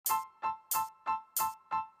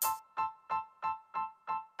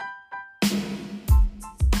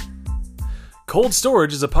Cold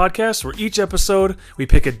Storage is a podcast where each episode we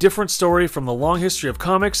pick a different story from the long history of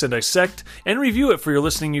comics and dissect and review it for your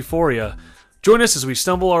listening euphoria. Join us as we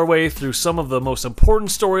stumble our way through some of the most important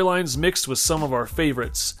storylines mixed with some of our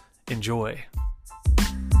favorites. Enjoy.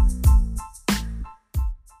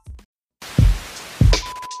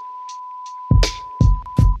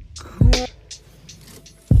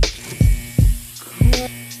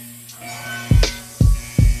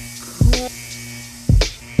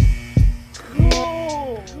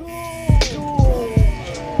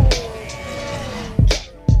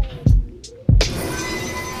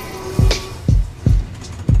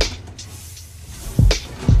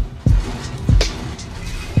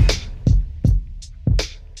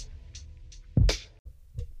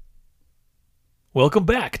 Welcome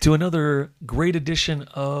back to another great edition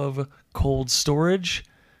of Cold Storage.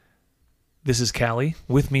 This is Callie.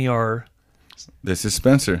 With me are... This is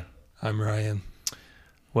Spencer. I'm Ryan.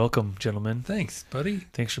 Welcome, gentlemen. Thanks, buddy.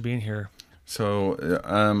 Thanks for being here. So,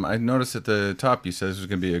 I noticed at the top you said this was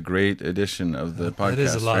going to be a great edition of the podcast, It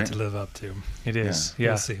is a lot right? to live up to. It is, yeah.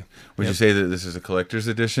 We'll see. Would you say that this is a collector's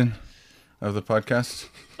edition of the podcast?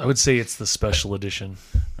 I would say it's the special edition,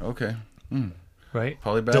 Okay. right?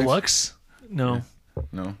 Polybags? Deluxe? No. Yeah.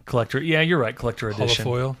 No. Collector. Yeah, you're right. Collector edition.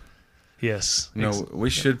 Holofoil. Yes. No,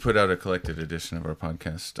 we should put out a collected edition of our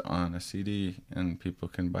podcast on a CD and people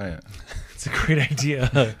can buy it. It's a great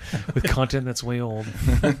idea with content that's way old.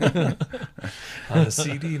 On a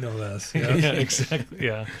CD, no less. Yeah, Yeah. exactly.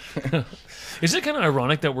 Yeah. Is it kind of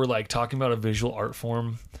ironic that we're like talking about a visual art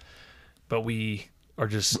form, but we are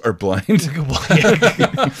just Or blind. my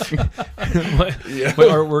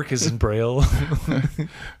artwork is in Braille.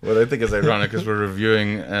 What I think is ironic is we're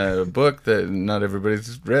reviewing a book that not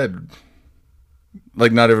everybody's read.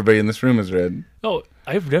 Like, not everybody in this room has read. Oh,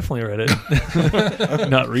 I've definitely read it.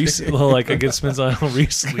 Not recently. Well, like I guess depends on how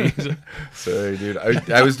recently. Sorry, dude.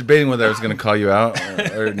 I was debating whether I was going to call you out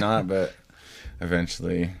or not, but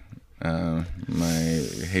eventually my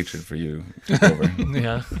hatred for you took over.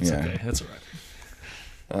 Yeah, it's Yeah. okay. That's all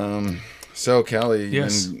right. So, Callie, you've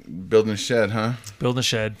Yes. been building a shed, huh? Building a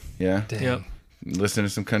shed. Yeah? Dang. Yep. Listening to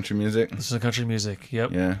some country music? This is country music.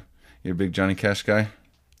 Yep. Yeah. You're a big Johnny Cash guy?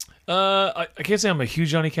 I can't say I'm a huge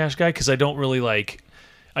Johnny Cash guy because I don't really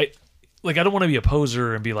I don't want to be a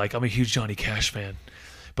poser and be like I'm a huge Johnny Cash fan,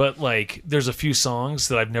 but like there's a few songs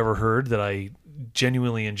that I've never heard that I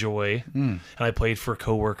genuinely enjoy, and I played for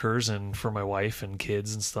coworkers and for my wife and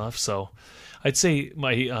kids and stuff. So I'd say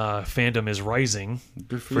my fandom is rising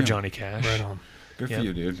Good for you. Johnny Cash. Right on. Good Yep. for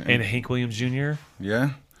you, dude. And Hank Williams Jr.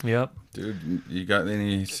 Yeah? Yep. Dude, you got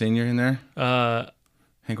any senior in there?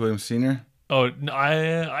 Hank Williams Sr.? Oh, no,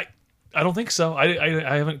 I don't think so.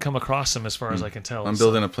 I haven't come across him as far as I can tell. I'm so-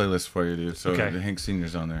 building a playlist for you, dude. So Okay. Hank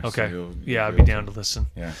Sr.'s on there. Okay. So you'll Yeah, I'd be be able down to listen.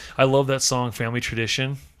 Yeah. I love that song, Family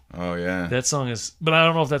Tradition. Oh, yeah. That song is, but I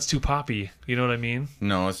don't know if that's too poppy. You know what I mean?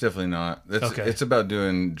 No, it's definitely not. Okay. It's about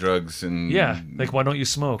doing drugs and... Yeah. Like, why don't you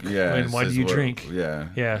smoke? Yeah. And it why do says you what- drink? Yeah.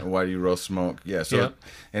 Yeah. Why do you roll smoke? Yeah. So, Yep.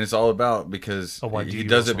 and it's all about because Why do he you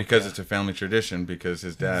does roll it because smoke? it's a family tradition because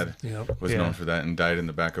his dad Yep. was Yeah. known for that and died in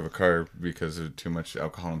the back of a car because of too much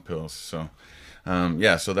alcohol and pills. So,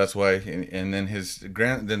 yeah. So that's why. And then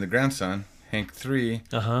the grandson, Hank III,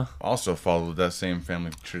 also followed that same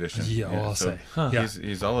family tradition. Yeah, I'll so say. Huh. Yeah.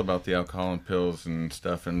 He's all about the alcohol and pills and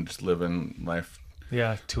stuff and just living life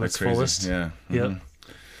Yeah, to like its crazy. fullest. Yeah. Yep. mhm.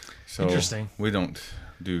 So Interesting. we don't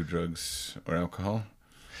do drugs or alcohol.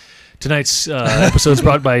 Tonight's episode is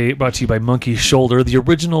brought to you by Monkey Shoulder, the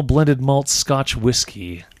original blended malt Scotch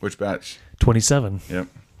whiskey, Which batch? 27. Yep.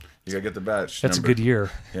 You gotta get the batch. That's number. a good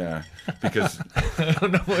year. Yeah, because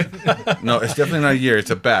no, it's definitely not a year.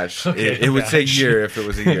 It's a batch. Okay, it would say batch. year if it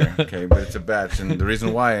was a year. Okay, but it's a batch, and the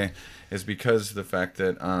reason why is because of the fact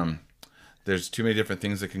that there's too many different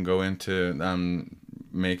things that can go into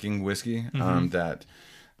making whiskey. That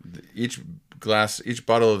each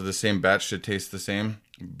bottle of the same batch should taste the same.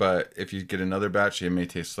 But if you get another batch, it may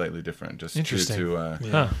taste slightly different, just due Interesting. to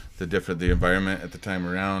Huh. the environment at the time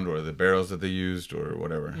around, or the barrels that they used, or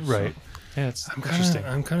whatever. Right. So, Yeah, it's interesting.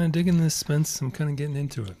 I'm kind of digging this, Spence. I'm kind of getting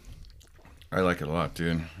into it. I like it a lot,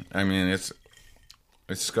 dude. I mean, it's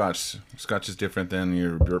Scotch. Scotch is different than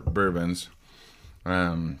your bourbons.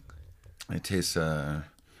 It tastes, And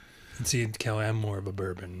see, Cal, I'm more of a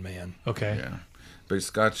bourbon man. Okay. yeah. But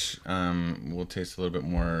Scotch will taste a little bit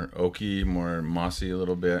more oaky, more mossy a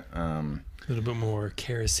little bit. A little bit more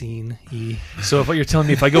kerosene-y. So if what you're telling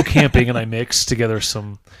me, if I go camping and I mix together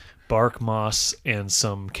some bark moss and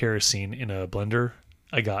some kerosene in a blender,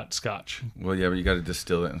 I got scotch. Well, yeah, but you got to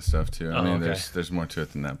distill it and stuff too. I Oh, mean, okay. there's more to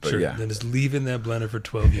it than that. But Sure. yeah, Then just leave in that blender for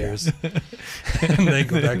 12 years, and then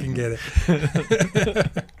go back and get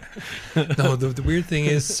it. No, the weird thing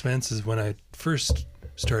is, Spence, is when I first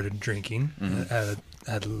started drinking at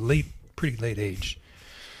a pretty late age,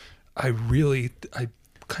 I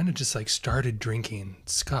kind of just like started drinking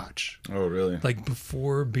scotch. Oh, really? Like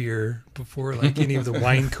before beer, before like any of the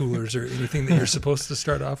wine coolers or anything that you're supposed to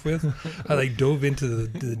start off with, I like dove into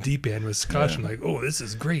the deep end with scotch. Yeah. I'm like, oh, this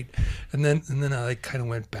is great. And then I like kind of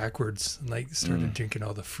went backwards and like started drinking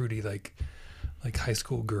all the fruity like high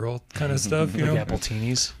school girl kind of stuff, you know? Like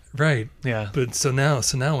appletinis. Right. Yeah. But so now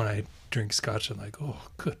when I drink scotch, I'm like, oh,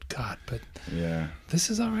 good God! But Yeah. this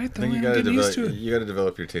is all right. I Though. think you I'm got to getting used develop. to it. You got to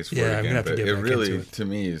develop your taste for Yeah, it I'm again. gonna have to But get it back really, into it. to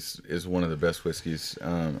me, is one of the best whiskeys.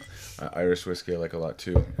 Irish whiskey I like a lot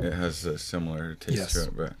too. It has a similar taste Yes. to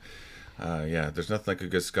it, but. Yeah, there's nothing like a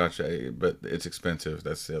good scotch, but it's expensive.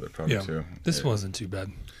 That's the other problem Yeah. too. This wasn't too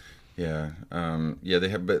bad. Yeah, yeah, they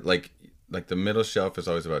have, but like the middle shelf is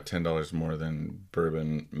always about $10 more than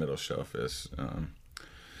bourbon middle shelf is.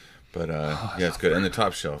 But yeah, it's good, and the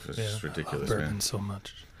top shelf is just ridiculous, Bourbon man. so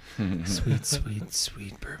much. Sweet, sweet,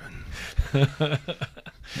 sweet bourbon.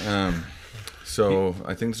 So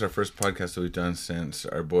I think this is our first podcast that we've done since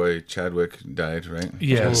our boy Chadwick died, right?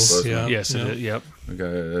 Yes. Cool. Both Yeah. Yes. Yeah. Yep. We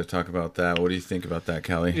got to talk about that. What do you think about that,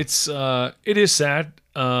 Callie? It is sad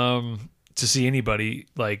to see anybody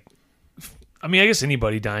like. I mean, I guess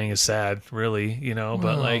anybody dying is sad, really, you know.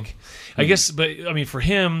 But Well, like, I guess, but I mean, for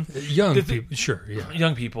him, Young The- people, sure, yeah.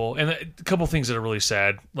 young people, and a couple things that are really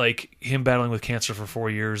sad, like him battling with cancer for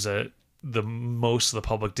 4 years that the most of the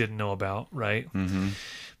public didn't know about, right? Mm-hmm.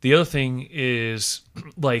 The other thing is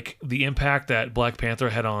like the impact that Black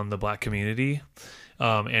Panther had on the black community,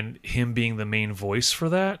 and him being the main voice for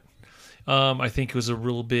that. I think it was a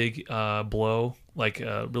real big blow, like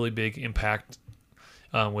a really big impact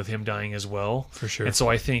with him dying as well. For sure. And so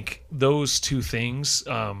I think those two things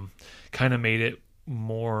kind of made it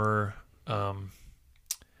more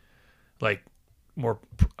like more,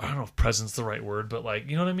 I don't know if present's the right word, but like,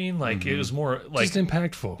 you know what I mean? Like it was more like Just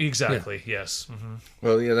impactful. exactly. Yes. Mm-hmm.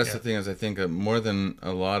 Well, yeah, that's Yeah. the thing is I think more than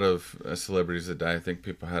a lot of celebrities that die, I think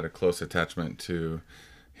people had a close attachment to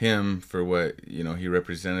him for what he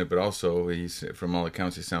represented, but also from all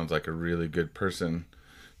accounts he sounds like a really good person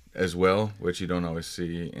as well, which you don't always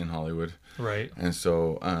see in Hollywood. Right. And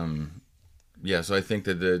so, yeah, so I think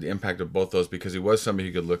that the impact of both those, because he was somebody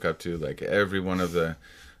you could look up to, like every one of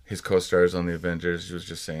his co-stars on the Avengers, he was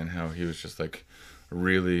just saying how he was just like a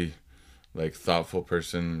really like thoughtful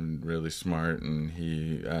person, really smart, and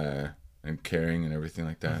and caring and everything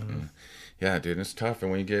like that. Mm-hmm. And yeah, dude, it's tough.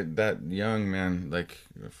 And when you get that young, man, like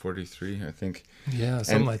 43, I think. Yeah,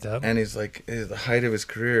 something like that. And he's like at the height of his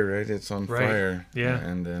career, right? It's on Right. fire. Yeah.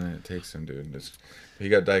 And then it takes him, dude. He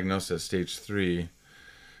got diagnosed at stage 3,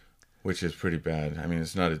 which is pretty bad. I mean,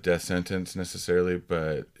 it's not a death sentence necessarily,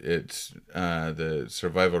 but it's the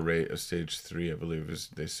survival rate of stage 3, I believe,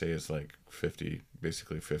 they say is like 50,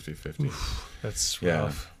 basically 50-50. That's Yeah.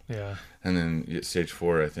 rough. Yeah. And then stage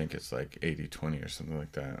 4, I think it's like 80-20 or something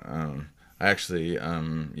like that. I actually,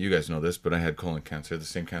 you guys know this, but I had colon cancer, the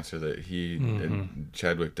same cancer that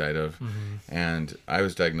Chadwick died of. Mm-hmm. And I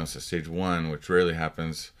was diagnosed at stage 1, which rarely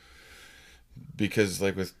happens because,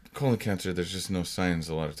 like, with colon cancer, there's just no signs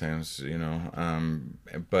a lot of times,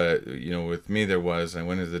 But, with me, there was. I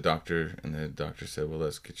went to the doctor, and the doctor said, well,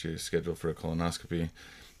 let's get you scheduled for a colonoscopy.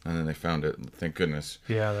 And then they found it, thank goodness.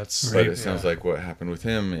 Yeah. That's. But it sounds like what happened with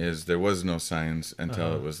him is there was no signs until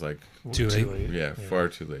Uh-huh. it was like, Too late. yeah, far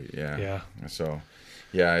too late. Yeah. Yeah. So,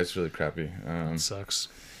 yeah, it's really crappy. It sucks.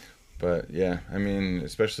 But yeah, I mean,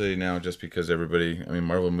 especially now, just because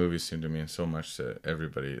Marvel movies seem to mean so much to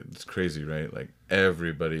everybody. It's crazy, right? Like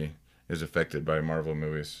everybody is affected by Marvel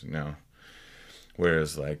movies now.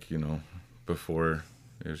 Whereas, like, before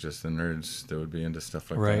it was just the nerds that would be into stuff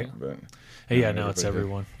like Right. that. But Yeah. Now it's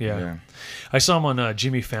everybody- everyone. Yeah. I saw him on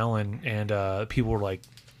Jimmy Fallon, and people were like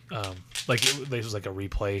it was like a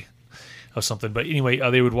replay of something. But anyway,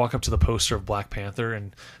 they would walk up to the poster of Black Panther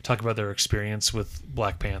and talk about their experience with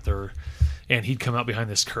Black Panther, and he'd come out behind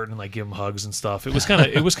this curtain and like give them hugs and stuff. It was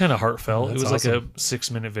kind of heartfelt. It That's was like a awesome.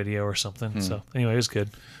 6-minute video or something. So anyway, it was good.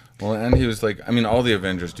 Well, and he was like, all the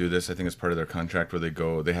Avengers do this. I think it's part of their contract where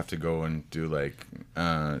they have to go and do like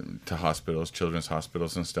to hospitals, children's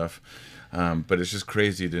hospitals and stuff. But it's just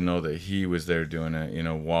crazy to know that he was there doing it, you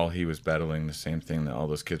know, while he was battling the same thing that all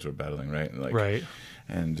those kids were battling, right? Like, Right.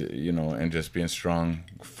 And, you know, and just being strong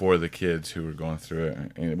for the kids who were going through it,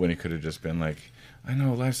 and when he could have just been like, I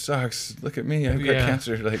know life sucks. Look at me. I've got Yeah.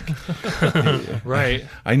 cancer. Like, Right.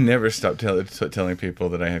 I never stopped telling people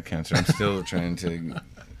that I had cancer. I'm still trying to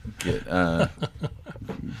get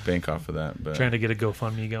bank off of that. But Trying to get a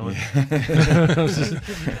GoFundMe going.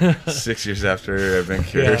 6 years after I've been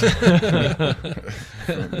cured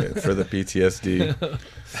for the PTSD.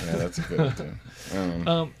 Yeah, that's a good one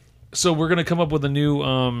too. So we're gonna come up with a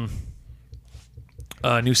new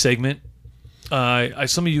segment.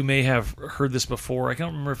 Some of you may have heard this before. I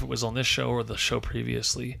can't remember if it was on this show or the show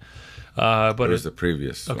previously. But it was the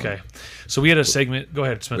previous one. okay. So we had a segment. Go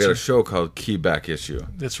ahead, Spencer. We had a show called Key Back Issue.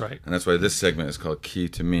 That's right. And that's why this segment is called Key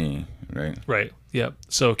to Me, right? Right. Yep.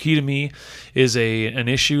 So Key to Me is an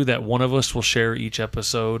issue that one of us will share each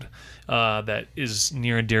episode that is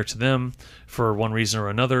near and dear to them for one reason or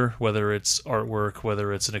another, whether it's artwork,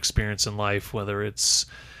 whether it's an experience in life, whether it's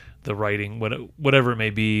the writing, whatever it may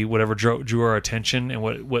be, whatever drew our attention and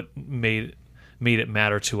what made it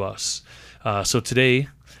matter to us. So today,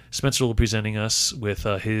 Spencer will be presenting us with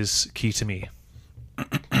his Key to Me.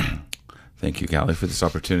 Thank you, Callie, for this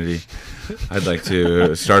opportunity. I'd like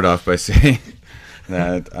to start off by saying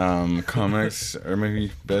that comics are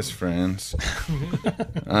my best friends.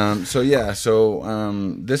 So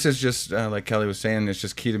this is just like Kelly was saying. It's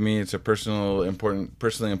just Key to Me. It's a personally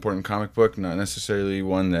important comic book, not necessarily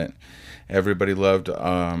one that everybody loved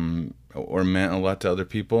or meant a lot to other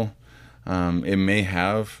people. It may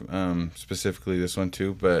have specifically this one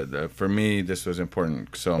too, but for me, this was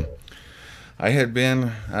important. So I had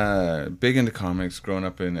been big into comics growing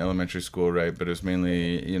up in elementary school, right? But it was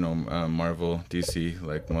mainly, you know, Marvel, DC,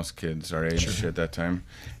 like most kids our age at that time.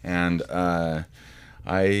 And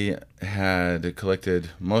I had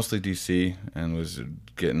collected mostly DC and was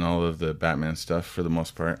getting all of the Batman stuff for the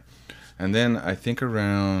most part. And then I think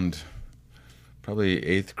around probably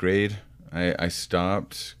 8th grade, I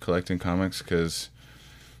stopped collecting comics because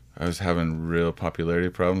I was having real popularity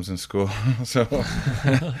problems in school. so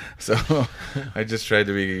I just tried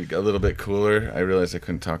to be a little bit cooler. I realized I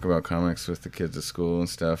couldn't talk about comics with the kids at school and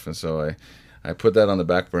stuff, and so I put that on the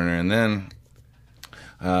back burner. And then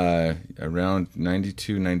around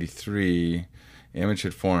 92, 93, Image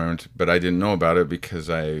had formed, but I didn't know about it because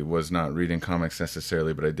I was not reading comics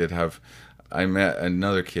necessarily, but I met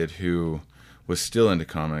another kid who was still into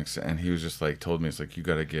comics, and he was just like, told me, it's like, you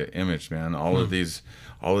got to get Image, man. All of these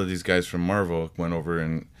guys from Marvel went over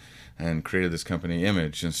and created this company,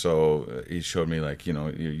 Image. And so he showed me, like, you know,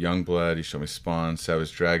 Youngblood, he showed me Spawn,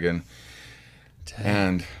 Savage Dragon. Dang.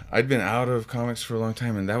 And I'd been out of comics for a long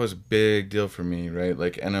time, and that was a big deal for me, right?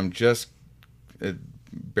 Like, and I'm just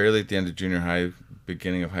barely at the end of junior high,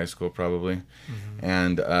 beginning of high school probably. Mm-hmm.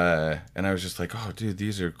 And I was just like, oh dude,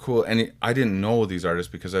 these are cool. And I didn't know these artists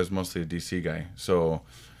because I was mostly a DC guy, so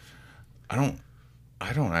I don't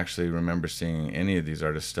actually remember seeing any of these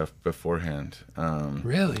artists stuff beforehand.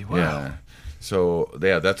 Really? Wow. Yeah. So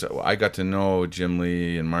yeah, I got to know Jim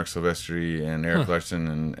Lee and Mark Silvestri and Eric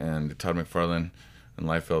Larson and Todd McFarlane and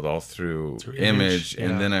Liefeld all through Image. Yeah.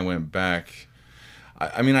 And then I went back.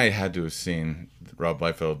 I mean, I had to have seen Rob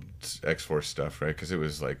Liefeld's X-Force stuff, right? Because it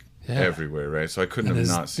was like everywhere, right? So I couldn't have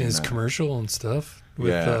not seen his that. commercial and stuff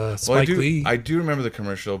with Spike Lee. I do remember the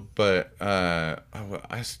commercial, but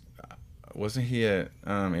wasn't he at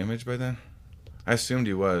Image by then? I assumed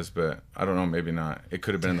he was, but I don't know. Maybe not. It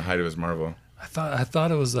could have been in the height of his Marvel. I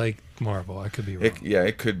thought it was like Marvel. I could be wrong.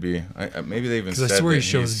 It could be. Maybe they even said because I swear that he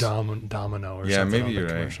shows Domino or something. Maybe on you're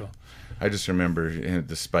the right. commercial. I just remember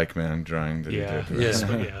the Spike Man drawing that he did.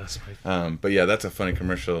 Spike. But yeah, that's a funny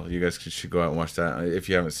commercial. You guys should go out and watch that if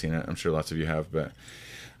you haven't seen it. I'm sure lots of you have. But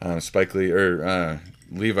Spike Lee or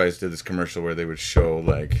Levi's did this commercial where they would show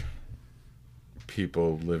like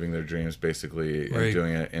people living their dreams basically and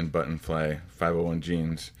doing it in button fly 501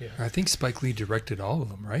 jeans. Yeah. I think Spike Lee directed all of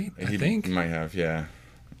them, right? He might have, yeah.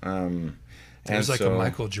 There's like a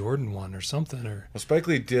Michael Jordan one or something. Well, Spike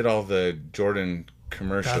Lee did all the Jordan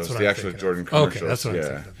commercials, the actual Jordan commercials. Okay, that's what I'm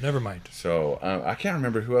thinking of. Never mind. So I can't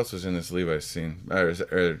remember who else was in this Levi's scene or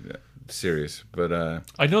series, but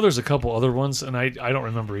I know there's a couple other ones, and I don't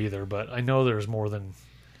remember either, but I know there's more than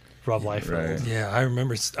Rob Liefeld. Right. Yeah, I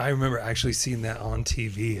remember actually seeing that on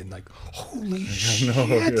TV and like, holy shit!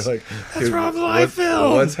 You're like, that's Rob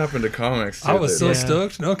Liefeld. What's happened to comics? I was so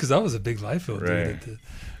stoked. No, because I was a big Liefeld right. dude.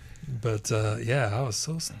 But I was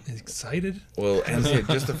so excited. Well, and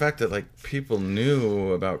just the fact that like people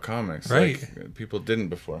knew about comics, right? Like, people didn't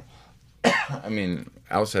before. I mean,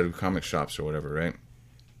 outside of comic shops or whatever, right?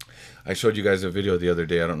 I showed you guys a video the other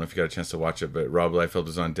day. I don't know if you got a chance to watch it, but Rob Liefeld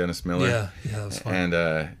was on Dennis Miller. Yeah, that was fun. And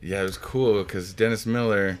it was cool because Dennis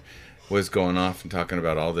Miller was going off and talking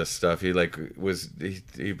about all this stuff. He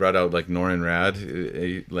he brought out like Norrin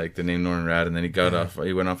Rad, like the name Norrin Rad, and then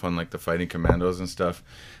he went off on like the Fighting Commandos and stuff.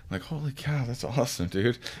 I'm like, holy cow, that's awesome,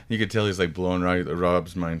 dude. You could tell he's like blowing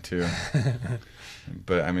Rob's mind too.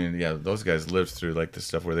 But I mean, yeah, those guys lived through like the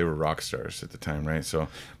stuff where they were rock stars at the time, right? So,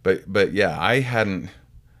 but yeah, I hadn't.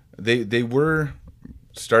 They were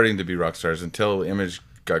starting to be rock stars until Image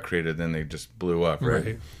got created. Then they just blew up,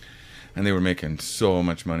 right? And they were making so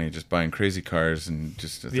much money just buying crazy cars and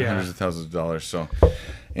just hundreds of thousands of dollars. So,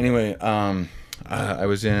 anyway, I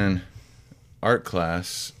was in art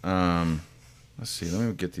class. Let's see. Let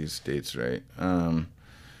me get these dates right.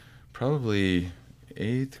 Probably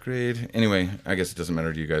 8th grade. Anyway, I guess it doesn't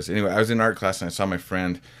matter to you guys. Anyway, I was in art class and I saw my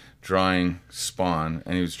friend drawing Spawn,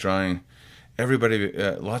 and he was drawing. Everybody,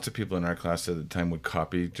 lots of people in art class at the time would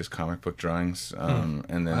copy just comic book drawings,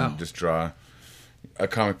 and then just draw a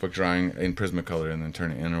comic book drawing in Prismacolor and then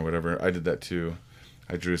turn it in or whatever. I did that too.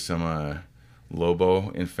 I drew some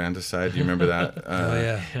Lobo Infanticide. Do you remember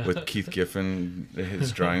that? With Keith Giffen,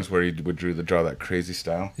 his drawings where he would draw that crazy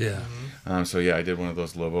style. Yeah. So yeah, I did one of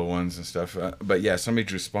those Lobo ones and stuff. But yeah, somebody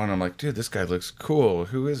drew Spawn. I'm like, dude, this guy looks cool.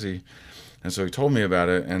 Who is he? And so he told me about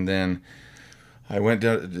it, and then I went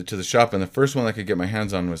down to the shop, and the first one I could get my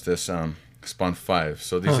hands on was this Spawn 5.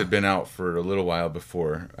 So these had been out for a little while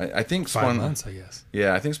before. I think Spawn 5 months, I guess.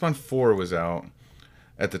 Yeah, I think Spawn 4 was out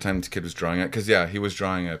at the time this kid was drawing it. Because yeah, he was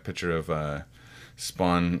drawing a picture of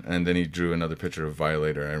Spawn, and then he drew another picture of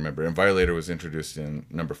Violator. I remember, and Violator was introduced in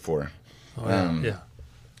number 4. Oh yeah.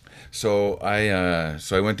 So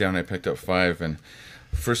I went down. I picked up 5, and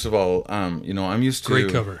first of all, I'm used to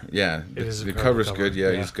great cover. Yeah, the cover's good.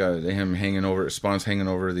 Yeah, he's got him hanging over. Spawn's hanging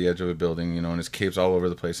over the edge of a building, and his cape's all over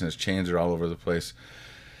the place, and his chains are all over the place.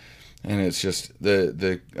 And it's just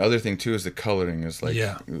the other thing too is the coloring is like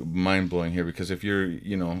mind blowing here, because if you're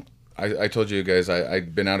I told you guys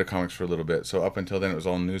I'd been out of comics for a little bit, so up until then it was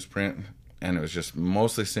all newsprint, and it was just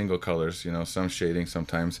mostly single colors, some shading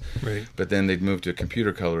sometimes. Right. But then they'd move to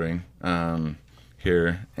computer coloring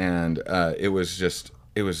here, and it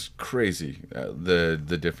was crazy,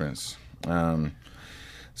 the difference.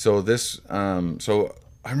 So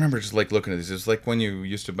I remember just like looking at these. It's like when you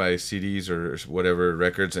used to buy CDs or whatever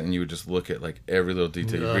records, and you would just look at like every little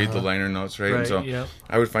detail. You read the liner notes, right? And so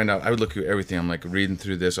I would I would look at everything. I'm like reading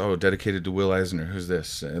through this. Oh, dedicated to Will Eisner. Who's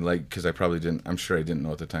this? And because I probably didn't. I'm sure I didn't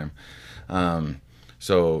know at the time.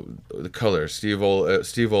 So the color, Steve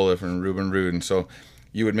Olive and Ruben Rude, and so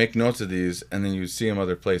you would make notes of these, and then you'd see them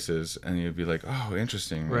other places, and you'd be like, oh,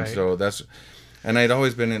 interesting. Right. And so and I'd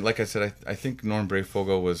always been in, like I said, I think Norm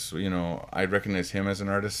Breyfogle was, I'd recognize him as an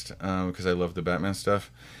artist because I love the Batman stuff,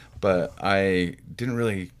 but I didn't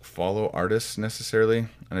really follow artists necessarily,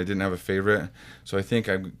 and I didn't have a favorite. So I think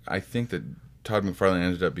that Todd McFarlane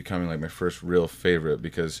ended up becoming like my first real favorite,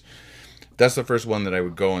 because that's the first one that I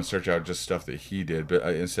would go and search out just stuff that he did, but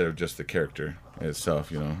instead of just the character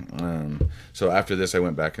itself, So after this, I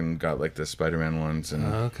went back and got like the Spider-Man ones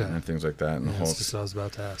and things like that. And that's just what I was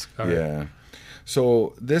about to ask. All right. Yeah.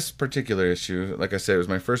 So this particular issue, like I said, it was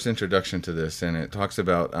my first introduction to this, and it talks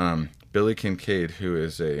about Billy Kincaid, who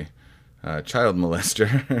is a child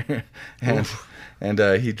molester, and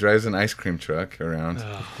he drives an ice cream truck around.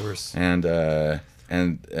 Of course. And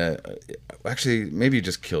actually, maybe he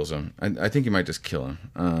just kills him. I think he might just kill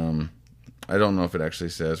him. I don't know if it actually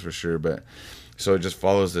says for sure, but so it just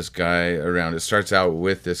follows this guy around. It starts out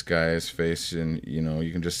with this guy's face, and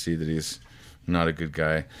you can just see that he's not a good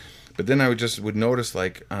guy. But then I would notice,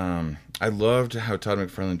 like, I loved how Todd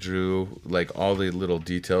McFarlane drew, like, all the little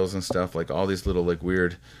details and stuff, like all these little, like,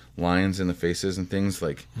 weird lines in the faces and things,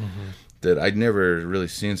 like, that I'd never really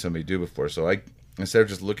seen somebody do before. So instead of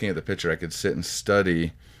just looking at the picture, I could sit and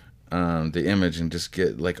study the image and just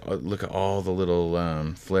get, like, look at all the little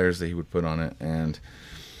flares that he would put on it. And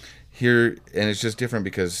it's just different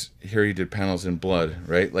because here he did panels in blood,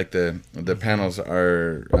 right? Like, the panels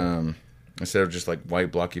are... instead of just like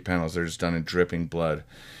white blocky panels, they're just done in dripping blood.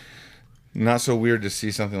 Not so weird to see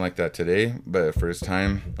something like that today, but for his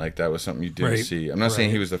time, like that was something you didn't see. I'm not saying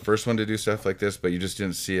he was the first one to do stuff like this, but you just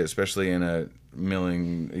didn't see it, especially in a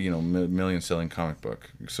million selling comic book.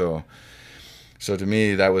 So to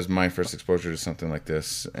me, that was my first exposure to something like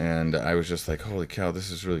this, and I was just like, holy cow, this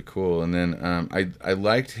is really cool. And then I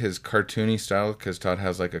liked his cartoony style, because Todd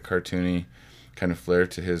has like a cartoony kind of flair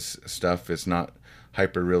to his stuff. It's not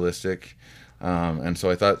hyper realistic, and so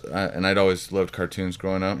I thought, and I'd always loved cartoons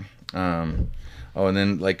growing up. And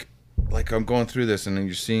then like I'm going through this, and then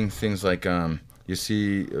you're seeing things like You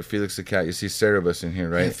see Felix the Cat. You see Cerebus in here,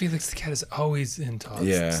 right? Yeah, Felix the Cat is always in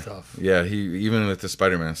Todd's stuff. Yeah, he even with the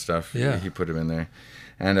Spider-Man stuff, he put him in there.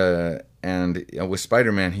 And with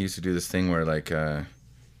Spider-Man, he used to do this thing where like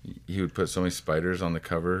he would put so many spiders on the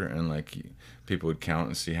cover, and like people would count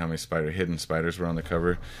and see how many hidden spiders were on the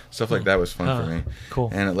cover. Stuff like that was fun for me. Cool.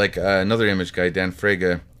 And like another image guy, Dan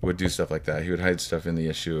Frege, would do stuff like that. He would hide stuff in the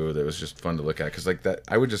issue that was just fun to look at, because like that,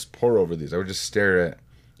 I would just pore over these. I would just stare at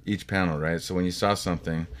each panel, right? So when you saw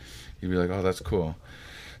something, you'd be like, oh, that's cool.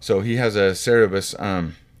 So he has a Cerebus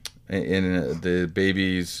in the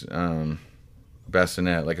baby's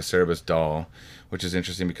bassinet, like a Cerebus doll, which is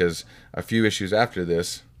interesting because a few issues after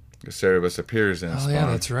this, Cerebus appears in Spawn. Oh yeah,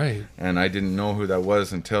 that's right. And I didn't know who that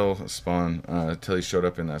was until Spawn, until he showed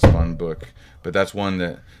up in that Spawn book. But that's one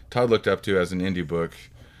that Todd looked up to as an indie book,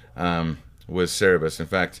 was Cerebus. In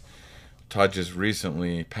fact, Todd just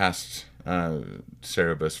recently passed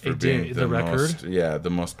Cerebus for being the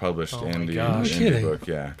most published indie book.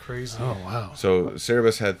 Yeah, crazy. Oh wow. So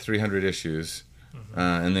Cerebus had 300 issues,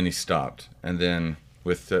 and then he stopped. And then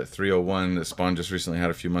with 301 that Spawn just recently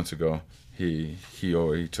had a few months ago, he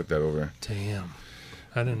took that over. Damn,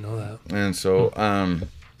 I didn't know that. And so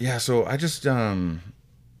so I just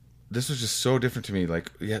this was just so different to me.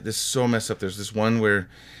 Like, this is so messed up. There's this one where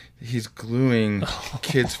he's gluing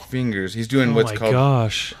kids' fingers. He's doing what's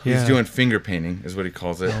called he's doing finger painting, is what he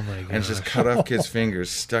calls it. Oh my gosh. And it's just cut off kids' fingers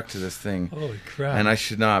stuck to this thing. Holy crap. And I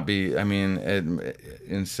should not be, I mean,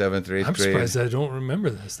 in 7th or 8th grade. I'm surprised I don't remember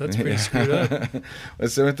this. That's pretty screwed up. In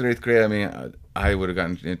 7th or 8th grade, I mean, I would have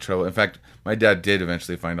gotten in trouble. In fact, my dad did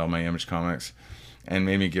eventually find all my Image comics and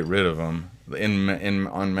made me get rid of them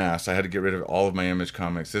en masse. I had to get rid of all of my Image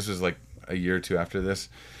comics. This was like a year or two after this.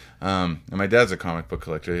 And my dad's a comic book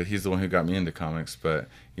collector. He's the one who got me into comics, but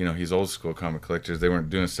he's old school comic collectors. They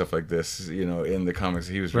weren't doing stuff like this, in the comics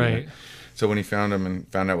he was reading. Right. So when he found them and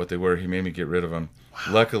found out what they were, he made me get rid of them.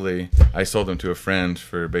 Wow. Luckily, I sold them to a friend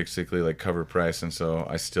for basically like cover price, and so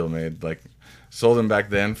I still sold them back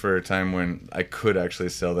then for a time when I could actually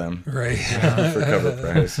sell them right for cover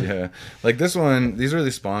price. Yeah, like this one, these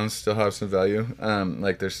early Spawns still have some value.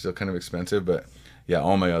 Like they're still kind of expensive, but yeah,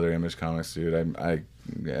 all my other Image comics, dude, I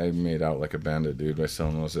made out like a bandit, dude, by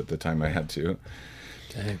selling those at the time I had to.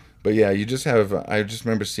 Dang. But yeah, you just have, I just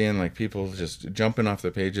remember seeing like people just jumping off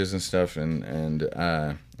the pages and stuff, and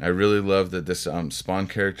I really love that this Spawn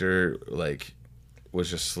character like was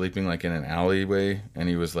just sleeping like in an alleyway, and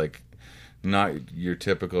he was like not your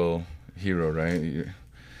typical hero, right?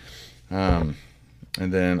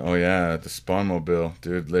 And then, the Spawn mobile,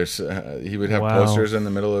 dude. There's he would have posters in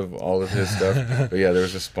the middle of all of his stuff. But yeah, there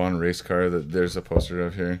was a Spawn race car that there's a poster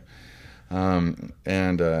of here.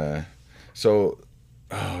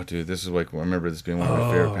 Oh, dude, this is like, I remember this being one of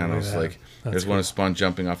my favorite panels. Yeah. Like, there's one of Spawn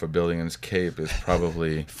jumping off a building, and his cape is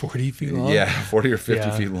probably 40 feet long. Yeah, 40 or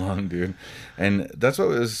 50 feet long, dude. And that's what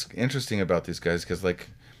was interesting about these guys, because like,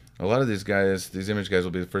 a lot of these guys, these Image guys,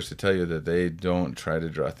 will be the first to tell you that they don't try to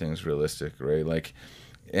draw things realistic, right? Like,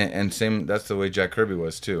 and same, that's the way Jack Kirby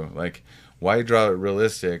was too. Like, why draw it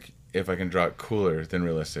realistic if I can draw it cooler than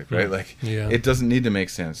realistic, right? Like, it doesn't need to make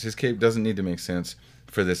sense. His cape doesn't need to make sense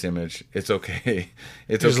for this image. It's okay.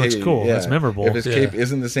 It just looks cool. Yeah. It's memorable. If his cape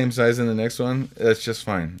isn't the same size in the next one, that's just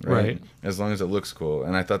fine, right? As long as it looks cool.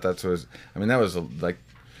 And I thought that was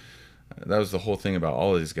the whole thing about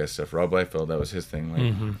all of these guys' stuff. Rob Liefeld, that was his thing.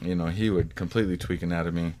 Like, he would completely tweak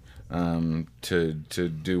anatomy to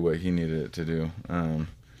do what he needed it to do.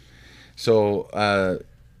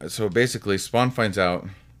 So basically, Spawn finds out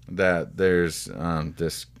that there's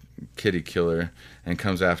this kitty killer and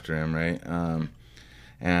comes after him, right?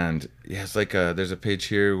 And yeah, it's like there's a page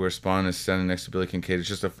here where Spawn is standing next to Billy Kincaid. It's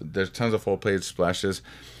just there's tons of full page splashes,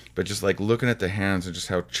 but just like looking at the hands and just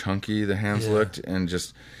how chunky the hands looked, and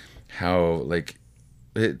just how like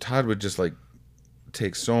Todd would just like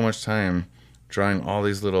take so much time drawing all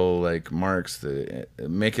these little like marks that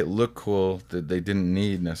make it look cool that they didn't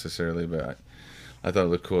need necessarily, but I thought it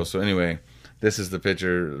looked cool. So anyway, this is the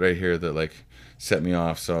picture right here that like set me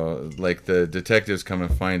off. So like the detectives come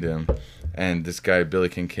and find him, and this guy Billy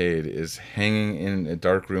Kincaid is hanging in a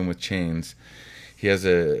dark room with chains. He has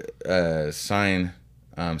a sign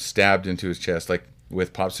stabbed into his chest, like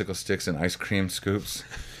with popsicle sticks and ice cream scoops.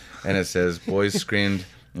 And it says, "Boys screamed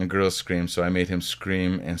and girls screamed, so I made him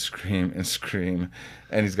scream and scream and scream."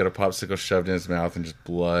 And he's got a popsicle shoved in his mouth, and just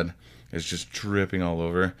blood is just dripping all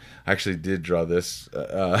over. I actually did draw this.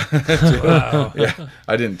 Wow. Yeah,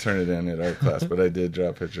 I didn't turn it in at art class, but I did draw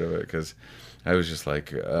a picture of it because I was just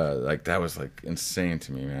like that was like insane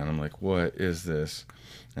to me, man. I'm like, what is this?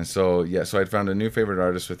 And so, so I'd found a new favorite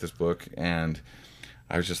artist with this book, and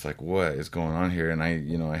I was just like, what is going on here? And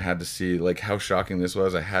I had to see like how shocking this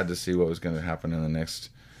was. I had to see what was going to happen in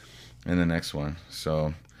the next one.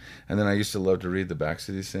 So, and then I used to love to read the backs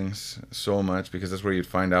of these things so much because that's where you'd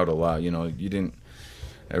find out a lot. You didn't.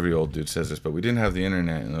 Every old dude says this, but we didn't have the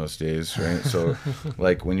internet in those days, right? So,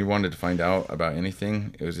 like when you wanted to find out about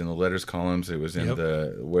anything, it was in the letters columns. It was in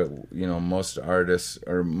most artists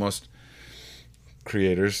or most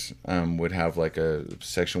creators would have like a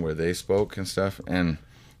section where they spoke and stuff. And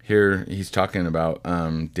here he's talking about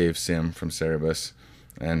Dave Sim from Cerebus,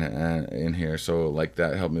 and in here, so like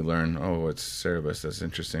that helped me learn. Oh, it's Cerebus. That's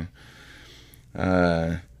interesting.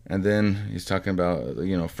 And then he's talking about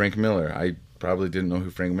Frank Miller. I probably didn't know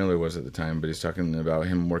who Frank Miller was at the time, but he's talking about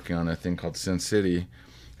him working on a thing called Sin City,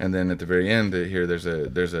 and then at the very end here there's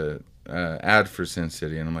a ad for Sin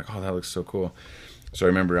City, and I'm like, oh, that looks so cool. So I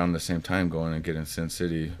remember around the same time going and getting Sin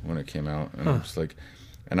City when it came out, and I'm just like,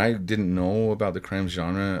 and I didn't know about the crime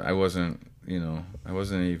genre. I wasn't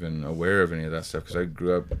even aware of any of that stuff because I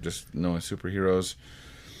grew up just knowing superheroes.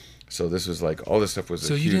 So this was like, all this stuff was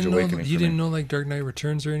a huge awakening. You didn't know like Dark Knight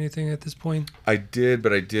Returns or anything at this point? I did,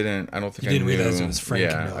 but I didn't. I don't think I knew. You didn't realize it was Frank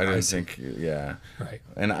Miller. Yeah, I didn't think. Yeah. Right.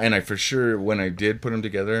 And I for sure, when I did put them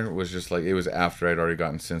together, it was just like, it was after I'd already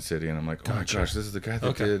gotten Sin City, and I'm like, oh my gosh, this is the guy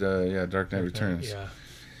that did Dark Knight Returns. Yeah.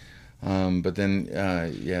 But then I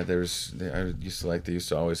used to they used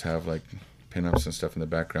to always have like pinups and stuff in the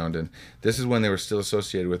background, and this is when they were still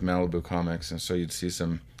associated with Malibu Comics, and so you'd see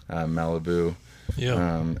some Malibu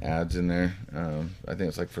ads in there. I think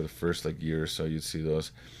it's like for the first like year or so you'd see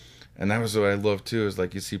those, and that was what I loved too, is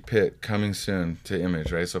like you see Pitt coming soon to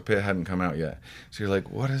Image, right? So Pitt hadn't come out yet, so you're like,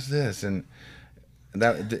 what is this? And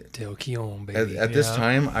that Del Keown, baby. at this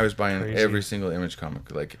time I was buying Crazy. every single Image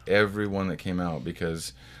comic, like every one that came out,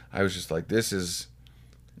 because I was just like, this is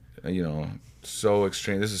so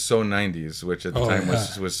extreme. This is so 90s, which at the time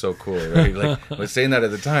was so cool, right? Like, but saying that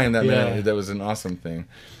at the time, that meant that was an awesome thing.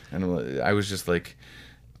 And I was just like,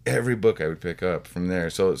 every book I would pick up from there.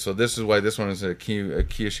 So this is why this one is a key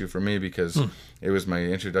issue for me, because it was my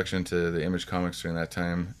introduction to the Image comics during that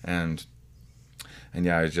time. And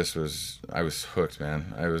yeah, I was hooked,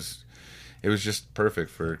 man. It was just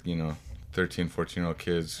perfect for 13, 14-year-old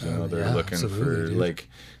kids. They're looking for like,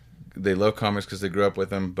 they love comics because they grew up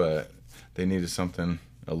with them, but they needed something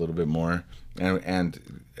a little bit more, and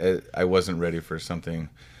I wasn't ready for something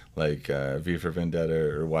like V for Vendetta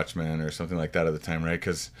or Watchmen or something like that at the time, right?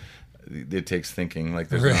 Because it takes thinking. Like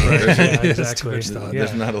there's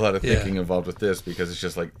there's not a lot of thinking involved with this, because it's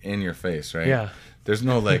just like in your face, right? Yeah. There's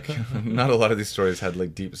no like, not a lot of these stories had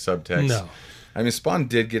like deep subtext. No. I mean, Spawn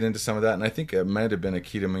did get into some of that, and I think it might have been a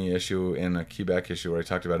Key to Me issue and a Keyback issue where I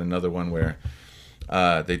talked about another one where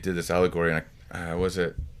they did this allegory, and was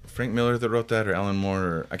it Frank Miller that wrote that, or Alan Moore,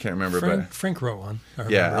 or I can't remember. Frank wrote one.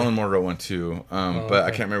 Yeah, Alan Moore wrote one too, but I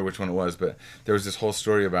can't remember which one it was. But there was this whole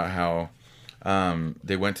story about how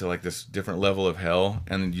they went to like this different level of hell,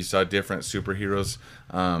 and you saw different superheroes,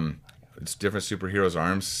 different superheroes'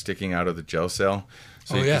 arms sticking out of the jail cell.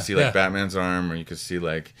 So you could see like Batman's arm, or you could see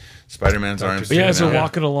like Spider-Man's arms. But as they're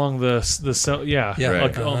walking along the cell,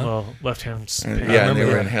 like on the left hand. And they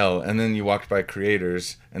were in hell. And then you walked by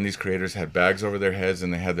creators, and these creators had bags over their heads,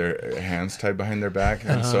 and they had their hands tied behind their back.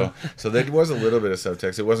 And so there was a little bit of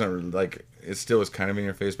subtext. It wasn't like, it still was kind of in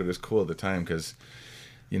your face, but it was cool at the time, because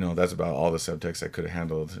that's about all the subtext I could have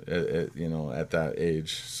handled at that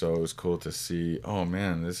age. So it was cool to see, oh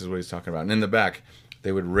man, this is what he's talking about. And in the back,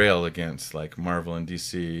 they would rail against like Marvel and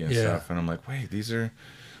DC and stuff, and I'm like, wait,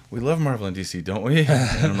 we love Marvel and DC, don't we?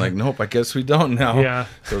 And I'm like, nope, I guess we don't now. Yeah.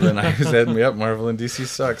 So then I was heading me up, Marvel and DC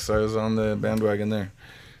sucks. So I was on the bandwagon there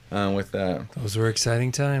with that. Those were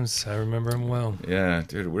exciting times. I remember them well. Yeah,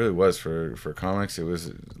 dude, it really was for comics. It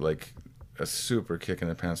was like a super kick in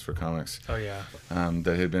the pants for comics. Oh yeah.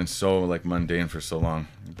 That had been so like mundane for so long.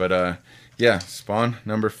 But Spawn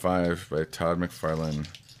 #5 by Todd McFarlane.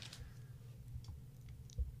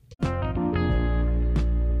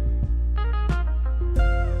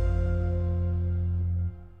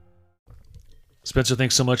 Spencer,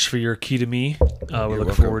 thanks so much for your Key to Me. We're looking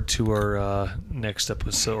welcome. forward to our next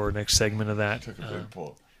episode or next segment of that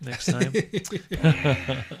next time.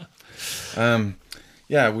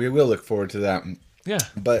 We will look forward to that. Yeah.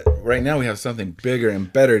 But right now we have something bigger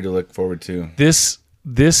and better to look forward to. This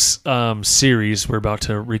series we're about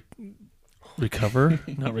to not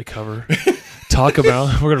recover. Talk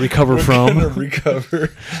about. We're going to recover from. We're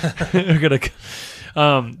going to.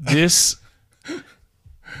 This.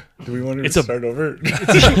 Do we want to start over?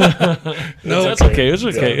 No, that's okay. It's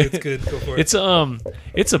okay. It's good. Go for it.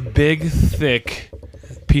 It's a big, thick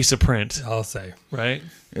piece of print. I'll say. Right?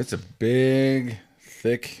 It's a big,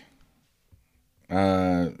 thick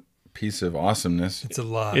piece of awesomeness. It's a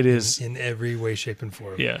lot. It is. in every way, shape, and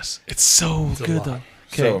form. Yes, it's so It's a good lot. though.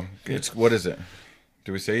 So it's what is it?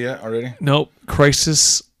 Did we say yet already? Nope.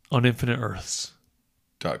 Crisis on Infinite Earths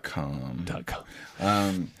 .com.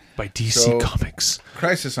 by DC So- Comics.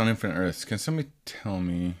 Crisis on Infinite Earths. Can somebody tell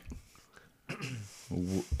me?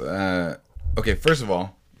 Okay, first of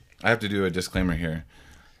all, I have to do a disclaimer here.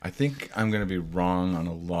 I think I'm going to be wrong on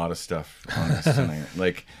a lot of stuff on this tonight.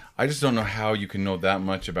 Like, I just don't know how you can know that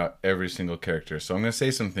much about every single character. So I'm going to say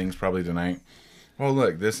some things probably tonight. Well,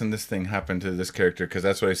 look, this and this thing happened to this character because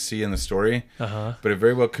that's what I see in the story. But it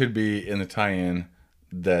very well could be in the tie-in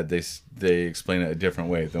that they explain it a different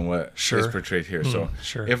way than what is portrayed here. So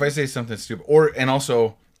sure. if I say something stupid, and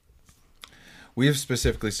also we've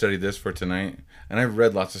specifically studied this for tonight, and I've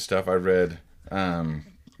read lots of stuff. I read,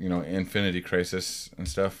 Infinity Crisis and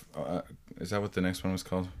stuff. Is that what the next one was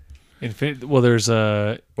called? Well, there's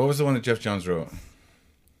What was the one that Jeff Jones wrote?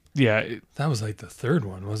 That was like the third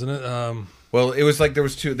one, wasn't it? Well, it was like there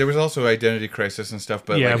was two. There was also Identity Crisis and stuff,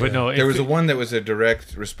 but Yeah, like, but no, there was a one that was a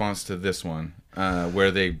direct response to this one,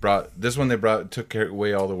 where they took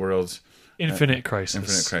away all the worlds. Infinite Crisis.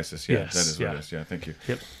 Infinite Crisis, yeah, Yes, that is what yeah. it is. Yeah, thank you.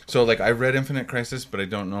 Yep. So, like, I read Infinite Crisis, but I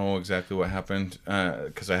don't know exactly what happened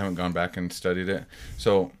because I haven't gone back and studied it.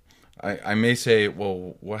 So, I may say,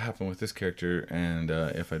 well, what happened with this character? And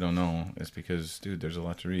if I don't know, it's because, dude, there's a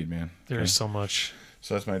lot to read, man. There's so much.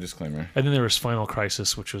 So that's my disclaimer. And then there was Final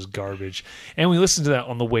Crisis, which was garbage. And we listened to that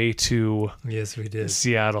on the way to Yes, we did.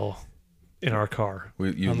 Seattle in our car.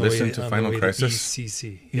 You On the way- listened to on the Final way Crisis?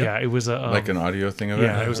 ECC. Yep. Yeah, it was a Like an audio thing of it?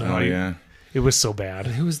 yeah, it was an audio. Yeah. It was so And bad.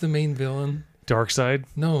 who was the main villain? Darkseid.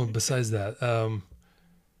 No, besides that.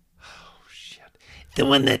 The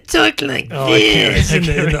one that talked like Oh, I can't. this. In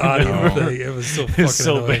the audio remember. thing, it was so fucking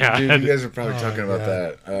so annoying. bad. Dude, you guys are probably Oh, talking about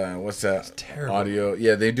God. that. What's that? terrible. Audio.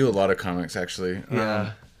 Yeah, they do a lot of comics, actually.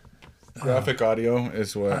 Yeah. Graphic audio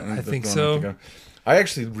is what I the think one so. of. I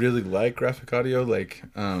actually really like graphic audio, like,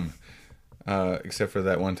 except for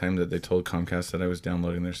that one time that they told Comcast that I was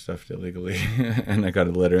downloading their stuff illegally, and I got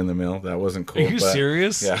a letter in the mail. That wasn't cool. Are you but,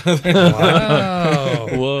 serious? Yeah, Wow.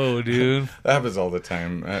 Whoa, dude. that happens all the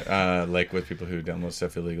time. Like with people who download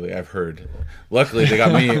stuff illegally. I've heard. Luckily, they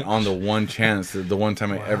got me on the one chance, the one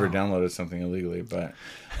time I ever downloaded something illegally. But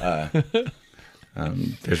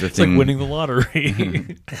there's a It's like thing. winning the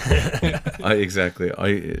lottery. Exactly.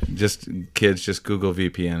 Kids, just Google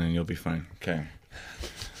VPN and you'll be fine. Okay.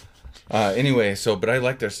 Anyway, but I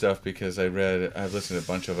like their stuff because I've listened to a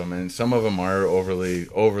bunch of them, and some of them are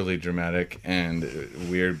overly dramatic and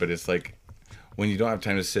weird. But it's like when you don't have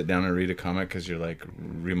time to sit down and read a comic because you're like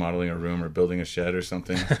remodeling a room or building a shed or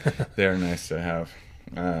something, they're nice to have.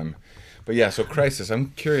 But yeah, so Crisis. I'm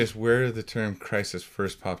curious where the term Crisis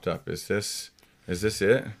first popped up. Is this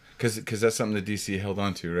it? Because that's something that DC held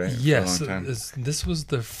on to, right? Yes, For a long time. this was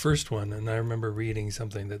the first one, and I remember reading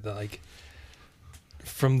something that like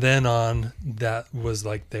from then on that was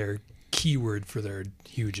like their keyword for their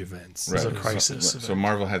huge events. was a Right. crisis So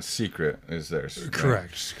Marvel had Secret is theirs. right?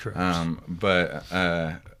 Correct. But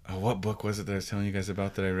what book was it that I was telling you guys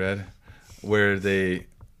about that I read? Where they,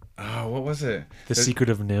 what was it? The Secret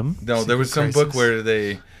of Nim. No, there was some Secret book Crisis? where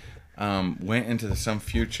they went into some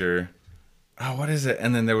future. Oh, what is it?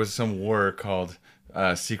 And then there was some war called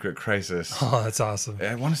Secret Crisis. Oh, that's awesome.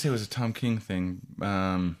 I want to say it was a Tom King thing.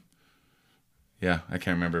 Yeah, I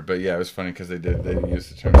can't remember, but yeah, it was funny because they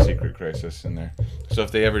used the term Secret Crisis in there. So if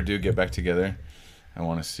they ever do get back together, I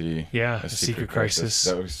want to see Yeah, a Secret Crisis.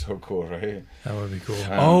 That would be so cool, right? That would be cool.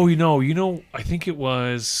 Oh, I think it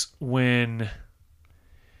was when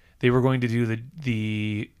they were going to do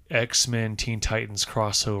the X-Men Teen Titans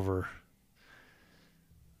crossover.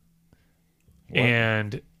 What?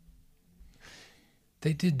 And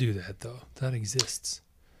They did do that though. That exists.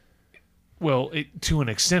 well, to an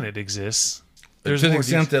extent it exists. To the more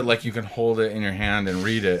extent that like you can hold it in your hand and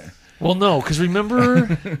read it. Well, no, because I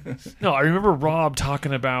remember Rob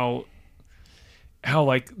talking about how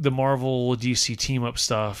like the Marvel DC team up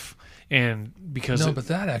stuff, and because No, but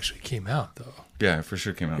that actually came out though. Yeah, it for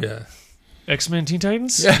sure came out. Yeah. X-Men Teen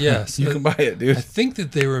Titans. Yes. You can buy it, dude. I think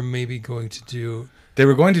that they were maybe going to do. They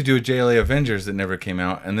were going to do a JLA Avengers that never came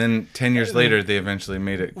out, and then 10 years later, they eventually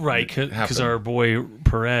made it Right, because happen. our boy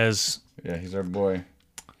Perez. Yeah, he's our boy.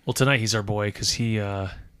 Well, tonight he's our boy because he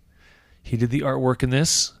did the artwork in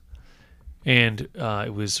this, and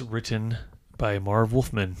it was written by Marv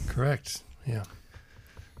Wolfman. Correct. Yeah.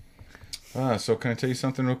 So can I tell you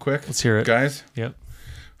something real quick? Let's hear it. Guys, Yep.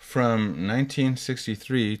 from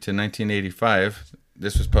 1963 to 1985,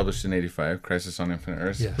 this was published in 85, Crisis on Infinite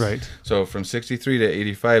Earths. Yes. Right. So from 63 to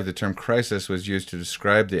 85, the term crisis was used to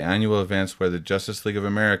describe the annual events where the Justice League of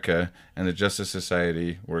America and the Justice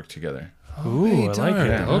Society work together. Ooh, hey, I like darn.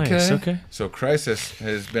 it. Okay. Nice. Okay. So crisis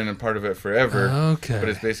has been a part of it forever, Okay. but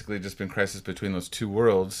it's basically just been crisis between those two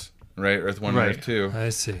worlds, right? Earth 1 Right. and Earth 2. I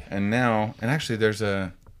see. And now, and actually there's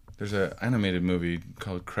a animated movie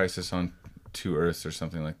called Crisis on Two Earths or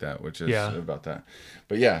something like that, which is about that.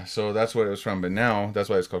 But yeah, so that's what it was from. But now that's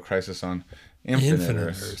why it's called Crisis on Infinite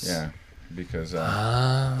Earths. Yeah, because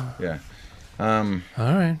yeah. All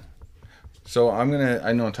right. So I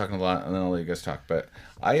know I'm talking a lot, and then I'll let you guys talk. But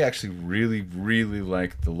I actually really, really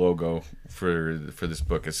like the logo for this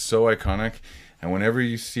book. It's so iconic, and whenever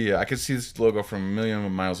you see it, I can see this logo from a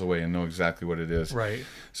million miles away and know exactly what it is. Right.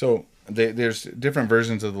 So there's different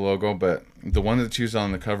versions of the logo, but the one that's used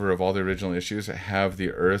on the cover of all the original issues have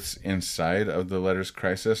the Earths inside of the letters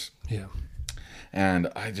Crisis. Yeah.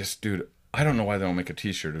 And I just, dude, I don't know why they don't make a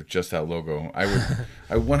T-shirt of just that logo. I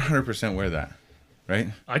 100% wear that, right?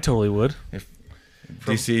 I totally would. If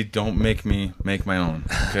DC, don't make me make my own,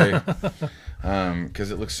 okay?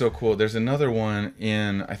 Because it looks so cool. There's another one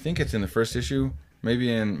I think it's in the first issue.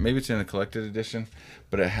 Maybe it's in the collected edition,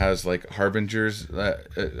 but it has like Harbinger's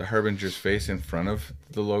face in front of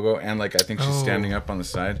the logo, and like I think she's standing up on the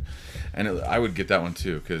side, and I would get that one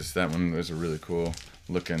too because that one was a really cool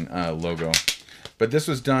looking logo. But this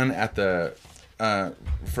was done at the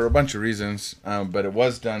for a bunch of reasons, but it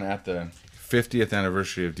was done at the 50th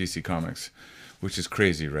anniversary of DC Comics, which is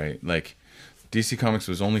crazy, right? Like DC Comics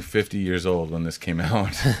was only 50 years old when this came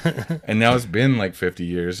out, and now it's been like 50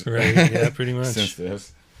 years, Right? Yeah, pretty much. since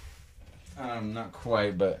this. Not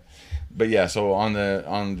quite, but yeah. So on the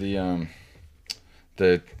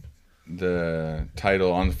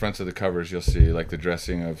title on the fronts of the covers, you'll see like the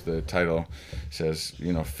dressing of the title says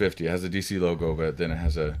 50. It has the DC logo, but then it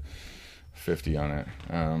has a 50 on it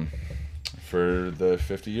for the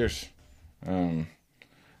 50 years. I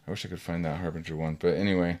wish I could find that Harbinger one, but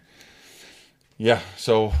anyway. Yeah,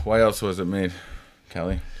 so why else was it made,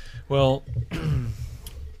 Callie? Well,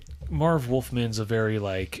 Marv Wolfman's a very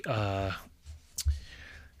like how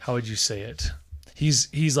would you say it?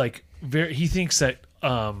 He's like he thinks that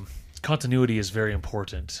continuity is very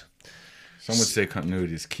important. Some would say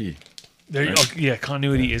continuity is key. Yeah,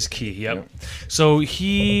 continuity is key. Yep. So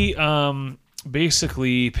he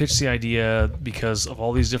basically pitched the idea because of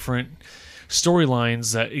all these different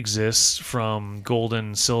storylines that exist from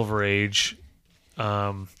Golden Silver Age.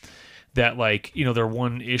 That like they're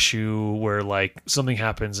one issue where like something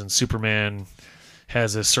happens and Superman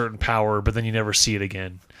has a certain power, but then you never see it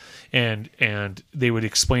again, and they would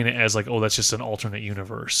explain it as like, oh, that's just an alternate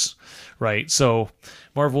universe, right? So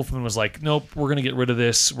Marv Wolfman was like, nope, we're gonna get rid of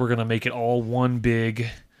this. We're gonna make it all one big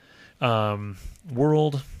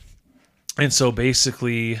world, and so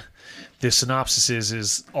basically, the synopsis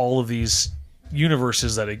is all of these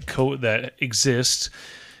universes that exist.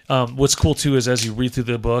 What's cool too is as you read through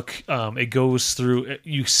the book, it goes through.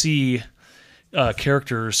 You see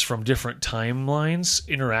characters from different timelines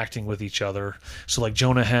interacting with each other. So like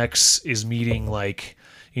Jonah Hex is meeting like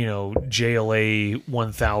JLA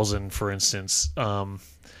 1000, for instance.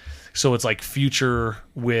 So it's like future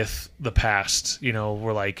with the past.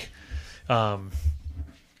 We're like, there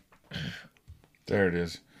it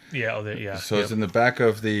is. Yeah, yeah. So it's in the back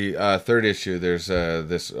of the third issue. There's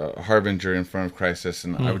this Harbinger in front of Crisis,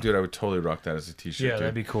 and I would totally rock that as a T-shirt. Yeah, too.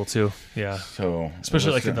 that'd be cool too. Yeah. So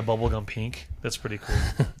especially like in the bubblegum pink. That's pretty cool.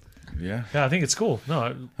 Yeah. Yeah, I think it's cool.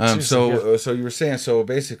 No. So you were saying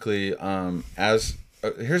basically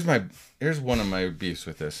here's one of my beefs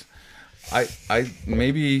with this. I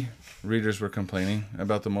maybe readers were complaining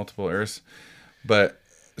about the multiple Earths, but.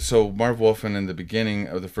 So Marv Wolfman in the beginning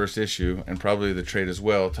of the first issue, and probably the trade as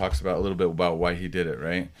well, talks about a little bit about why he did it,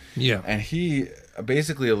 right? Yeah. And he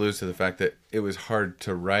basically alludes to the fact that it was hard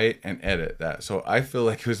to write and edit that. So I feel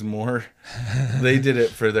like it was more they did it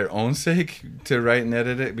for their own sake to write and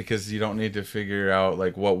edit it, because you don't need to figure out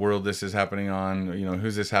like what world this is happening on,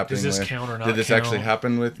 who's this happening Does this with. count or not Did this count? actually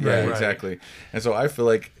happen with? Right, Yeah, right. exactly. And so I feel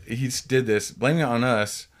like he did this, blaming it on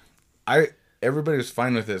us. Everybody was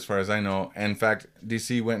fine with it as far as I know. And in fact,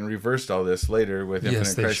 DC went and reversed all this later with Infinite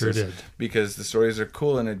Yes, they Crisis. sure did. Because the stories are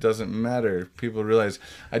cool and it doesn't matter. People realize.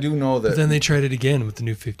 I do know that. But then they tried it again with the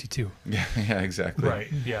new 52. Yeah, exactly. Right.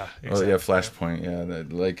 Yeah. Exactly. Oh yeah,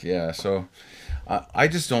 Flashpoint. Yeah, So I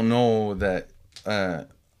just don't know that. I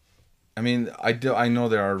mean, I know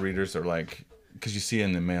there are readers that are like, because you see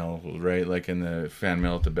in the mail, right? Like in the fan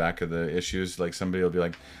mail at the back of the issues, like somebody will be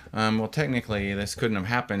like, well, technically this couldn't have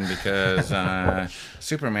happened because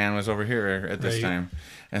Superman was over here at this Right. time.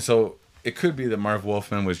 And so it could be that Marv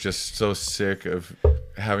Wolfman was just so sick of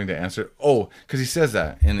having to answer. Oh, because he says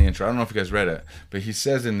that in the intro. I don't know if you guys read it, but he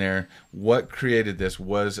says in there, what created this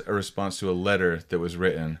was a response to a letter that was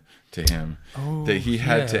written to him that he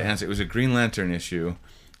had to answer. It was a Green Lantern issue,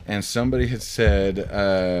 and somebody had said,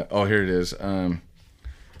 oh, here it is.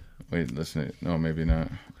 Wait, listen. No, maybe not.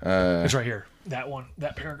 It's right here. That one.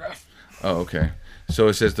 That paragraph. Oh, okay. So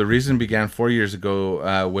it says, the reason began 4 years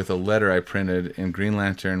ago with a letter I printed in Green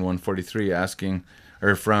Lantern 143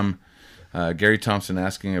 from Gary Thompson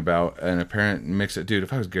asking about an apparent mix-up. Dude,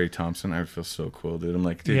 if I was Gary Thompson, I would feel so cool, dude. I'm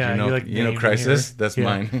like, dude, you know Crisis? Here. That's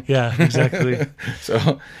mine. Yeah, exactly.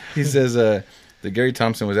 So he says that Gary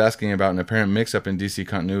Thompson was asking about an apparent mix-up in DC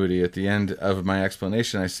continuity. At the end of my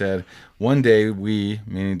explanation, I said, one day we,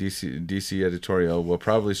 meaning DC editorial, will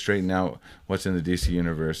probably straighten out what's in the DC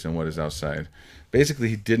universe and what is outside. Basically,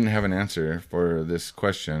 he didn't have an answer for this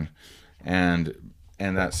question, and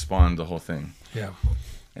that spawned the whole thing. Yeah.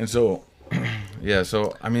 And so, yeah,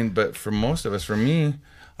 so, I mean, but for most of us, for me,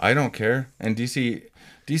 I don't care. And DC,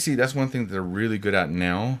 that's one thing that they're really good at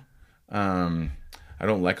now. I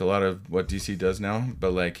don't like a lot of what DC does now,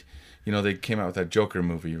 but like, you know, they came out with that Joker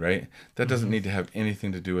movie, right? That doesn't need to have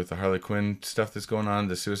anything to do with the Harley Quinn stuff that's going on,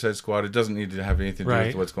 the Suicide Squad. It doesn't need to have anything to do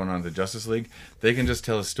with what's going on in the Justice League. They can just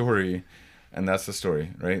tell a story, and that's the story,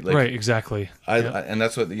 right? Like, right, exactly. And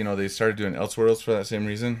that's what, you know, they started doing Elseworlds for that same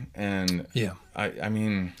reason. And yeah, I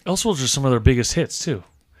mean, Elseworlds are some of their biggest hits too.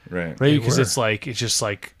 Right. Because it's just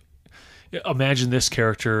like, imagine this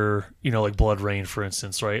character, you know, like Blood Rain, for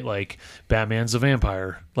instance, right? Like Batman's a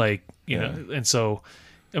vampire, like, you know, and so,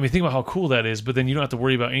 I mean, think about how cool that is, but then you don't have to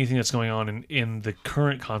worry about anything that's going on in the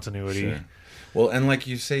current continuity. Sure. Well, and like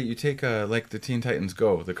you say, you take like the Teen Titans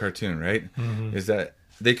Go, the cartoon, right? Mm-hmm. Is that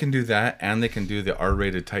they can do that, and they can do the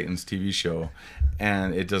R-rated Titans TV show,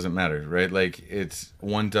 and it doesn't matter, right? Like, it's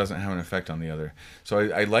one doesn't have an effect on the other. So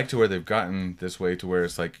I like to where they've gotten this way to where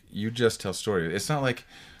it's like you just tell stories. It's not like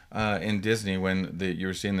in Disney when you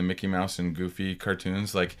were seeing the Mickey Mouse and Goofy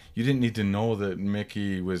cartoons, like you didn't need to know that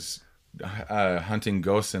Mickey was hunting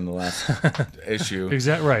ghosts in the last issue.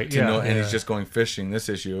 Exactly right. And he's just going fishing this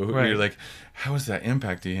issue. Right. You're like, how is that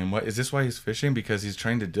impacting him? What is this? Why he's fishing? Because he's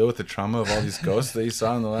trying to deal with the trauma of all these ghosts that he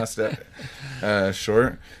saw in the last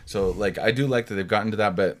short. So like, I do like that they've gotten to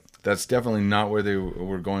that, but that's definitely not where they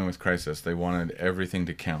were going with Crisis. They wanted everything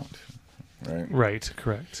to count. Right.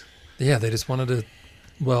 Correct. Yeah, they just wanted to.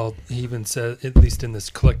 Well, he even said, at least in this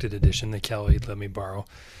collected edition that Kelly let me borrow,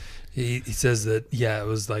 he says that, it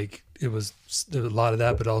was like, it was a lot of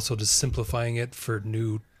that, but also just simplifying it for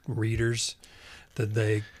new readers, that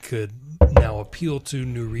they could now appeal to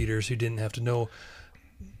new readers who didn't have to know,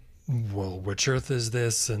 well, which Earth is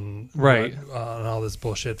this, and and all this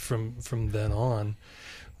bullshit from then on,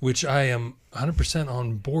 which I am 100%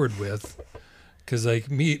 on board with. Because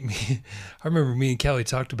like me, I remember me and Kelly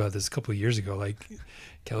talked about this a couple of years ago. Like,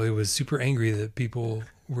 Kelly was super angry that people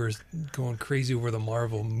were going crazy over the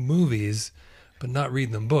Marvel movies, but not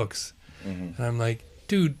reading the books. Mm-hmm. And I'm like,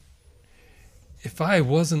 dude, if I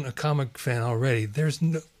wasn't a comic fan already, there's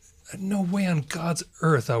no way on God's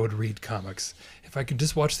earth I would read comics. If I could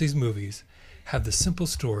just watch these movies, have the simple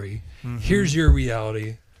story, here's your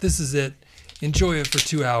reality, this is it, enjoy it for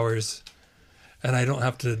 2 hours, and I don't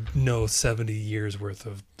have to know 70 years worth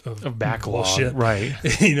of backlog, bullshit. right?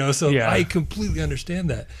 So I completely understand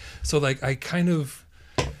that. So like, I kind of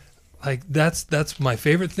like that's my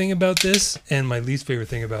favorite thing about this, and my least favorite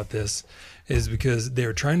thing about this is because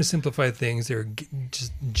they're trying to simplify things. They're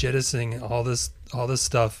just jettisoning all this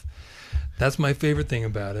stuff. That's my favorite thing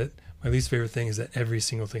about it. My least favorite thing is that every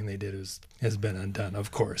single thing they did has been undone, of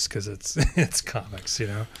course, because it's comics,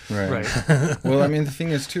 Right. Well, I mean, the thing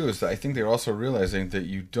is too is that I think they're also realizing that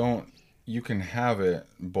you can have it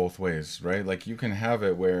both ways, right? Like you can have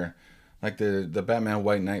it where, like the Batman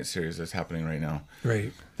White Knight series that's happening right now,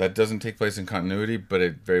 right? That doesn't take place in continuity, but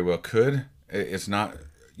it very well could. It's not.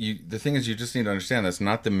 The thing is, you just need to understand that's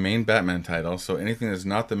not the main Batman title. So anything that's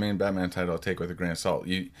not the main Batman title, I'll take with a grain of salt.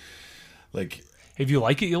 If you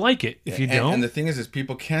like it, you like it. If you don't, and the thing is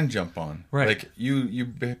people can jump on. Right. Like you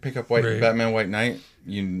pick up Batman White Knight,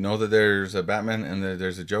 you know that there's a Batman and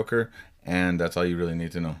there's a Joker, and that's all you really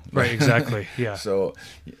need to know. Right. Exactly. Yeah.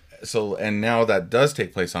 So, and now that does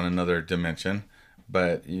take place on another dimension,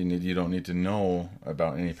 but you don't need to know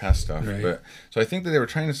about any past stuff. Right. But so I think that they were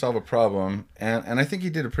trying to solve a problem, and I think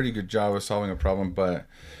he did a pretty good job of solving a problem. But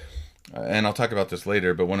and I'll talk about this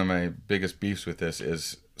later. But one of my biggest beefs with this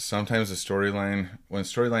is sometimes when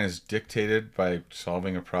storyline is dictated by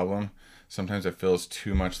solving a problem, sometimes it feels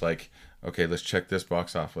too much like okay, let's check this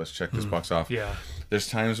box off. Let's check this box off. Yeah. There's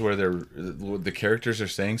times where the characters are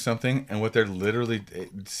saying something, and what they're literally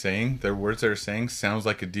saying, their words they're saying, sounds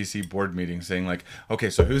like a DC board meeting, saying like, okay,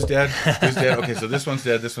 so who's dead? Who's dead? Okay, so this one's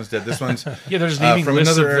dead. This one's dead. This one's Yeah, there's naming from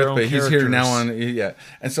lists another of their Earth, own but he's here now characters. on. Yeah,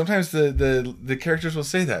 and sometimes the characters will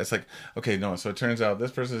say that. It's like, okay, no. So it turns out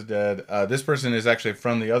this person's dead. This person is actually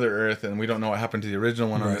from the other Earth, and we don't know what happened to the original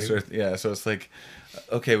one on this Right. Earth. Yeah, so it's like,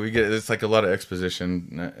 okay, we get it. It's like a lot of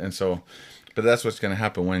exposition, and so. But that's what's going to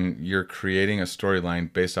happen when you're creating a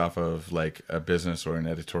storyline based off of like a business or an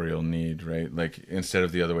editorial need, right? Like instead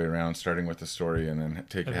of the other way around, starting with the story and then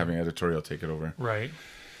having editorial take it over. Right.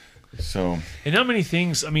 So And not many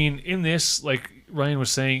things, I mean, in this, like Ryan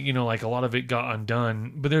was saying, you know, like a lot of it got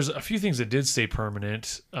undone, but there's a few things that did stay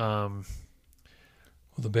permanent. Well,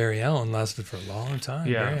 the Barry Allen lasted for a long time.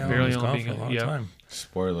 Yeah, Barry Allen Barry was Allen gone being for a long yeah. time.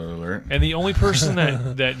 spoiler alert. And the only person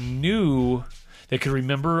that knew, that could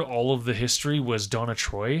remember all of the history was Donna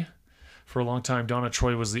Troy. For a long time, Donna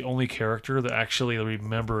Troy was the only character that actually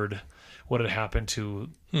remembered what had happened to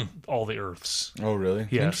all the Earths. Oh, really?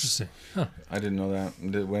 Yes. Interesting. Huh. I didn't know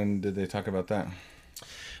that. When did they talk about that?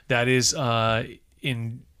 That is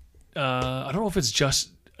in I don't know if it's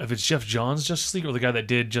Jeff Johns Justice League or the guy that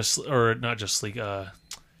did not Justice League,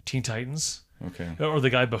 Teen Titans, Okay. or the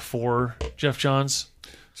guy before Jeff Johns.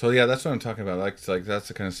 So yeah, that's what I'm talking about. Like that's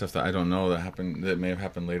the kind of stuff that I don't know that happened, that may have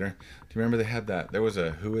happened later. Do you remember they had that? There was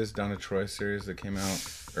a Who Is Donna Troy series that came out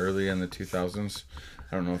early in the 2000s.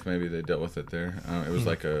 I don't know if maybe they dealt with it there. It was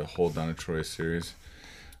like a whole Donna Troy series.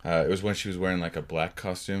 It was when she was wearing like a black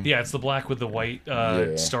costume. Yeah, it's the black with the white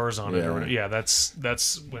Yeah. stars on it. Yeah. Or whatever. Yeah, that's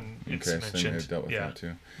when it's Okay, so they mentioned. dealt with Yeah. that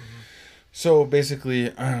too. So basically,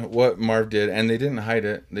 what Marv did, and they didn't hide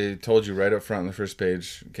it. They told you right up front on the first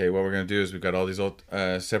page. Okay, what we're gonna do is we've got all these old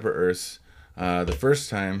separate Earths. The first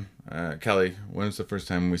time, Kelly, when was the first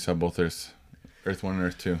time we saw both Earths, Earth 1 and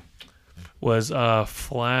Earth 2? Was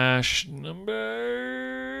Flash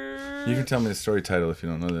number? You can tell me the story title if you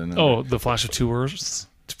don't know the number. Oh, the Flash of Two Earths.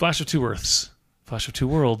 Flash of Two Earths. Flash of Two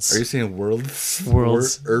Worlds. Are you saying worlds?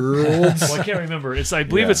 Worlds. Worlds? Well, I can't remember. I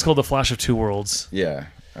believe Yeah. it's called the Flash of Two Worlds. Yeah,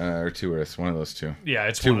 or two Earths, one of those two. Yeah,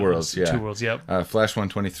 it's Two one of worlds, those. yeah. Two worlds. Yep. Flash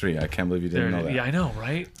 123. I can't believe you didn't know that. Yeah, I know,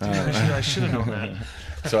 right? Dude, I should have known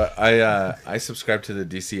that. So I subscribed to the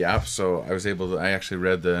DC app, so I was able to. I actually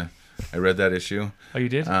read that issue. Oh, you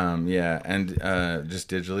did? Yeah, and just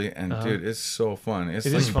digitally, and dude, it's so fun. It's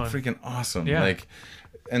It like is fun. freaking awesome. Yeah. Like,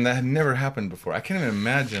 and that had never happened before. I can't even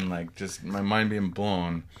imagine like just my mind being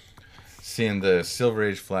blown, seeing the Silver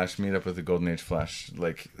Age Flash meet up with the Golden Age Flash.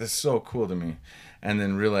 Like, it's so cool to me, and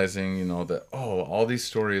then realizing that all these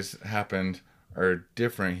stories happened are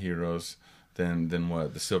different heroes than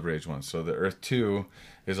what the Silver Age ones. So the Earth 2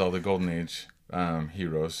 is all the Golden Age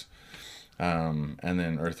heroes. And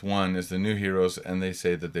then Earth 1 is the new heroes, and they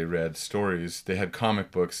say that they read stories. They had comic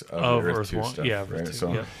books of the Earth 2 1, stuff. yeah, right? Earth 2,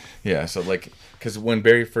 So, yep. yeah, so like, because when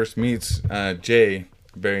Barry first meets Jay,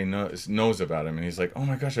 Barry knows about him, and he's like, oh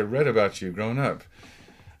my gosh, I read about you growing up.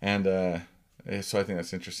 And so I think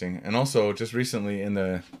that's interesting. And also, just recently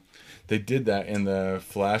they did that in the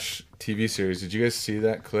Flash TV series. Did you guys see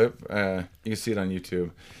that clip? You can see it on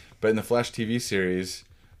YouTube. But in the Flash TV series,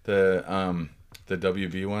 the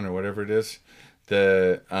WB one or whatever it is,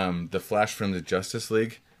 the Flash from the Justice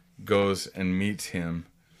League goes and meets him.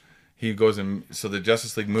 He goes so the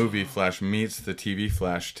Justice League movie Flash meets the TV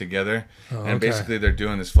Flash together, and okay. basically they're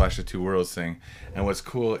doing this Flash of Two Worlds thing. And what's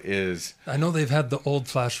cool is, I know they've had the old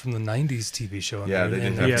Flash from the 90s TV show. yeah, they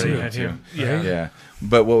did have Yeah, to they do had it too. him. Yeah. Yeah,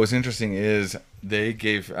 but what was interesting is they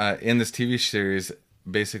gave in this TV series,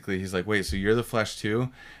 basically he's like, wait, so you're the Flash too?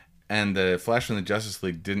 And the Flash from the Justice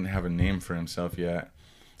League didn't have a name for himself yet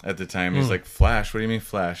at the time. He's like, Flash? What do you mean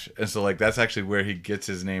Flash? And so like that's actually where he gets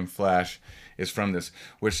his name Flash, is from this,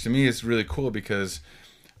 which to me is really cool because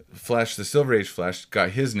Flash, the Silver Age Flash,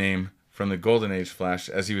 got his name from the Golden Age Flash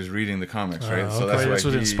as he was reading the comics, right? okay. So that's why That's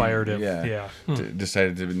what he, inspired him. Yeah, Yeah.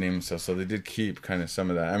 decided to name himself. So they did keep kind of some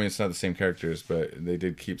of that. I mean, it's not the same characters, but they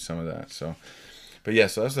did keep some of that. So, but yeah,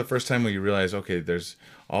 so that's the first time when you realize, okay, there's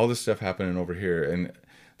all this stuff happening over here, and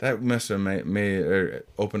that must have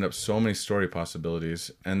opened up so many story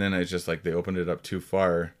possibilities. And then it's just like they opened it up too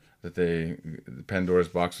far, that Pandora's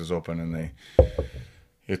box was open, and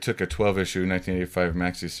it took a 12-issue 1985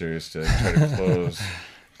 maxi series to try to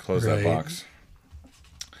close that Right. box.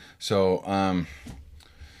 So I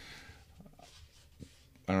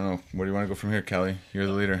don't know, where do you want to go from here, Kelly? You're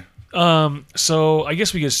the leader. So I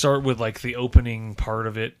guess we could start with like the opening part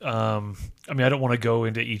of it. I mean, I don't want to go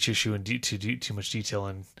into each issue in too much detail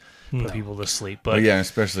and put people to sleep. But Oh yeah,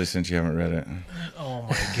 especially since you haven't read it. oh my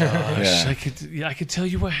gosh, Yeah. I could tell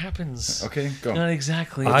you what happens. Okay, go. Not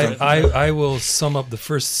exactly. but- I will sum up the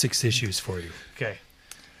first 6 issues for you. okay.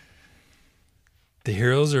 The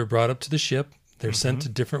heroes are brought up to the ship. They're sent to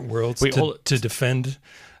different worlds Wait, hold it. to defend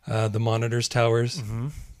the Monitor's towers.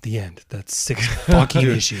 The end. That's 6 fucking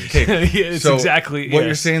issues. Yeah, it's So exactly what you're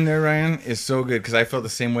yes. saying there, Ryan, is so good because I felt the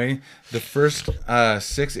same way. The first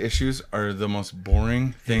 6 issues are the most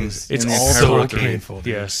boring things. It's in the all entire so book to read. painful.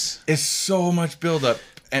 dude. Yes. It's so much buildup,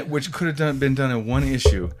 which could have been done in 1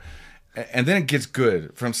 issue, and then it gets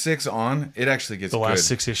good. From 6 on, it actually gets The good. last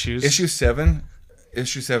 6 issues. Issue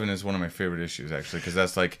 7 is one of my favorite issues actually because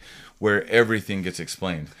that's like where everything gets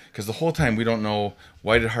explained. Because the whole time we don't know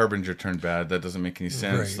why did Harbinger turn bad. That doesn't make any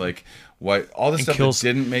sense. Right. Like why all the And stuff kills-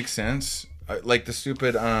 that didn't make sense, like the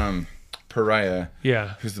stupid Pariah.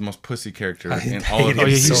 Yeah. Who's the most pussy character I in hate all of him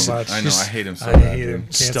these. so seasons. much. I know. I hate him so I bad. hate dude. him.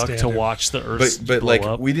 Can't Stuck stand to it. watch the Earth But blow like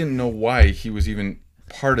up. we didn't know why he was even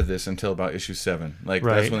part of this until about issue 7. Like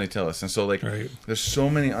Right. that's when they tell us. And so like Right. there's so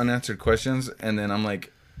many unanswered questions. And then I'm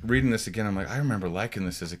like reading this again. I'm like I remember liking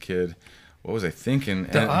this as a kid. What was I thinking?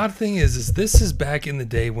 The odd thing is this is back in the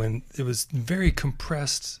day when it was very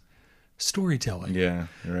compressed storytelling. Yeah,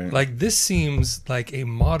 you're right. Like this seems like a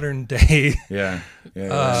modern day yeah,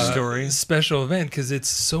 Story. special event because it's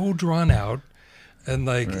so drawn out, and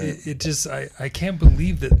like Right. it just I can't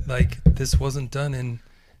believe that like this wasn't done in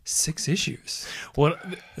 6 issues, What?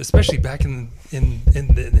 especially back in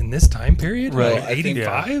this time period, Right. Like I think-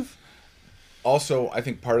 85. Also, I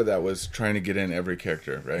think part of that was trying to get in every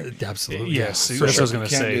character, right? Absolutely, Yes, yeah. that's what I was you gonna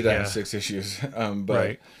can't say, do that yeah. in 6 issues.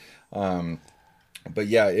 Right. But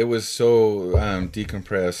yeah, it was so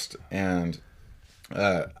decompressed, and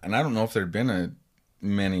I don't know if there'd been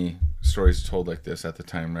many stories told like this at the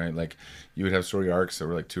time, right? Like you would have story arcs that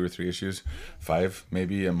were like 2 or 3 issues, 5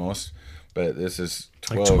 maybe at most, but this is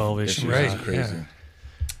 12, Like 12 issues. It's Right, crazy. yeah.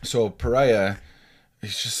 So Pariah,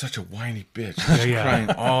 he's just such a whiny bitch. He's Yeah. crying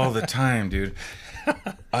all the time, dude.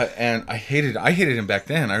 And I hated him back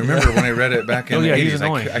then. I remember when I read it back in Oh, the yeah, he's 80s.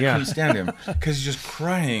 annoying, I yeah. couldn't stand him because he's just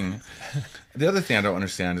crying. The other thing I don't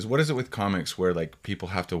understand is what is it with comics where like people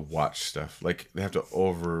have to watch stuff, like they have to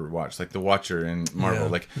overwatch, like the Watcher in Marvel, Yeah,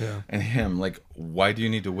 like yeah. and him, like why do you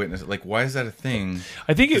need to witness it? Like why is that a thing?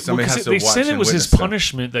 I think it, Somebody because has to they watch said it and was his witness stuff.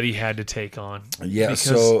 punishment that he had to take on. Yeah, Because-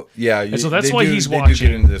 so yeah, and so that's they why do- he's they do watching.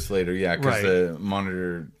 get into this later, yeah, because Right. the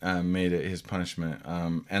Monitor made it his punishment,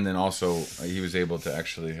 and then also he was able to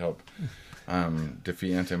actually help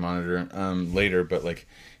defeat Anti-Monitor later.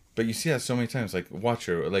 But you see that so many times, like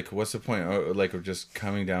Watcher, like what's the point, like of just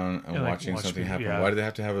coming down and Yeah, like, watching watch something me, happen? yeah. Why do they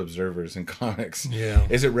have to have observers in comics? Yeah.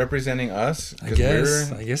 Is it representing us? 'Cause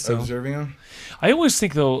I guess so. Observing them. I always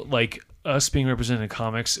think though, like us being represented in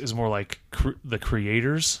comics is more like the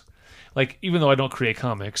creators. Like even though I don't create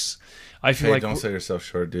comics, I feel Hey, like don't sell yourself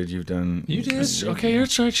short, dude. You've done. You did. okay. You're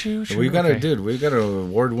true. We've got okay. we've got an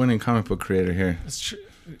award-winning comic book creator here. It's true.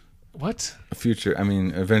 What? A future, I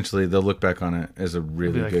mean, eventually they'll look back on it as a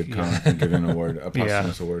really like, good yeah. comic and give it an award, a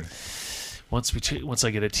posthumous award. Once I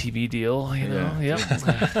get a TV deal, you know, Yeah.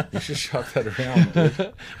 yeah, You should shop that around,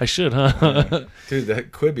 dude. I should, huh? Dude,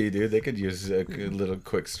 that Quibi, dude, they could use a good little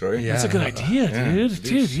quick story. Yeah. That's a good idea, Yeah. dude.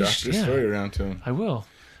 Dude, you shop should, your story yeah. around to him. I will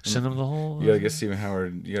send him the whole. You gotta get Stephen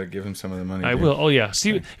Howard. You gotta give him some of the money. I dude. will. Oh yeah,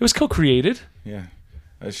 Steve. It was co-created. Yeah.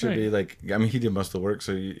 It should Right. be like, I mean, he did most of the work,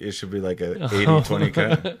 so it should be like a 80-20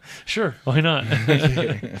 cut. Sure, why not?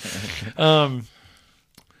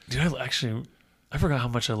 Dude, I forgot how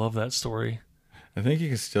much I love that story. I think you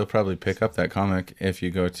can still probably pick up that comic if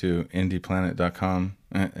you go to indieplanet.com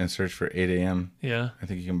and search for 8 a.m. Yeah. I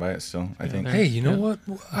think you can buy it still. I think. there- Hey, you know Yeah. what?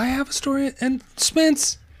 I have a story, and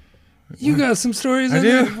Spence, you got some stories I in do.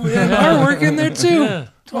 there, and artwork in there too. Yeah.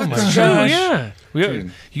 Oh my That's gosh! true, yeah.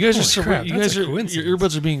 Dude. You guys are Holy crap, you that's guys a are coincidence. your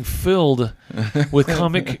earbuds are being filled with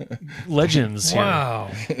comic legends here.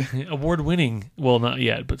 Wow. Award winning. Well, not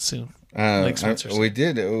yet, but soon. Like Spencer said. we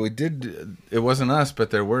did. It wasn't us, but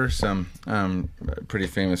there were some pretty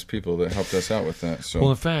famous people that helped us out with that. So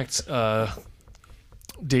Well, in fact,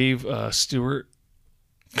 Dave Stewart.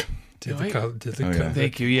 Did Right. the Oh, yeah.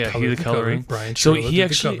 Thank you. Yeah, he colored the the coloring. cover. Brian So Sherlock he did the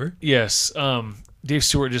actually cover. yes. Dave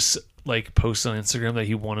Stewart just like posted on Instagram that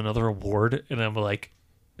he won another award, and I'm like,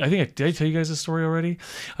 did I tell you guys this story already?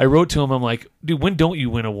 I wrote to him. I'm like, dude, when don't you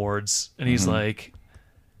win awards? And he's like,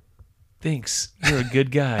 thanks, you're a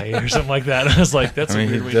good guy, or something like that. I was like, that's I mean,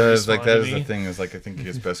 a he weird way does to like respond that to is the me. thing is like I think he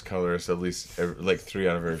gets best colorist at least like 3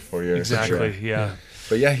 out of every 4 years. Exactly, Sure. yeah.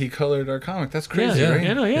 But yeah, he colored our comic. That's Yeah, crazy,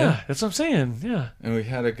 yeah, right? yeah. That's what I'm saying. Yeah. And we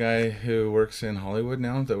had a guy who works in Hollywood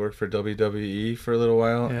now that worked for WWE for a little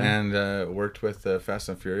while Yeah. and worked with the Fast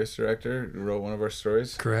and Furious director who wrote one of our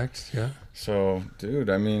stories. Correct. Yeah. So, dude,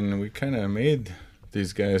 I mean, we kind of made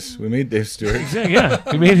these guys. We made Dave Stewart. Yeah.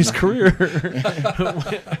 He made his career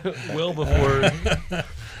well before.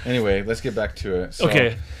 Anyway, let's get back to it. So,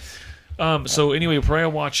 Okay. So anyway, prior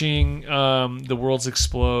watching The Worlds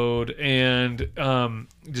Explode and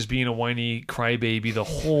just being a whiny crybaby the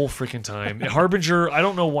whole freaking time. Harbinger, I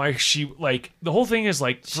don't know why she like the whole thing is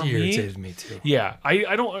like for She me. irritated me too. Yeah,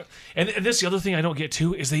 I don't, and that's the other thing I don't get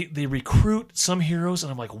too is they recruit some heroes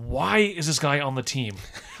and I'm like, why is this guy on the team?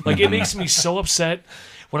 Like it makes me so upset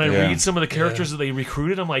when I Yeah. read some of the characters that they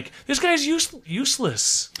recruited. I'm like, this guy's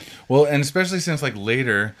useless. Well, and especially since like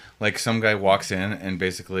later, like some guy walks in and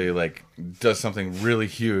basically like does something really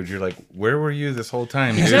huge. You're like, where were you this whole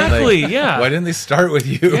time? Dude? Exactly, Like, yeah. Why didn't they start with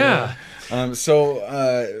you? Yeah.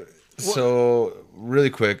 So really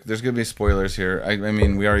quick, there's gonna be spoilers here. I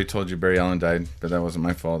mean, we already told you Barry Allen died, but that wasn't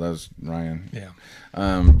my fault. That was Ryan. Yeah.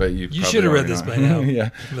 But you probably should have read already this know. by now. Yeah.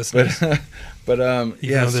 Listeners. But Even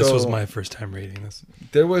yeah. though this so was my first time reading this.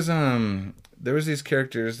 there was these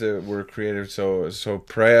characters that were created. So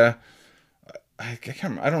Preya, I can't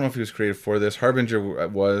remember. I don't know if he was created for this. Harbinger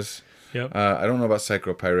was. Yep. I don't know about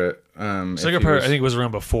Psycho Pirate. Psycho Pirate, I think, was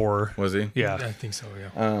around before. was he? Yeah. I think so,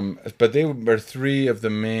 yeah. But they were 3 of the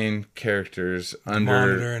main characters under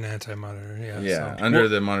Monitor and anti-monitor, yeah. yeah so. under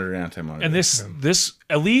the Monitor and Anti-Monitor. And this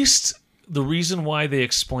at least the reason why they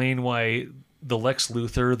explain why the Lex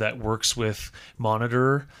Luthor that works with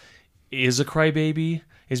Monitor is a crybaby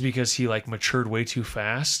is because he like matured way too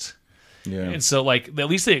fast. yeah. And so like at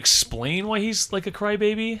least they explain why he's like a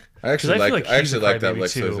crybaby. I actually 'Cause I feel like he's a that crybaby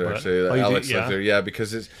Lex too, Luthor but- actually. Oh, you do? Alex Yeah. Luthor, yeah,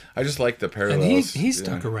 because I just like the And parallels. he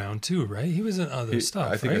stuck yeah. around too, right? He was in other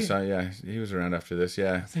stuff, I think right? I saw. Yeah, he was around after this.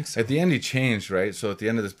 Yeah, I think so. At the end, he changed, right? So at the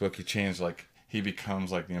end of this book, he changed. Like he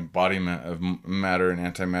becomes like the embodiment of matter and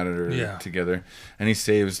antimatter Yeah. together, and he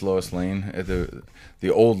saves Lois Lane at the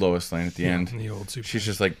old Lois Lane at the end. In the old Super. She's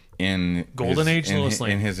just like in Golden Age Lois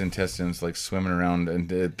Lane. in his intestines, like swimming around, and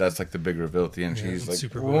that's like the big reveal at the end. Yeah, She's like,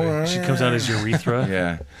 Superboy. She comes out as urethra.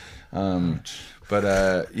 yeah.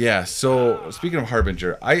 Yeah. So speaking of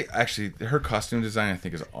Harbinger, I actually her costume design I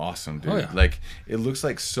think is awesome, dude. Oh, yeah. Like it looks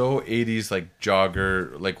like so 80s like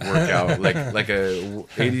jogger like workout like a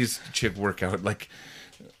 80s chick workout like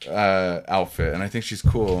outfit, and I think she's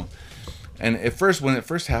cool. And at first, when it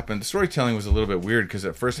first happened, the storytelling was a little bit weird because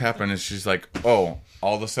at first happened is she's like, oh,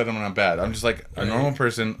 all of a sudden I'm bad. I'm just like a normal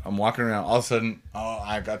person. I'm walking around. All of a sudden, oh,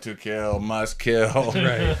 I got to kill, must kill.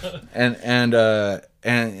 Right. And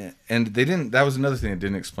they didn't. That was another thing they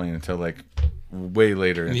didn't explain until like way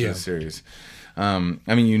later into Yeah. the series. I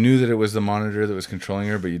mean, you knew that it was the Monitor that was controlling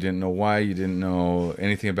her, but you didn't know why. You didn't know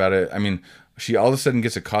anything about it. I mean, she all of a sudden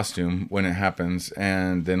gets a costume when it happens,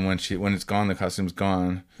 and then when it's gone, the costume's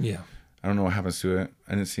gone. Yeah. I don't know what happens to it.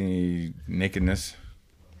 I didn't see any nakedness.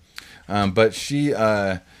 But she,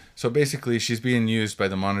 so basically, she's being used by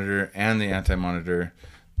the Monitor and the Anti-Monitor.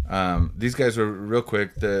 These guys were real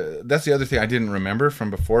quick. That's the other thing I didn't remember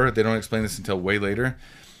from before. They don't explain this until way later.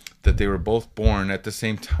 That they were both born at the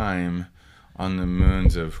same time on the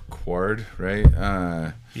moons of Quard, right?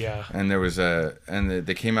 Yeah. And there was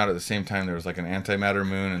they came out at the same time. There was like an antimatter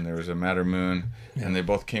moon and there was a matter moon, and they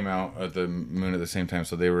both came out at the moon at the same time.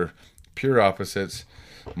 So they were pure opposites.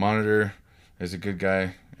 Monitor is a good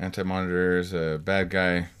guy. Anti-Monitor is a bad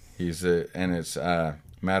guy. And it's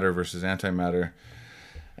matter versus antimatter.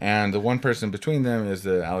 And the one person between them is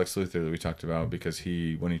the Alex Luthor that we talked about, because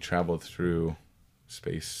when he traveled through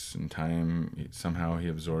space and time, somehow he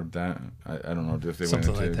absorbed that. I don't know if they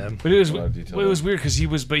Something went into like that. But it was a lot of detail. well, it was weird because he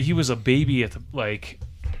was a baby at the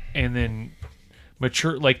and then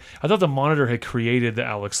mature. Like I thought the Monitor had created the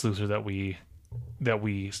Alex Luthor that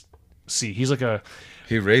we see. He's like a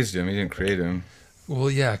He raised him. He didn't create him. Well,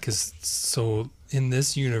 yeah, because so in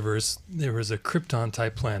this universe, there was a Krypton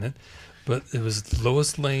type planet, but it was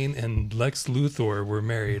Lois Lane and Lex Luthor were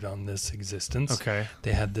married on this existence. Okay.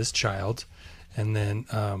 They had this child, and then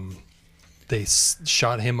they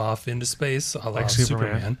shot him off into space, a la Like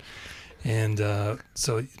Superman. Superman. And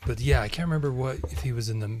but yeah, I can't remember if he was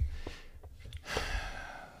in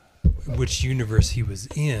which universe he was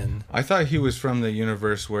in, I thought he was from the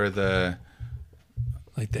universe where the...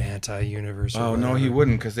 like the anti-universe. or Oh, no, he whatever.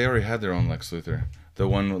 wouldn't, because they already had their own Lex Luthor. The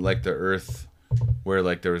one with, like, the Earth where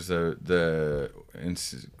like there was the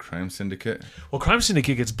crime syndicate. Well, Crime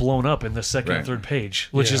Syndicate gets blown up in the second Right. and third page,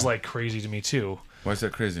 which Yeah. is like crazy to me too. Why is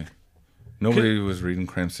that crazy? Nobody was reading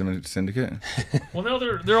Crime Syndicate. Well, now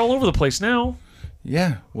they're all over the place now.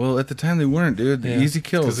 Yeah, well, at the time they weren't, dude. Yeah, Easy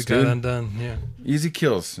kills, because it got dude. undone. Yeah. Easy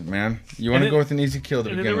kills, man. You want to And go it- with an easy kill to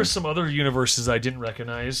And then begin there were with. some other universes I didn't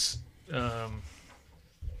recognize.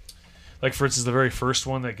 Like, for instance, the very first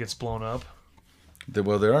one that gets blown up.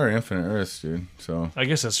 Well, there are infinite Earths, dude. So I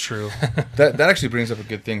guess that's true. that actually brings up a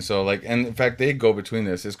good thing. So, like, and in fact, they go between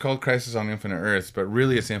this. It's called Crisis on Infinite Earths, but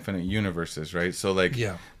really it's infinite universes, right? So, like,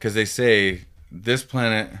 Yeah. because they say this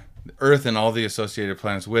planet, Earth, and all the associated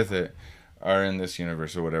planets with it are in this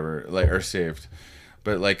universe or whatever, like, are saved.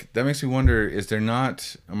 But like that makes me wonder: is there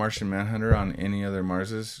not a Martian Manhunter on any other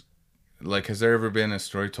Marses? Like, has there ever been a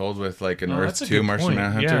story told with like an Oh, Earth that's a 2 good Martian point.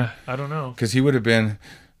 Manhunter? Yeah, I don't know. Because he would have been.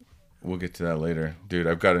 We'll get to that later, dude.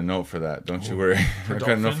 I've got a note for that. Don't you worry. I've got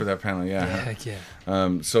a note Dolphin? for that panel. Yeah. Heck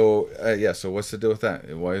yeah. So what's the deal with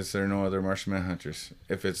that? Why is there no other Martian Manhunters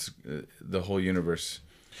if it's the whole universe?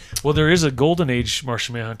 Well, there is a Golden Age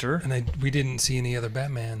Martian Manhunter. And we didn't see any other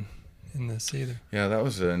Batman in this either. Yeah, that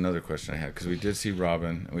was another question I had because we did see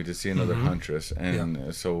Robin and we did see another Huntress,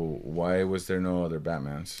 and so why was there no other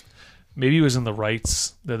Batmans? Maybe it was in the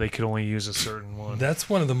rights that they could only use a certain one. That's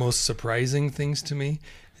one of the most surprising things to me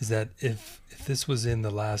is that if this was in the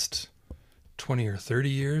last 20 or 30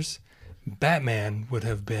 years, Batman would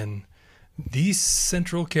have been the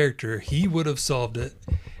central character. He would have solved it,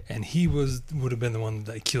 and he would have been the one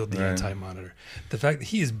that killed the Right. Anti-Monitor. The fact that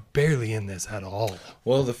he is barely in this at all.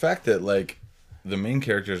 Well, the fact that like the main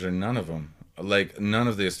characters are none of them. Like none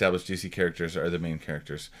of the established DC characters are the main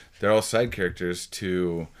characters. They're all side characters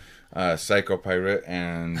to Psycho Pirate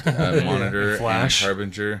and Monitor Flash. and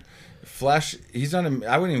Harbinger. Flash, he's not.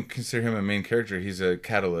 I wouldn't even consider him a main character. He's a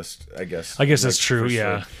catalyst, I guess. I guess Like, that's true. for sure.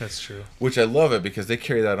 Yeah, that's true. Which I love it because they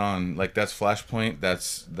carry that on. Like that's Flashpoint.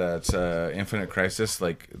 That's Infinite Crisis.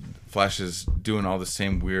 Like Flash is doing all the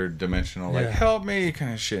same weird dimensional, like Yeah. help me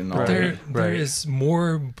kind of shit and all. But that. there is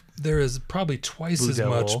more. There is probably twice Blue as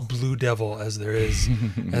Devil. much Blue Devil as there is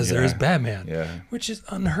there is Batman. Yeah. Which is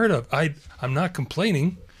unheard of. I'm not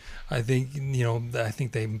complaining. I think I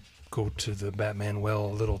think they go to the Batman well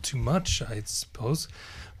a little too much, I suppose,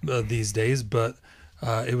 these days. But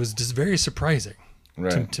it was just very surprising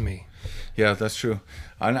Right. to me. Yeah, that's true.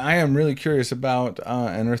 And I am really curious about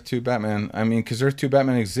an Earth 2 Batman. I mean, because Earth 2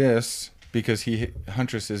 Batman exists because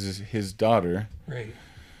Huntress is his daughter. Right.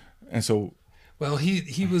 And so, Well,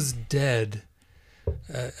 he was dead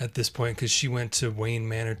at this point because she went to Wayne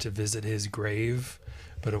Manor to visit his grave,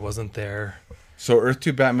 but it wasn't there, Earth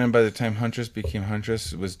 2 Batman, by the time Huntress became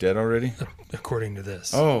Huntress, was dead already? according to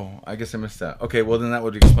this. Oh, I guess I missed that. Okay, well, then that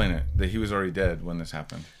would explain it, that he was already dead when this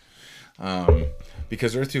happened.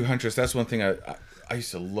 Because Earth 2 Huntress, that's one thing I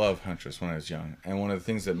used to love Huntress when I was young. And one of the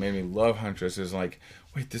things that made me love Huntress is like,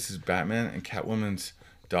 wait, this is Batman and Catwoman's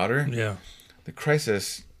daughter? Yeah. The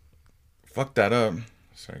Crisis fucked that up.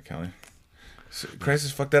 Sorry, Kelly.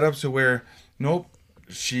 Crisis fucked that up to where, nope,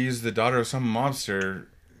 she's the daughter of some mobster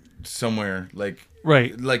somewhere. Like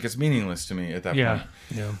it's meaningless to me at that Yeah. point.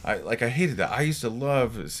 Yeah. I hated that. I used to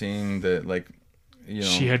love seeing that, like,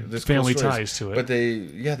 She had this cool family stories. ties to it. But they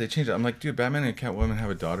changed it. I'm like, dude, Batman and Catwoman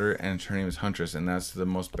have a daughter, and her name is Huntress, and that's the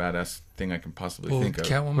most badass thing I can possibly Well, think of.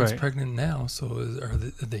 Catwoman's Right. pregnant now, so are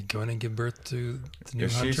they going to give birth to the new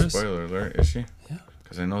Is she? Huntress? Spoiler alert, is she? Yeah.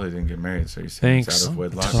 Because I know they didn't get married, so you're saying it's Thanks, out of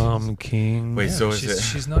wedlock. Tom King. Wait, Yeah, so is she's, it?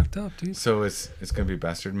 she's knocked up, dude. So it's gonna be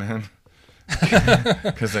Bastard Man,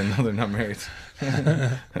 because I know they're not married.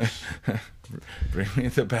 Bring me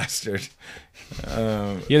the bastard.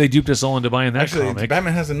 Yeah, they duped us all into buying that Actually, comic.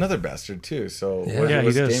 Batman has another bastard too. So Yeah. what, Yeah, he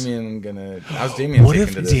what's does. Damien gonna? How's Damien What taken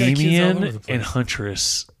if to this? got kids all Damien over the place. and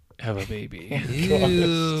Huntress have a baby?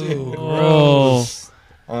 Ew. Oh,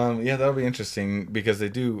 Yeah, that'll be interesting because they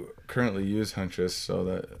do currently use Huntress, so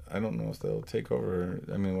that I don't know if they'll take over.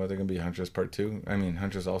 I mean, what they're gonna be Huntress Part 2? I mean,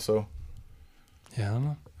 Huntress also. Yeah, I don't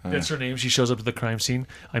know. that's her name. She shows up to the crime scene.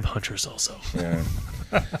 I'm Huntress also. Yeah.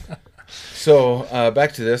 So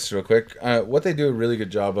back to this real quick. What they do a really good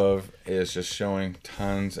job of is just showing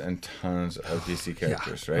tons and tons of DC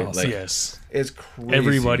characters, right? Oh, Like Yes. it's crazy.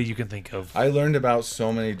 Everybody you can think of. I learned about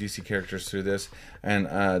so many DC characters through this, and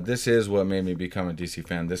this is what made me become a DC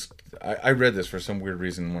fan. I read this for some weird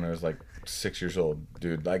reason when I was like 6 years old,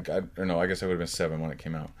 dude. I guess I would have been 7 when it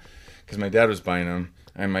came out, because my dad was buying them,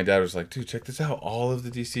 and my dad was like, "Dude, check this out! All of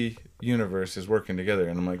the DC universe is working together."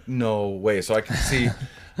 And I'm like, "No way!" So I can see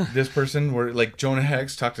this person where like Jonah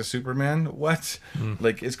Hex talked to Superman. What?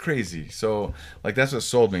 Like it's crazy. So like that's what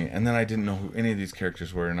sold me. And then I didn't know who any of these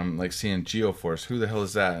characters were, and I'm like seeing Geoforce. Who the hell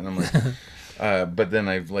is that? And I'm like, but then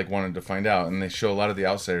I like wanted to find out, and they show a lot of the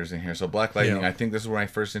outsiders in here. So Black Lightning. Yeah. I think this is my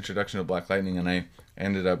first introduction to Black Lightning, and I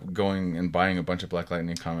ended up going and buying a bunch of Black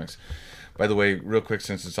Lightning comics. By the way, real quick,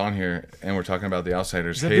 since it's on here and we're talking about the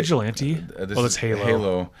outsiders, Is that Vigilante? This Oh, is that's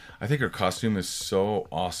Halo. I think her costume is so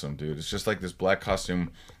awesome, dude. It's just like this black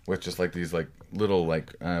costume with just like these like little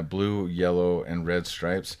like blue, yellow, and red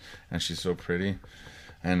stripes, and she's so pretty.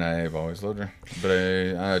 And I've always loved her, but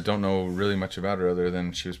I don't know really much about her other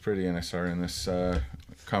than she was pretty, and I saw her in this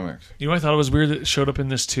comic. You know what I thought it was weird that showed up in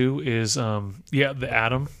this too is the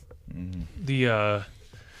Atom. The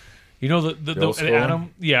you know the Bill Skull?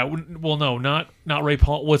 Atom, well no, not Ray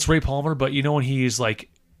Palmer. Well, it's Ray Palmer, but you know when he's like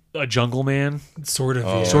a jungle man, Sort of.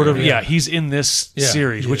 Oh, sort of. Yeah, he's in this Yeah,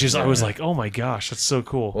 series, which is I was yeah. like, oh my gosh, that's so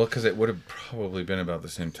cool. Well, because it would have probably been about the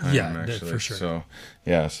same time, Yeah, actually. for sure. So,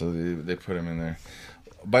 yeah, so they put him in there.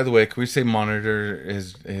 By the way, can we say Monitor?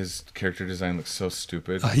 His character design looks so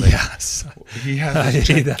stupid. Like, Yes. he has I this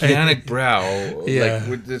hate that. gigantic brow. Yeah.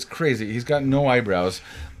 It's crazy. He's got no eyebrows,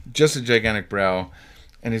 just a gigantic brow,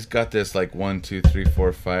 and he's got this like 1, 2, 3,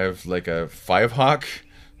 4, 5, like a 5 hawk,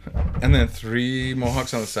 and then 3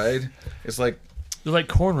 mohawks on the side. It's like, They're like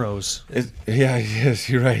cornrows. yeah, yes,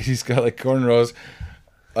 you're right. He's got like cornrows,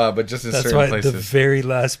 but just in That's certain why places. the very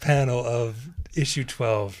last panel of issue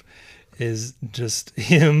 12 is just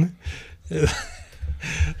him,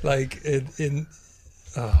 like in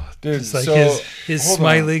Dude, just like so, his hold on.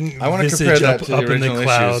 smiling I want to compare visage that up, to the up in original the issues,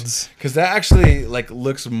 clouds. because that actually like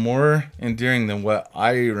looks more endearing than what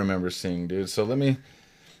I remember seeing, dude. So let me.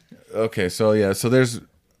 Okay, so yeah, so there's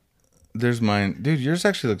mine, dude. Yours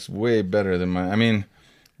actually looks way better than mine. I mean,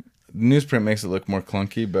 newsprint makes it look more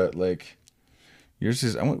clunky, but like yours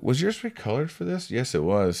is. Was yours recolored for this? Yes, it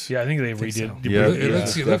was. Yeah, I think they think redid. so. Yeah, It looks-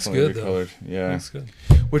 it's it looks definitely good, though. recolored. Yeah, That's good.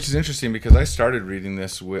 which is interesting because I started reading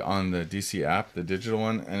this on the DC app, the digital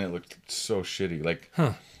one, and it looked so shitty. Like,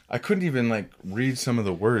 I couldn't even like read some of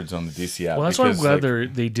the words on the DC app. Well, that's why I'm because, glad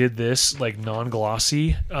like, they did this like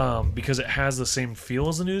non-glossy, because it has the same feel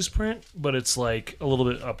as the newsprint, but it's like a little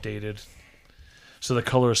bit updated, so the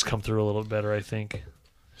colors come through a little bit better, I think.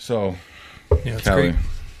 So, Yeah, it's Callie, great.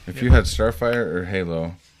 if you had Starfire or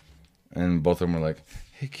Halo, and both of them were like,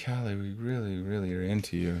 "Hey, Callie, we really, really are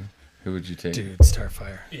into you," who would you take? Dude,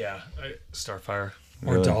 Starfire Yeah, Starfire.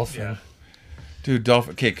 or Really? Dolphin. Yeah. Dude,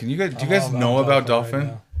 Dolphin. Okay, do you guys I'm know about Dolphin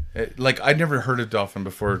Dolphin? right Like, I'd never heard of Dolphin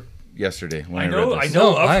before yesterday when I, I know read this. of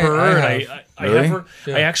No, her. I and have. I Really? have her.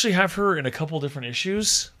 Yeah. I actually have her in a couple different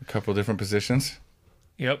issues. A couple different positions.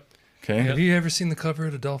 Yep. Okay. Have you ever seen the cover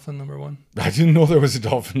of the Dolphin #1? I didn't know there was a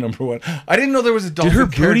Dolphin #1. I didn't know there was a Dolphin Dude, her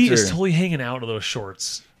booty character. is totally hanging out of those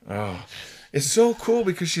shorts. Oh, it's so cool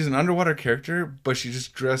because she's an underwater character, but she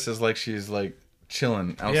just dresses like she's like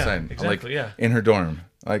chilling outside, exactly, like yeah. in her dorm.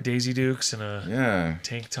 Like, Daisy Dukes and a yeah.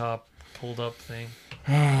 tank top pulled up thing.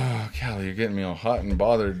 Oh, Callie, you're getting me all hot and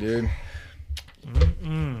bothered, dude.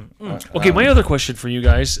 Okay, my other question for you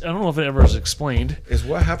guys, I don't know if it ever was explained. Is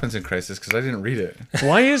what happens in Crisis because I didn't read it.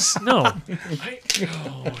 Why is no? Oh,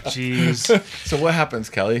 jeez. So what happens,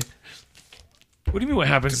 Callie? What do you mean? What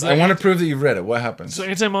happens? I want to prove that you've read it. What happens?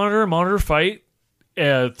 So Monitor fight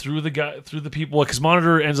through the people because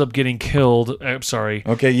Monitor ends up getting killed. I'm sorry.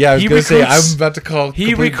 Okay, yeah, I was He gonna say recruits- I'm about to call he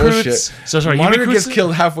complete recruits- bullshit. so sorry, he Monitor recruits- gets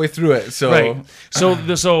killed halfway through it. So Right. So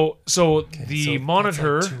the So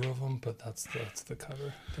Monitor. that's like 2 of them, but that's the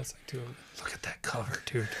cover. That's like 2 of them. Look at that cover,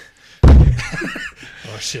 dude.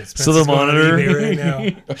 Oh shit! So the Spencer's going Monitor- on eBay right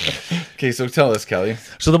now. okay, so tell us, Callie.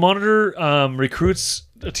 So the Monitor recruits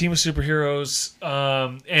a team of superheroes,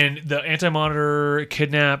 and the Anti-Monitor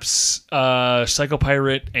kidnaps Psycho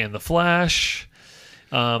Pirate and the Flash.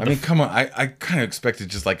 I mean, come on. I kind of expected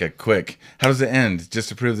just like a quick. How does it end? Just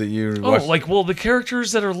to prove that you Oh, watched. the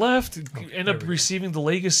characters that are left end up receiving the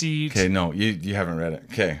legacy. Okay, no, you haven't read it.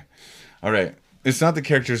 Okay, all right. It's not the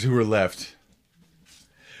characters who were left.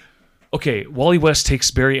 Okay, Wally West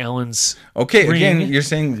takes Barry Allen's. Okay, ring. again, you're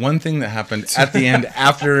saying one thing that happened at the end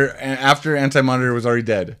after Anti-Monitor was already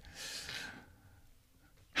dead.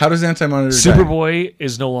 How does Anti-Monitor die? Superboy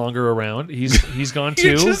is no longer around. He's gone too.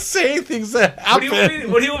 You're just saying things that What do happen. you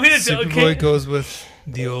want me to do? Superboy Okay. goes with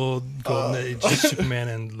the old Golden Age Superman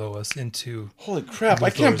and Lois into. Holy crap! I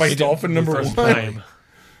can't buy Luthor's- Dolphin #1. Luthor's Prime.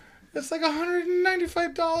 It's like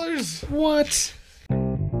 $195. What?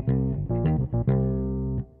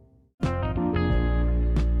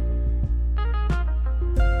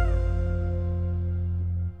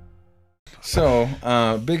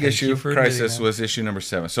 So, big issue you for admitting crisis that. was issue number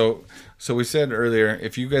 7. So we said earlier,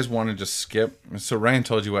 if you guys want to just skip. So Ryan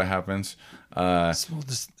told you what happens. Well,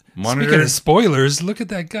 Monitor. speaking of spoilers, look at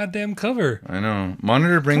that goddamn cover. I know.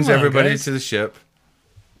 Monitor brings Come on, everybody guys. to the ship,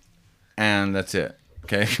 and that's it.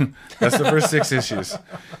 Okay, that's the first 6 issues.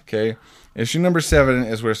 Okay, issue number 7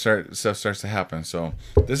 is where stuff starts to happen. So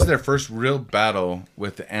this is their first real battle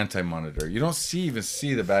with the Anti-Monitor. You don't even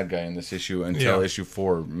see the bad guy in this issue until Yeah. issue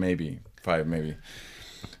 4, maybe 5, maybe.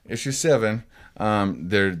 Issue 7,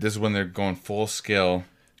 this is when they're going full scale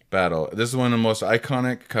battle. This is one of the most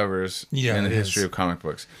iconic covers Yeah, in the it history is. of comic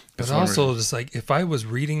books. But It's one also, where- just like if I was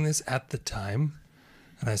reading this at the time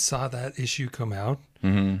and I saw that issue come out,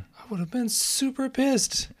 Mm-hmm. I would have been super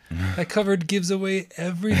pissed. That cover gives away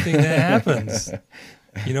everything that happens.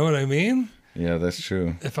 You know what I mean? yeah, that's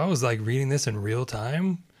true. If I was like reading this in real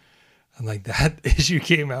time and like that issue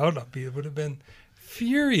came out, I would have been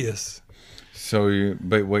furious. So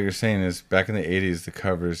but what you're saying is back in the 80s, the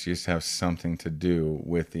covers used to have something to do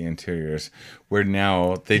with the interiors, where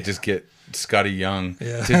now they just get Scotty Young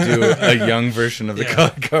Yeah. to do a young version of the Yeah.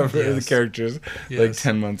 cover of the Yes. characters, like Yes.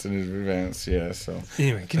 10 months in advance. Yeah, so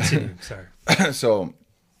Anyway, continue. Sorry. so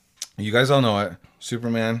you guys all know it.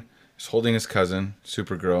 Superman is holding his cousin,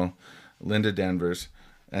 Supergirl, Linda Danvers,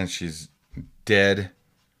 and she's dead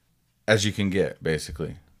as you can get,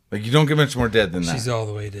 basically. Like, you don't get much more dead than that. She's all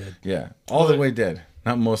the way dead. Yeah, all the way dead,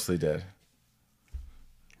 not mostly dead.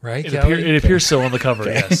 Right, It, Kelly? it appears so on the cover.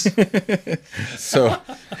 Yes. So,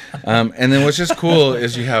 and then what's just cool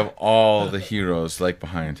is you have all the heroes like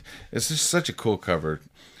behind. It's just such a cool cover.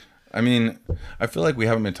 I mean, I feel like we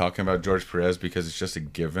haven't been talking about George Perez because it's just a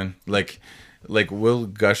given. Like we'll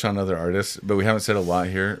gush on other artists, but we haven't said a lot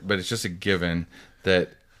here. But it's just a given that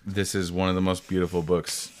this is one of the most beautiful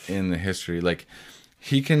books in the history. Like,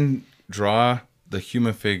 he can draw the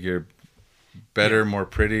human figure better, more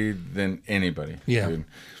pretty than anybody. Yeah. Dude.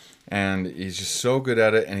 And he's just so good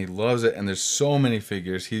at it, and he loves it. And there's so many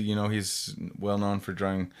figures. He's well known for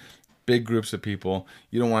drawing big groups of people.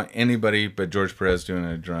 You don't want anybody but George Perez doing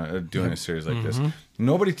a series like this.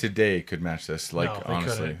 Nobody today could match this. Like, No, they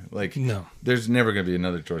honestly, couldn't. like No. there's never gonna be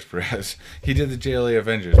another George Perez. He did the JLA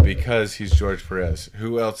Avengers because he's George Perez.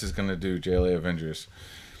 Who else is gonna do JLA Avengers?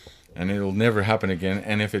 And it'll never happen again.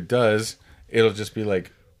 And if it does, it'll just be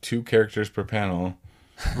like 2 characters per panel.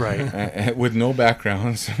 Right. With no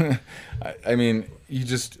backgrounds. I mean,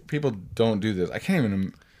 people don't do this. I can't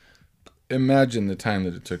even imagine the time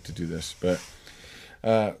that it took to do this. But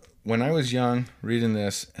when I was young, reading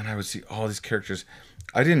this, and I would see all these characters,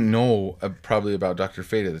 I didn't know probably about Dr.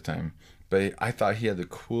 Fate at the time, but I thought he had the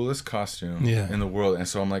coolest costume Yeah. in the world. And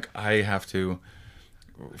so I'm like, I have to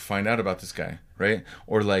find out about this guy, right?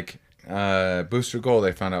 Or like Booster Gold,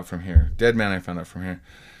 I found out from here. Deadman, I found out from here.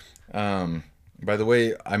 By the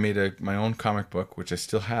way, I made my own comic book, which I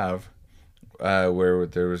still have, where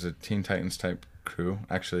there was a Teen Titans type crew.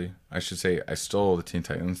 Actually, I should say I stole the Teen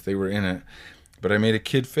Titans. They were in it. But I made a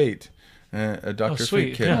Kid Fate, a Oh, Dr. Fate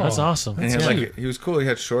sweet. kid. Yeah, that's Oh, awesome. And he, That's had cute. like, he was cool. He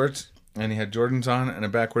had shorts, and he had Jordans on, and a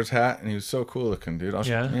backwards hat, and he was so cool looking, dude.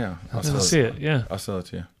 Yeah? I'll Let's sell see it. Yeah. I'll sell it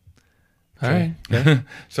to you. All right.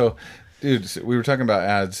 So, dude, we were talking about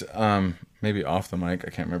ads, maybe off the mic. I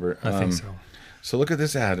can't remember. I think so. So look at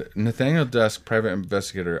this ad. Nathaniel Dusk, private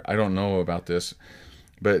investigator. I don't know about this,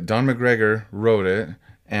 but Don McGregor wrote it,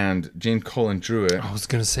 and Gene Colan drew it. I was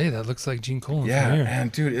going to say, that looks like Gene Colan Yeah, from here.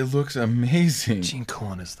 and dude, it looks amazing. Gene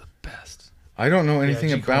Colan is the best. I don't know anything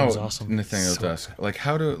Gene Colan's about awesome. Nathaniel So Dusk.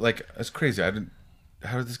 Like, it's crazy. How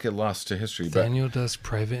did this get lost to history? But Daniel Dusk,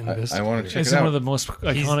 private investigator. I want to check It's it one out. of the most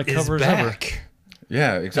He's- iconic is covers ever. back.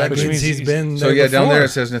 Yeah, That exactly. Which means means he's been So there yeah, down there before. it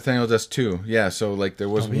says Nathaniel Dusk 2. Yeah, so like there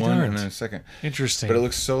was I'll be one and darned. then a second. Interesting. But it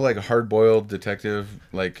looks so like a hard-boiled detective.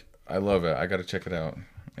 Like, I love it. I got to check it out.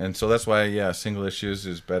 And so that's why, yeah, single issues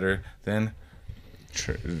is better than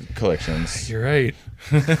collections. You're right.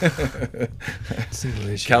 Single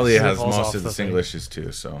issue. Kelly Sort of has falls most off of the the single thing. issues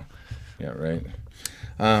too. So, yeah, right.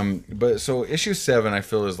 But so issue 7, I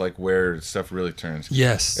feel, is like where stuff really turns.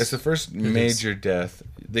 Yes. It's the first is. major death.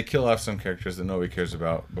 They kill off some characters that nobody cares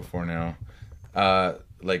about before now.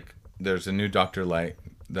 Like there's a new Dr. Light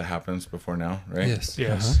that happens before now, right? Yes.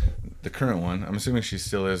 Yes. The current one. I'm assuming she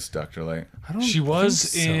still is Dr. Light. I don't She was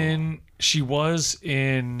think so. in. She was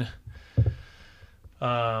in.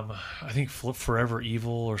 I think Forever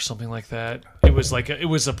Evil or something like that. It was like it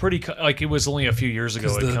was a pretty it was only a few years ago.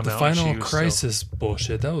 'Cause It the, come the out. and Final she was still- Crisis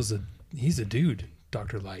bullshit. That was he's a dude,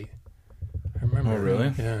 Dr. Light. I remember. Oh,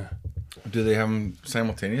 really? Yeah. Do they have them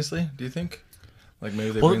simultaneously, do you think? Like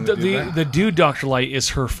maybe they Well, bring the the dude back? dude Dr. Light is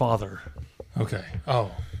her father. Okay.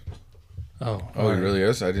 Oh. Oh, Oh, he really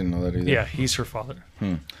is? I didn't know that either. Yeah, he's her father.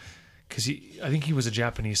 Because I think he was a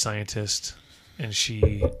Japanese scientist, and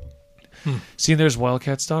she. See, there's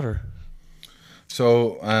Wildcat's daughter.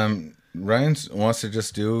 So, Ryan wants to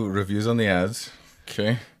just do reviews on the ads.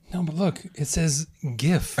 Okay. No, but look, it says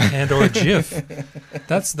GIF and or GIF.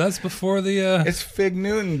 That's before the. It's Fig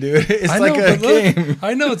Newton, dude. It's I like know, a but look, game.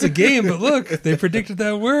 I know it's a game, but look, they predicted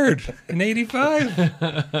that word in '85.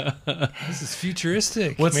 This is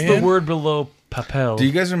futuristic. What's man. the word below papel? Do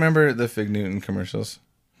you guys remember the Fig Newton commercials?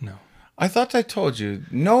 No. I thought I told you.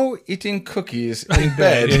 No eating cookies in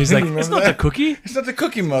bed. And he's like, Remember it's not that? the cookie. It's not the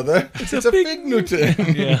cookie, mother. It's a Fig Fig Newton.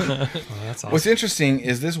 Yeah. Oh, that's awesome. What's interesting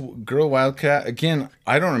is this girl Wildcat. Again,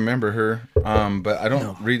 I don't remember her, but I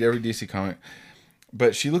don't read every DC comic.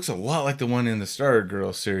 But she looks a lot like the one in the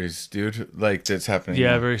Stargirl series, dude. Like that's happening.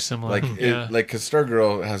 Yeah, now. very similar. Like yeah. because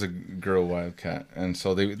Stargirl has a girl Wildcat, and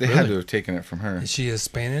so they had to have taken it from her. Is she a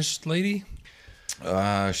Spanish lady?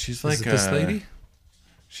 She's like Is it this lady?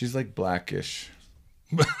 She's like blackish.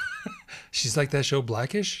 She's like that show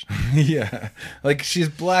Blackish. Yeah, like she's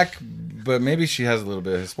black, but maybe she has a little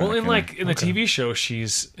bit of Hispanic. Well, in her. like in the TV show,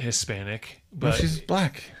 she's Hispanic, No, but she's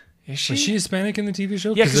black. is she? Was she Hispanic in the TV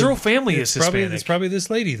show? Yeah, because her whole it- family is probably, Hispanic. it's probably this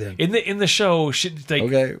lady then. in the show, she like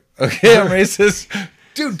Okay, I'm racist,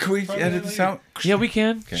 dude. Can we edit this out? yeah, we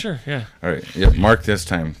can sure yeah. All right, yep. Mark this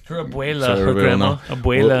time. Her abuela, So her everybody will grandma, know.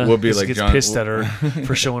 abuela, We'll be like gets John- pissed at her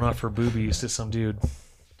for showing off her boobies to some dude.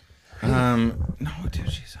 No,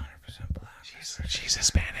 dude, she's 100% black. She's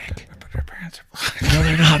Hispanic. But her parents are black. No,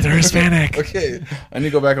 they're not. They're Hispanic. Okay, I need to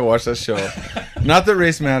go back and watch that show. Not that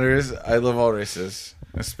race matters. I love all races,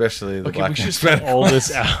 especially the Okay, black we should and spell Hispanic. all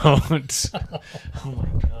this out. Oh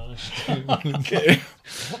my gosh, dude. Okay.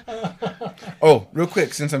 Oh, real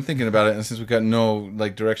quick, since I'm thinking about it, and since we've got no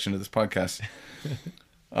like direction to this podcast,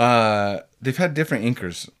 they've had different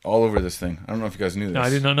inkers all over this thing. I don't know if you guys knew this. No, I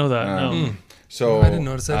did not know that. No. So No, I didn't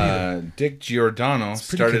notice that either. Dick Giordano pretty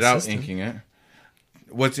started out consistent. inking it.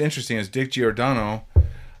 What's interesting is Dick Giordano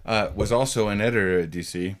was also an editor at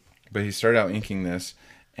DC, but he started out inking this.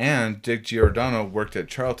 And Dick Giordano worked at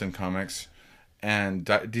Charlton Comics, and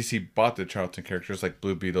DC bought the Charlton characters like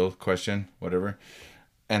Blue Beetle, Question, whatever,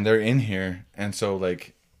 and they're in here. And so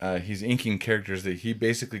like he's inking characters that he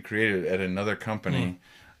basically created at another company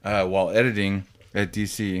while editing at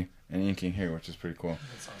DC and inking here, which is pretty cool.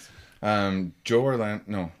 That's awesome.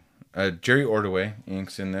 Jerry Ordway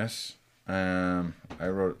inks in this. I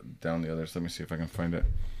wrote down the others. Let me see if I can find it.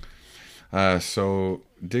 So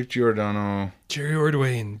Dick Giordano, Jerry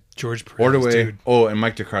Ordway and George Perez, Ordway, dude. and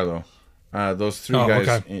Mike DiCarlo. Those three Oh, guys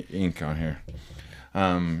okay. ink on here.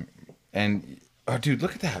 And dude,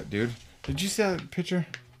 look at that, dude. Did you see that picture?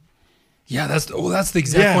 Yeah, that's the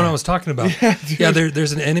exact Yeah. one I was talking about. Yeah, dude. Yeah,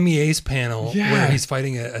 there's an enemy ace panel Yeah. where he's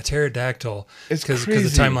fighting a pterodactyl It's because the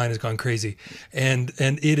crazy. timeline has gone crazy, and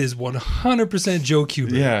it is 100% Joe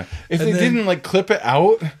Kubert. Yeah. If And they then- didn't like clip it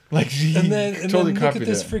out, like he and then totally look at copied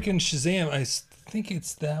this it. freaking Shazam. I think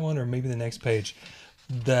it's that one or maybe the next page.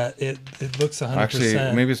 That it looks 100%. Actually,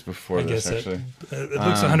 maybe it's before I this. guess Actually, it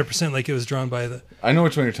looks 100% like it was drawn by the. I know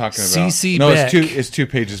which one you're talking about. CC No, Beck. it's two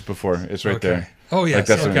pages before. It's right Okay. there. Oh yes, Like,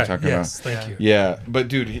 that's okay. what I'm talking yes, about. Thank you. Yeah, but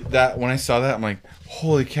dude, that when I saw that, I'm like,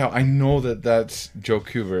 holy cow! I know that's Joe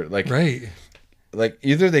Kubert. Like, Right. like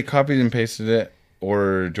either they copied and pasted it,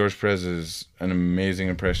 or George Perez is an amazing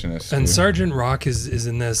impressionist. And dude. Sergeant Rock is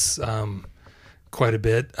in this quite a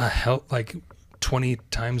bit. Like 20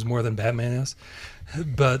 times more than Batman is.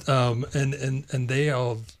 But and they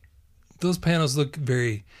all, those panels look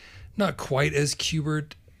very, not quite as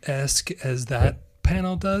Kubert-esque as that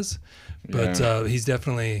panel does, but Yeah. he's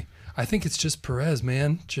definitely. I think it's just Perez,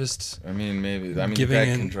 man. Just I mean, maybe. I mean, Giving that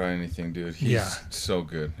in- can draw anything, dude. He's Yeah. so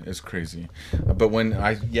good. It's crazy. But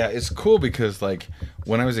it's cool because like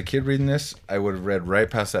when I was a kid reading this, I would have read right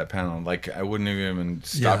past that panel. Like I wouldn't have even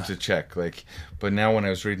stopped Yeah. to check. Like, but now when I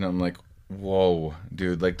was reading it, I'm like, whoa,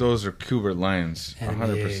 dude! Like those are Kubert lines,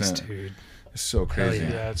 enemy ace, 100%. dude. It's so crazy.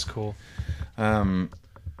 yeah. Yeah, it's cool.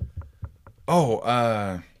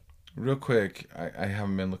 Real quick, I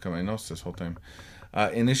haven't been looking at my notes this whole time.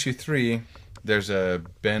 In issue 3, there's a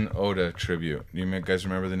Ben Oda tribute. You guys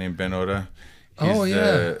remember the name Ben Oda? He's Oh,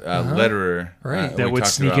 yeah. the letterer. Right. That we would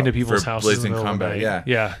talked sneak about into people's for houses in Blazing the middle of the Combat. night.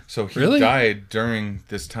 Yeah. Yeah. So he Really? died during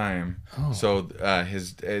this time. Oh. So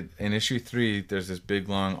in issue 3, there's this big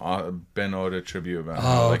long Ben Oda tribute about him.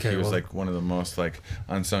 Oh, Like okay, he was well- like one of the most like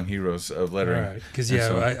unsung heroes of lettering. Right. Because And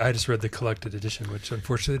so- I just read the collected edition, which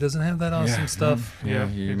unfortunately doesn't have that awesome stuff. Yeah, Yeah,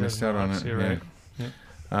 you it missed does out on not. it. You're Yeah. right.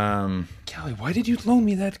 Callie, why did you loan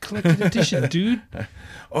me that collected edition, dude?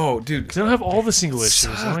 Oh, dude. Because I don't have all the single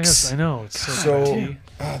issues. Sucks. I know. It's so, So petty.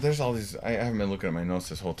 there's all these. I haven't been looking at my notes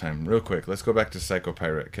this whole time. Real quick, let's go back to Psycho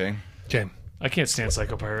Pirate. Okay, Okay. I can't stand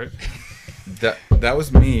Psycho Pirate. that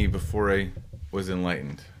was me before I was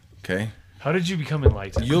enlightened. Okay, How did you become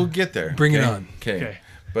enlightened? you'll get there. Bring it okay? on. Okay.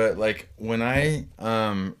 But like when I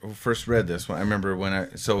first read this, I remember when I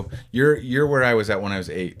you're where I was at when I was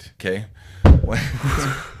 8. Okay.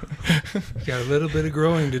 You got a little bit of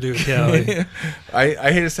growing to do, Callie.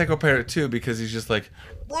 I hate a Psycho Pirate too because he's just like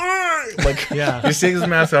Yeah. he takes his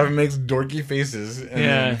mask off and makes dorky faces and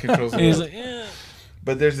then controls the And he's world. like, yeah.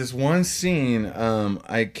 But there's this one scene,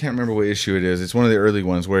 I can't remember what issue it is. It's one of the early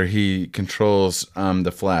ones where he controls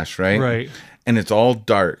the Flash, right? Right. And it's all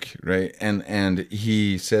dark, right? And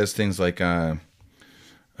he says things like, I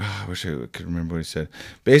wish I could remember what he said.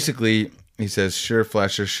 Basically, he says, "Sure,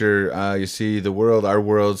 Flasher, sure. You see, the world, our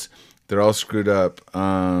worlds, they're all screwed up.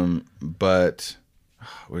 But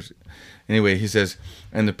anyway, he says,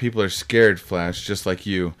 and the people are scared, Flash, just like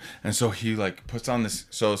you. And so he like puts on this.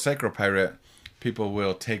 So Psycho Pirate, people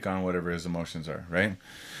will take on whatever his emotions are, right?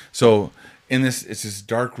 So in this, it's this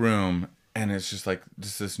dark room, and it's just like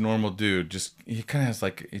just this normal dude. Just he kind of has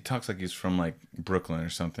like he talks like he's from like Brooklyn or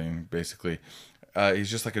something, basically.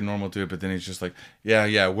 He's just like a normal dude, but then he's just like,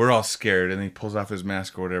 yeah, we're all scared. And then he pulls off his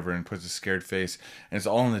mask or whatever and puts a scared face, and it's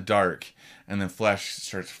all in the dark. And then Flash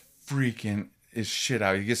starts freaking his shit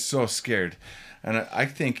out. He gets so scared, and I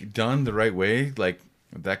think done the right way, like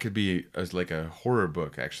that could be like a horror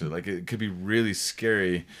book. Actually, like it could be really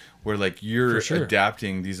scary, where like you're For sure.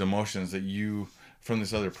 adapting these emotions that you from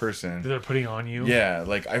this other person. They're putting on you. Yeah,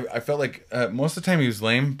 like I felt like most of the time he was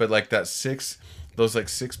lame, but like those 6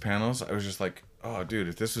 panels, I was just like, oh, dude,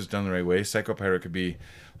 if this was done the right way, Psycho Pirate could be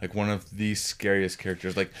like one of the scariest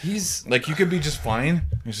characters. Like He's like you could be just fine.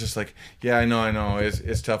 It's just like, yeah, I know,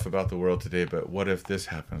 it's tough about the world today, but what if this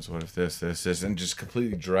happens? What if this, and just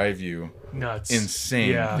completely drive you Nuts.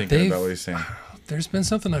 insane Yeah. thinking They've- about what he's saying. there's been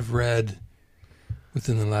something I've read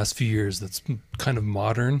within the last few years that's kind of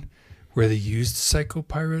modern, where they used Psycho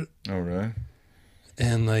Pirate Oh, really?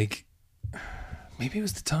 and like maybe it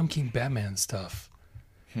was the Tom King Batman stuff.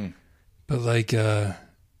 But like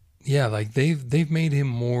yeah, like they've made him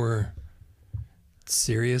more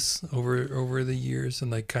serious over the years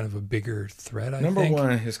and like kind of a bigger threat, I Number think.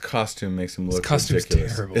 one, his costume makes him look costume's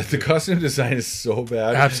ridiculous. terrible, The dude. costume design is so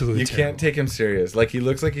bad. Absolutely you terrible. can't take him serious. Like he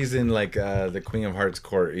looks like he's in like the Queen of Hearts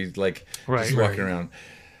court. He's like Right. just walking around.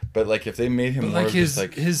 But like if they made him But more like of just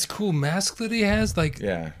like his cool mask that he has, like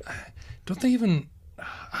yeah. don't they even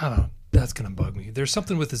I don't know, that's gonna bug me. There's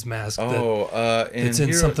something with his mask that It's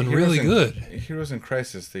in something really good. Heroes in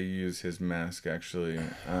Crisis, they use his mask actually.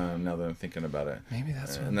 Now that I'm thinking about it, maybe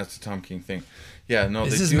that's what and that's the Tom King thing. Yeah, no,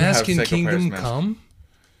 is they his do mask have in Psycho Pirate's Kingdom mask. Come?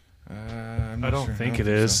 I'm I not don't sure. think it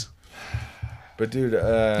so. is. But dude,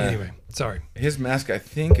 Anyway, sorry. his mask, I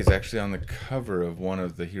think, is actually on the cover of one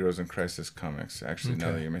of the Heroes in Crisis comics. Actually, now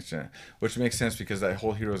Okay. that you mention it, which makes sense because that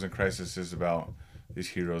whole Heroes in Crisis is about these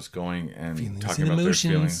heroes going and Feelings talking and about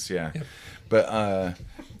emotions. their feelings. Yeah, Yep.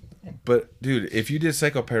 but dude, if you did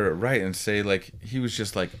Psycho Pirate right and say like he was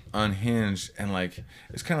just like unhinged and like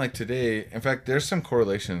it's kind of like today. In fact, there's some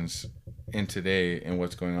correlations in today and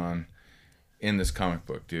what's going on in this comic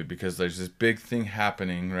book, dude, because there's this big thing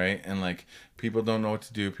happening, right? And like people don't know what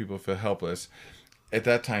to do, people feel helpless. At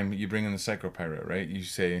that time, you bring in the Psycho Pirate, right? You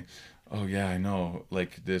say, "Oh yeah, I know.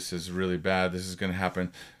 Like this is really bad. This is gonna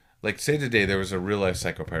happen." Like say today there was a real life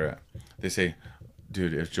Psycho Pirate. They say,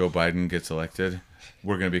 "Dude, if Joe Biden gets elected,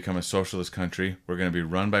 we're gonna become a socialist country. We're gonna be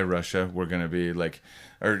run by Russia. We're gonna be like,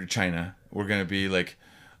 or China. We're gonna be like."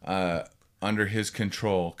 Under his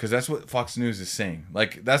control, because that's what Fox News is saying.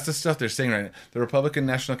 Like that's the stuff they're saying right now. The Republican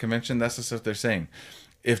National Convention, that's the stuff they're saying.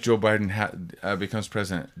 If Joe Biden becomes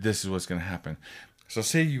president, this is what's going to happen. So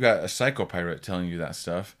say you got a Psycho Pirate telling you that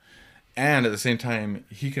stuff, and at the same time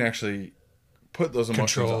he can actually put those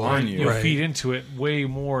emotions Control, on right. you. You'll Right. feed into it way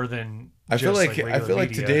more than I feel just, like I regular feel like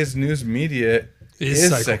media. today's news media is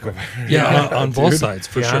Psycho Pirate. Yeah, on both dude. sides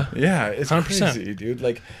for Yeah. sure. Yeah, it's 100%. crazy, dude.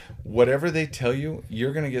 Like, whatever they tell you,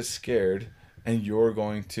 you're gonna get scared, and you're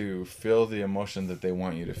going to feel the emotion that they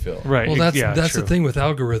want you to feel. Right. Well, that's yeah, the true. thing with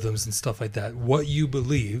algorithms and stuff like that. What you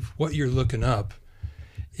believe, what you're looking up,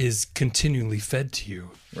 is continually fed to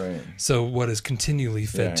you. Right. So what is continually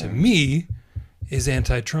fed to Yeah. me is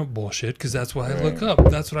anti-Trump bullshit because that's what I look Right.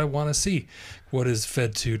 up. That's what I want to see. What is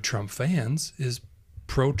fed to Trump fans is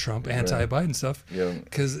pro-Trump, anti-Biden stuff Yeah.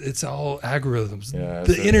 because it's all algorithms. Yeah,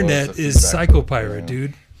 The so it internet was the is feedback. Psycho Pirate, Yeah.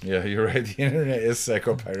 dude. Yeah, you're right. The internet is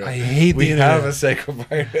psychopirate. I hate the we internet. have a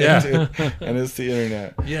psychopirate, Yeah. too, and it's the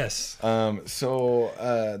internet. Yes.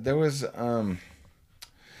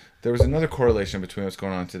 There was another correlation between what's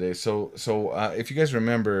going on today. So if you guys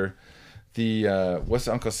remember the what's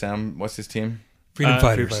Uncle Sam? What's his team? Freedom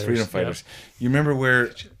Fighters. Freedom Fighters. You remember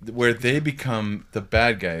where they become the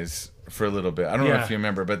bad guys for a little bit? I don't know if you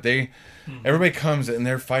remember, but everybody comes and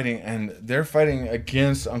they're fighting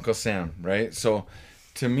against Uncle Sam, right? So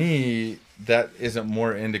to me, that isn't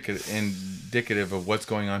more indicative of what's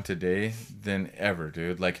going on today than ever,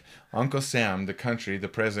 dude. Like Uncle Sam, the country, the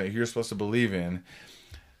president you're supposed to believe in,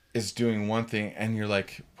 is doing one thing, and you're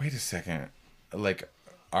like, wait a second, like,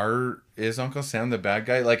 is Uncle Sam the bad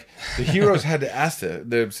guy? Like, the heroes had to ask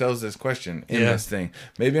themselves this question in this thing.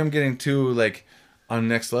 Maybe I'm getting too like on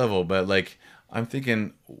next level, but like I'm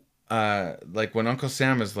thinking, like when Uncle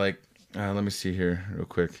Sam is like, let me see here real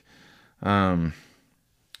quick.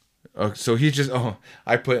 So he just,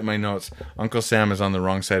 I put in my notes, Uncle Sam is on the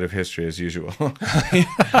wrong side of history as usual.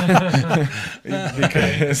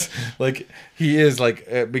 Because, like, he is,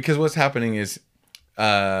 like, because what's happening is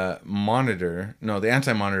the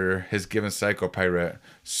Anti-Monitor has given Psychopirate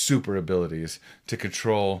super abilities to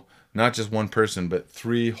control not just one person, but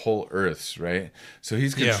 3 whole Earths, right? So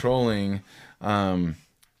he's controlling, the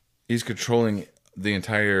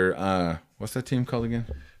entire, what's that team called again?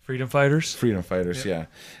 Freedom Fighters. Freedom Fighters, yeah.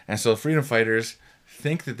 And so Freedom Fighters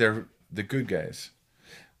think that they're the good guys,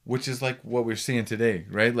 which is like what we're seeing today,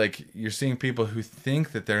 right? Like you're seeing people who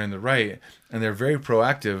think that they're in the right, and they're very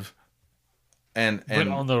proactive and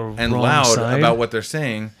on the and wrong loud side. about what they're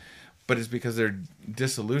saying, but it's because they're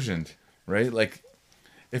disillusioned, right? Like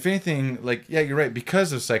if anything, like you're right,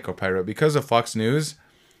 because of Psychopirate, because of Fox News,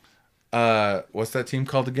 what's that team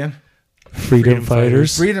called again? Freedom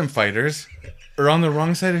Fighters. Freedom Fighters are on the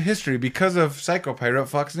wrong side of history because of Psychopirate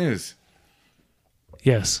Fox News.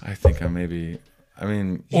 Yes. I think or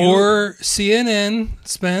CNN,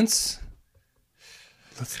 Spence.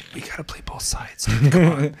 We gotta play both sides. Dude. Come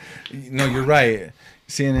on. No, you're right.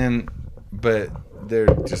 CNN, but they're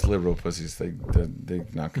just liberal pussies. They're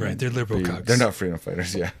not gonna. Right, they're liberal cocks. They're not freedom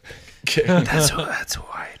fighters. Yeah. That's who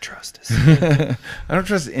I trust. I don't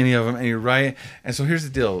trust any of them, and you're right. And so here's the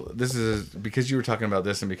deal. This is because you were talking about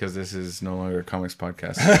this, and because this is no longer a comics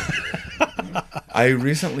podcast. I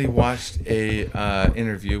recently watched a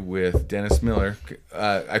interview with Dennis Miller.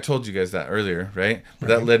 I told you guys that earlier, right?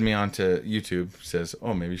 That led me on to YouTube. Says,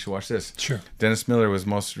 oh, maybe you should watch this. Sure. Dennis Miller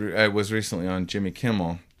was recently on Jimmy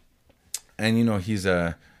Kimmel, and he's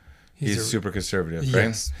super conservative,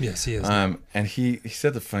 right? Yes, he is. And he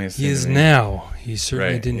said the funniest thing. He is to me. now. He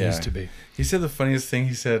certainly Right, didn't yeah. used to be. He said the funniest thing.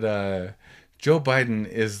 He said, Joe Biden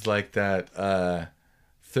is like that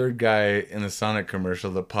third guy in the Sonic commercial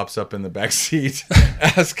that pops up in the back seat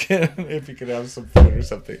asking if he could have some food or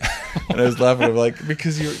something. And I was laughing. I'm like,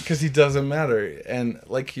 because he doesn't matter. And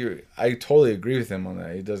like I totally agree with him on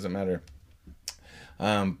that. He doesn't matter.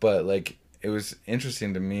 But like, it was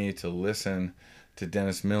interesting to me to listen to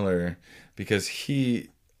Dennis Miller because he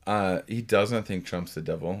doesn't think Trump's the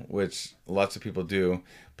devil, which lots of people do,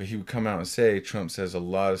 but he would come out and say Trump says a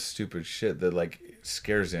lot of stupid shit that like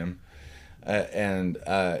scares him, and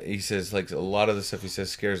he says like a lot of the stuff he says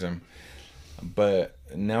scares him. But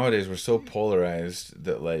nowadays we're so polarized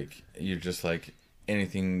that like you're just like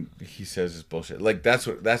anything he says is bullshit. Like that's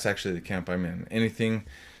actually the camp I'm in. Anything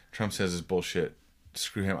Trump says is bullshit.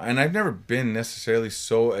 Screw him. And I've never been necessarily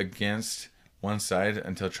so against one side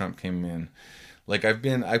until Trump came in. Like I've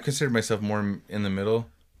considered myself more in the middle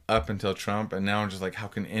up until Trump, and now I'm just like, how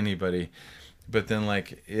can anybody? But then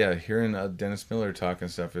like, hearing Dennis Miller talk and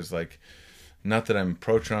stuff is like, not that I'm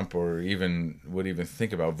pro-Trump or would even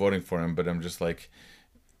think about voting for him, but I'm just like,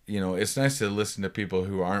 it's nice to listen to people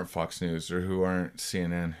who aren't Fox News or who aren't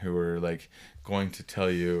CNN, who are like going to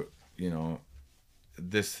tell you,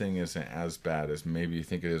 this thing isn't as bad as maybe you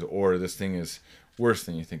think it is, or this thing is worse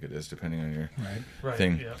than you think it is, depending on your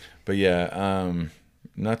thing. Yeah. But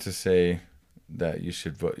not to say that you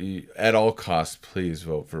should vote. At all costs, please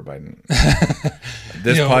vote for Biden.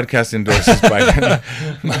 This podcast endorses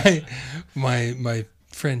Biden. My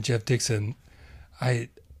friend Jeff Dixon, I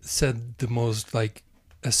said the most like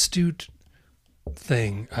astute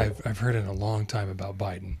thing I've heard in a long time about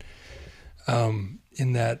Biden.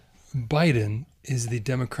 In that Biden is the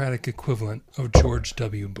Democratic equivalent of George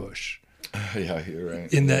W. Bush. Yeah, you're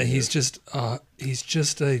right. In that he's just a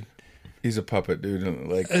puppet, dude.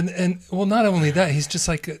 Like and well, not only that, he's just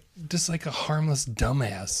like a harmless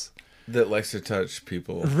dumbass that likes to touch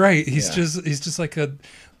people. Right. He's just like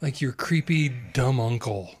your creepy dumb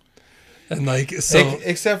uncle. And like, so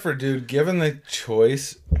Except for, dude, given the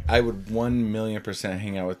choice, I would 1,000,000%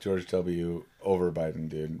 hang out with George W. over Biden,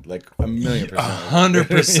 dude. Like 1,000,000%.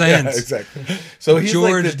 100%. Yeah, exactly. So he's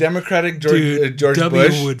like the Democratic George W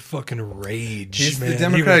Bush. would fucking rage. He's man. the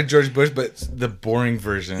Democratic George Bush, but the boring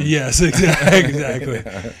version. Yes, exactly.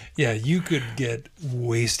 Yeah, you could get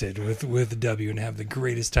wasted with W and have the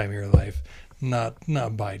greatest time of your life. Not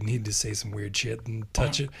Biden. He'd just say some weird shit and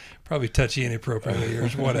probably touch you inappropriately or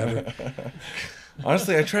whatever.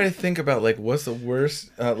 Honestly, I try to think about like what's the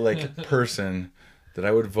worst person that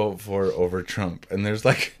I would vote for over Trump, and there's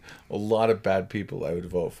like a lot of bad people I would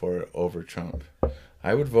vote for over Trump.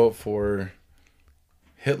 I would vote for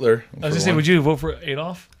Hitler. I was gonna say, would you vote for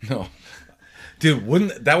Adolf? No.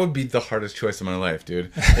 Dude, that would be the hardest choice of my life,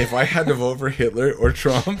 dude. If I had to vote for Hitler or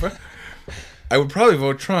Trump, I would probably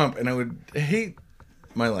vote Trump, and I would hate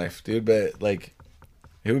my life, dude. But like,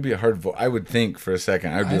 it would be a hard vote. I would think for a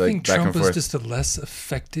second. I would be like think back Trump and forth. is just a less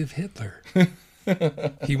effective Hitler.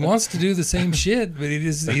 He wants to do the same shit, but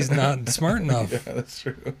he's not smart enough. Yeah, that's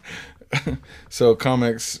true. So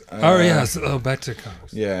comics. Back to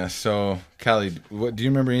comics. Yeah. So Callie, what do you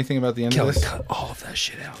remember anything about the end Kelly, of this? cut all of that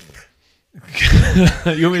shit out.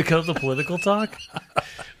 You want me to cut out the political talk?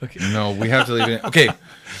 Okay. No, we have to leave it in. Okay,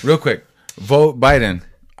 real quick. Vote Biden.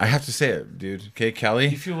 I have to say it, dude. Okay, Callie.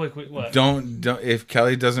 You feel like what? Don't. If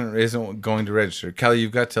Callie isn't going to register, Callie,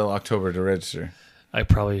 you've got till October to register. I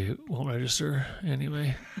probably won't register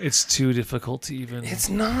anyway. It's too difficult to even. It's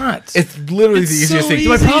not. It's literally It's the easiest so thing. easy.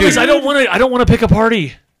 My problem is Dude. I don't want to pick a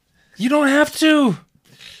party. You don't have to.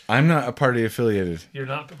 I'm not a party affiliated, You're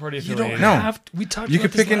not a party You affiliated. don't No. have to. We talked You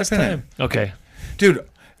about could pick this last independent. time. Okay. dude.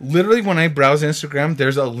 Literally, when I browse Instagram,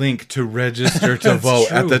 there's a link to register to vote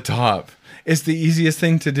true. at the top. It's the easiest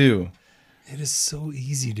thing to do, It is so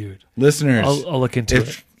easy, dude. listeners. I'll look into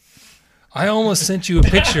if- it. I almost sent you a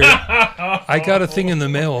picture. I got a thing in the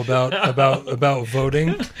mail about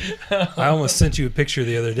voting. I almost sent you a picture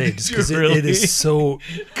the other day just because it Really? is so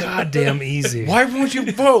goddamn easy. Why won't you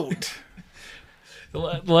vote? The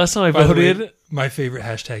last time I By the way, voted, my favorite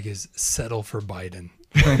hashtag is settle for Biden.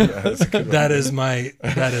 Yeah, that's a good one. That is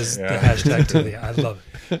the hashtag today. I love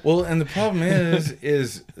it. Well, and the problem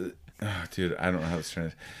is, dude, I don't know how this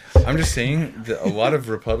turns. I'm just saying that a lot of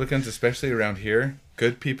Republicans, especially around here,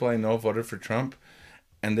 good people I know voted for Trump,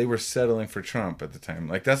 and they were settling for Trump at the time.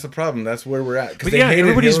 Like that's the problem. That's where we're at. 'Cause but they yeah, hated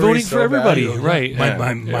everybody's Hillary voting so for everybody, bad. right? My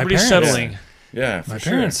Everybody's parents, settling. Yeah, for My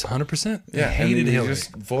sure. parents, 100%. They Yeah, hated and you're Hillary.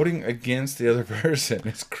 just voting against the other person.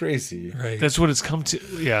 It's crazy. Right. That's what it's come to.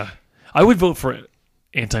 Yeah, I would vote for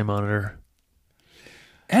anti-monitor.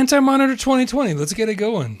 Anti-Monitor 2020. Let's get it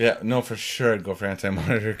going. Yeah, no, for sure I'd go for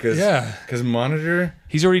anti-monitor because Yeah. monitor's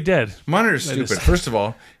He's already dead. stupid. is- First of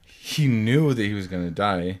all, he knew that he was going to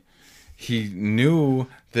die. He knew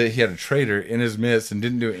that he had a traitor in his midst and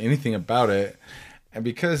didn't do anything about it. And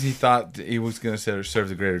because he thought that he was going to serve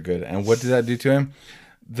the greater good. And what did that do to him?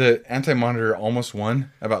 The anti-monitor almost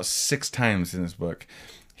won about 6 times in this book.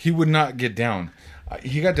 He would not get down.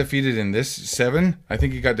 He got defeated in this 7. I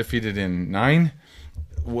think he got defeated in 9.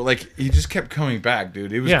 Well, like, he just kept coming back,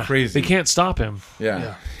 dude. It was crazy. They can't stop him.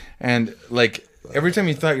 Yeah. And, like, every time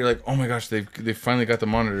you thought, you're like, oh my gosh, they finally got the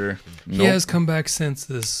monitor. He Nope. has come back since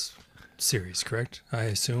this series, correct? I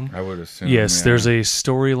assume. I would assume. Yes, yeah. there's a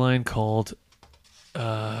storyline called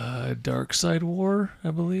Dark Side War,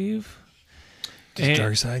 I believe. Does And-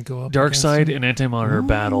 Darkseid go up? Dark against Side him? and Anti-Monitor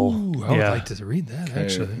battle. Ooh, I would Yeah. like to read that, Okay,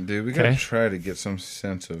 actually. dude, we gotta Okay. try to get some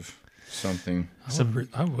sense of something.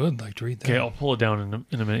 I would like to read that. Okay, I'll pull it down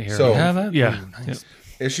in a minute here. So- You have that? Yeah. Ooh, nice.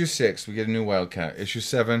 Issue 6, we get a new Wildcat. Issue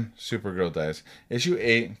 7, Supergirl dies. Issue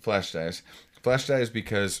 8, Flash dies. Flash dies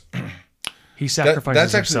because He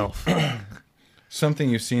sacrifices that's actually- himself. something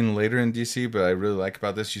you've seen later in DC, but I really like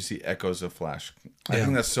about this, you see echoes of Flash. I Yeah.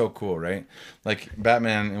 think that's so cool, right? Like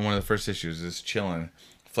Batman in one of the first issues is chilling.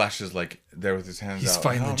 Flash is like there with his hands He's out.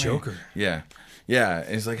 fighting "Help the me." Joker. Yeah. Yeah.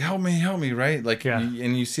 And he's like, help me, right? Like, Yeah.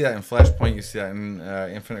 and you see that in Flashpoint, you see that in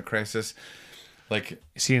Infinite Crisis. Like,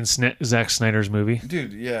 Seeing Zack Snyder's movie.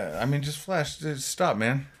 dude, yeah. I mean, just Flash. Just stop,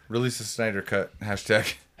 man. Release the Snyder Cut.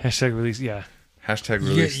 Hashtag. Hashtag release. Yeah. Hashtag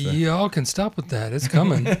release the. Y'all can stop with that. It's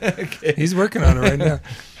coming. He's working on it right now.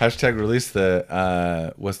 Hashtag release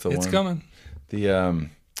the. What's the It's one? coming. The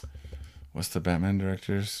what's the Batman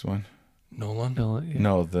director's one? Nolan. No, yeah.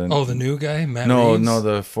 No, the. Oh, the new guy, Matt No, Reeves? no,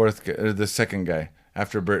 the fourth, the second guy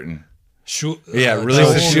after Burton. Yeah,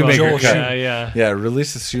 release the Shoemaker cut. Yeah. Yeah,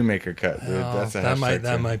 release the Shoemaker cut, dude. Oh, That's a that hashtag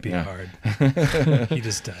that too. might be Yeah. hard. He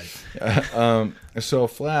just died. So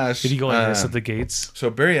Flash. Did he go and miss at the gates? So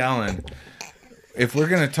Barry Allen, if we're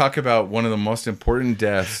gonna talk about one of the most important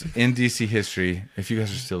deaths in DC history, if you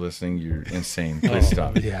guys are still listening, you're insane. Please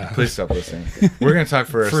stop. yeah. Please stop listening. We're gonna talk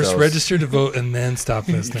for ourselves. First register to vote and then stop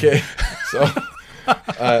listening. Okay. So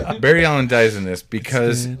Barry Allen dies in this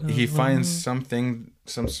because he finds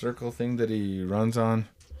some circle thing that he runs on.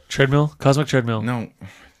 Treadmill, cosmic treadmill. No,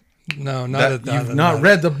 No, not you've not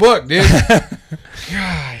read the book, dude. God,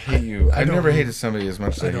 I hate you. I've never hated somebody as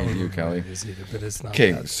much as I hate you, Callie. But it's not.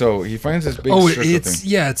 Okay, that. so he finds this big Oh, circle it's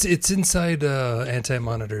thing, it's inside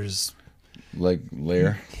Anti-Monitor's like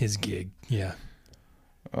layer. his gig. Yeah.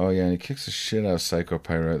 Oh yeah, and he kicks the shit out of Psycho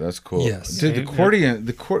Pirate. That's cool. Yes. Dude, the accordion.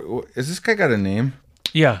 Is this guy got a name?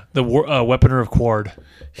 Yeah, the weaponer of Quard.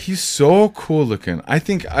 He's so cool looking.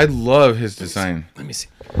 I love his design. Let me see.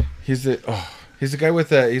 He's the guy with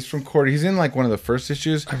he's from Cord. He's in like one of the first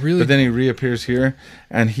issues. but then he reappears here,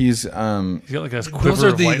 and he's He's got like a quiver Those are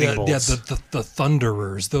of lightning bolts. the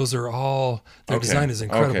Thunderers. Those are all their design is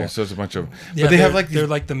incredible. Okay, so it's a bunch of. Yeah, but they have like they're these,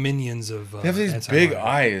 like the minions of. they have these big Anti-Monitor.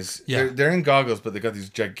 eyes. Yeah. They're in goggles, but they got these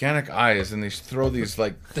gigantic eyes, and they throw these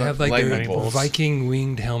like They have like lightning their bolts. Viking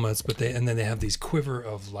winged helmets, but then they have these quiver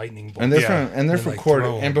of lightning bolts. And they're Yeah. from like Cord.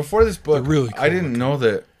 throw 'em. And before this book, They're really I cool didn't know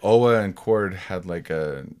that Oa and Cord had like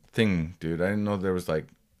a thing, dude. I didn't know there was like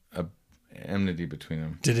a enmity between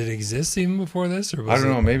them. Did it exist even before this, or was I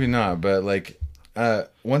don't it- know, maybe not, but like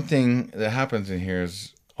one thing that happens in here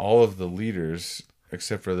is all of the leaders,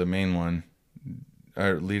 except for the main one,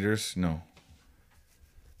 are leaders. No.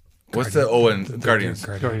 What's the Owen Guardians?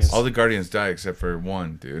 Guardians. All the Guardians die except for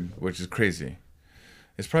one, dude, which is crazy.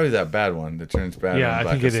 It's probably that bad one that turns bad. Yeah, on I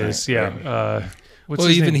Black think it Knight, is. Yeah. right? What's Well,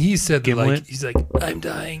 his even name? he said that, like Gimlet? he's like, I'm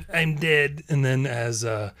dying, I'm dead, and then as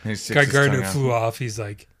He sticks Guy his Gardner tongue out. flew off, he's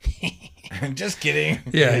like, Just kidding.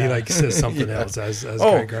 yeah, he like says something Yeah. else as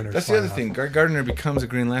Oh, Guy Gardner. that's the other thing. Guy Gardner becomes a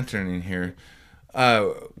Green Lantern in here,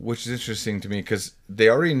 which is interesting to me because they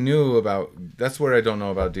already knew about. That's where I don't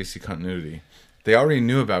know about DC continuity. They already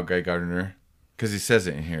knew about Guy Gardner because he says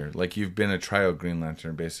it in here. Like, you've been a trial Green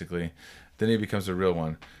Lantern, basically. Then he becomes a real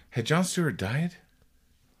one. Had John Stewart died?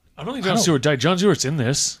 I don't think John Stewart died. John Stewart's in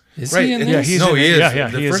this. Is Right. he in and- this? he's no, in he it. is. Yeah,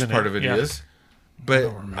 the he is first in part it. of it Yeah. is.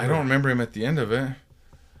 But I don't remember him at the end of it.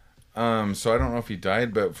 So I don't know if he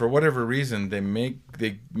died, but for whatever reason, they make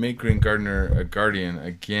Green Gardner a Guardian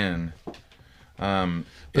again. But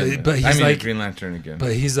he's a like- Green Lantern again.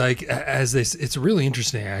 But he's like, as they, it's really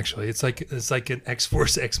interesting actually. It's like an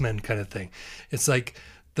X-Force X-Men kind of thing. It's like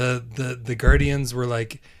the Guardians were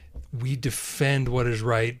like, we defend what is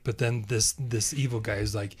right, but then this evil guy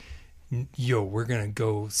is like, yo, we're gonna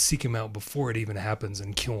go seek him out before it even happens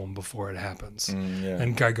and kill him before it happens. yeah.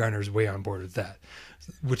 And Guy Gardner's way on board with that,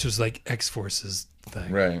 which was like X-Force's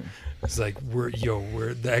thing. Right. It's like we're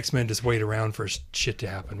the X-Men just wait around for shit to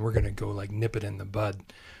happen. We're gonna go like nip it in the bud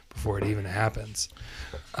before it even happens.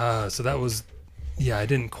 So that was, yeah, I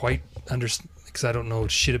didn't quite understand because I don't know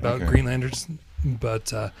shit about Okay. Green Lanterns, but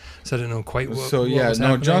so I didn't know quite what. So what yeah, was no,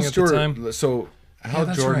 happening John at the time. Stewart. So Yeah, Hal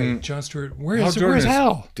that's Jordan. right. John Stewart. Hal Where's Jordan is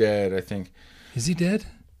Hal? dead, I think. Is he dead?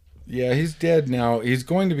 Yeah, he's dead now. He's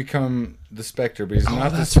going to become the Spectre, but he's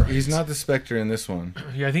not. that's The, right. He's not the Spectre in this one.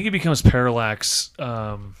 Yeah, I think he becomes Parallax.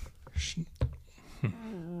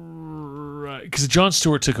 Right, because John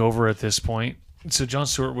Stewart took over at this point. So John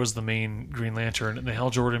Stewart was the main Green Lantern, and then Hal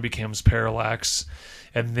Jordan becomes Parallax,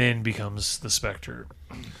 and then becomes the Spectre.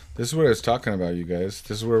 This is what I was talking about, you guys.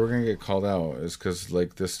 This is where we're gonna get called out, is because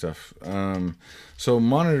like this stuff. So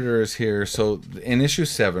Monitor is here. So in issue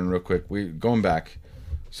 7, real quick, we going back.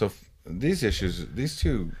 So these issues, these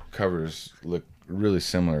two covers look really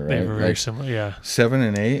similar, They right? were very Like similar. Yeah, 7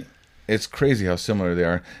 and 8. It's crazy how similar they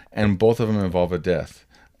are, and both of them involve a death.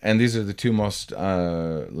 And these are the two most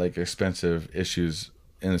like expensive issues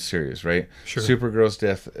in the series, right? Sure. Supergirl's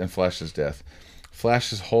death and Flash's death.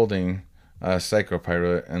 Flash is holding Psycho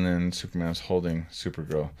Pirate, and then Superman's holding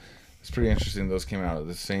Supergirl. It's pretty interesting. Those came out at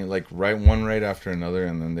the same, like one right after another,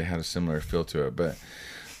 and then they had a similar feel to it. But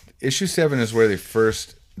issue 7 is where they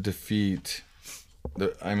first defeat.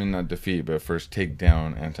 Not defeat, but first take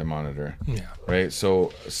down Anti-Monitor. Yeah. Right.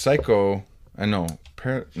 So Psycho,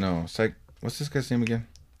 what's this guy's name again?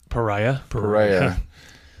 Pariah. Pariah.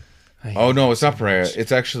 Oh no, it's not Pariah.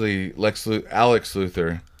 It's actually Alex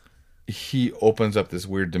Luthor. He opens up this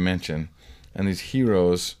weird dimension, and these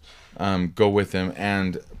heroes go with him,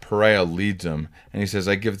 and Pariah leads them, and he says,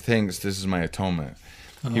 "I give thanks. This is my atonement."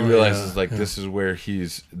 He realizes this is where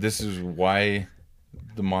this is why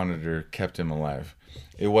the Monitor kept him alive.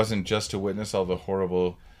 It wasn't just to witness all the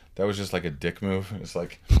horrible. That was just like a dick move. It's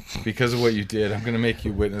like, because of what you did, I'm going to make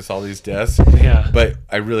you witness all these deaths. Yeah. But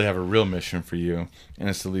I really have a real mission for you, and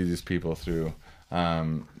it's to lead these people through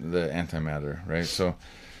the antimatter, right? So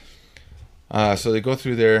so they go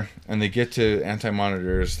through there and they get to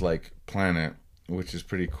Anti-Monitor's like planet, which is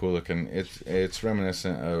pretty cool looking. It's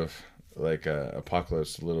reminiscent of like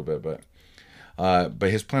Apocalypse a little bit, but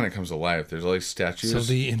his planet comes alive. There's all these statues. So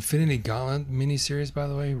the Infinity Gauntlet miniseries, by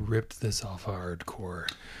the way, ripped this off hardcore.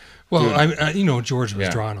 Well, Dude. I George was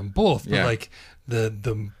Yeah. drawing them both, but Yeah. like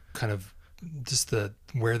the kind of just the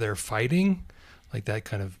where they're fighting, like that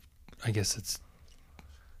kind of, I guess it's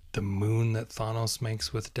the moon that Thanos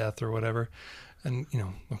makes with death or whatever. And,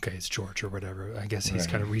 okay, it's George or whatever. I guess he's Right.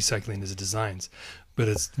 kind of recycling his designs, but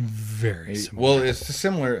it's very similar. Well, it's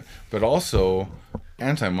similar, but also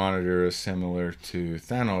Anti-Monitor is similar to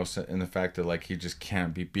Thanos in the fact that like he just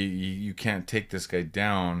can't be beat. You can't take this guy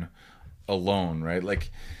down alone, right? Like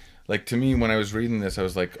to me, when I was reading this, I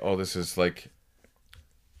was like, oh, this is like,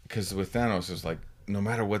 because with Thanos, it's like no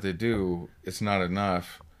matter what they do, it's not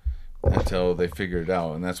enough until they figure it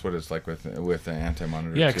out, and that's what it's like with the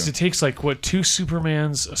Anti-Monitor. Yeah, too. because it takes like what, 2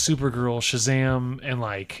 Supermans, a Supergirl, Shazam, and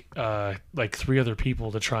like 3 other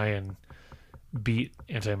people to try and beat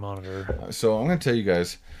Anti-Monitor. So I'm gonna tell you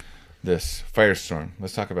guys this Firestorm.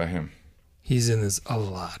 Let's talk about him. He's in this a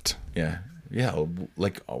lot. Yeah,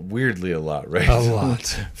 like weirdly a lot, right? A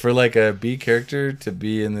lot. For like a B character to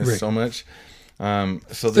be in this Rick. so much.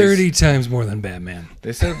 So 30 times more than Batman.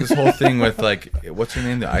 they set up this whole thing with like, what's her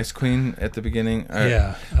name, the Ice Queen at the beginning,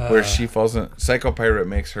 Yeah. where she falls in. Psycho Pirate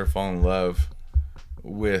makes her fall in love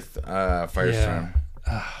with Firestorm.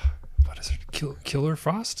 What is it? Killer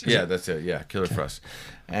Frost? Is Yeah, it? that's it. Yeah, Killer Frost,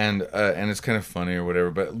 and it's kind of funny or whatever,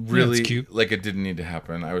 but really, it's cute. like it didn't need to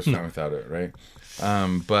happen. I was fine without it, right?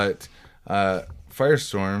 But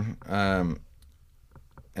Firestorm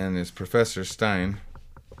and his Professor Stein.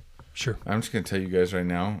 Sure. I'm just gonna tell you guys right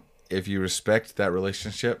now, if you respect that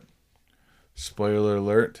relationship, spoiler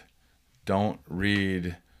alert, don't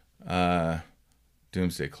read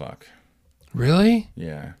Doomsday Clock. Really?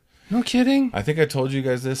 Yeah. No kidding? I think I told you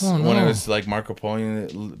guys this Oh, when I no. was like Marco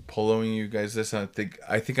Poloing you guys this. I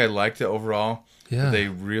think I liked it overall. Yeah. But they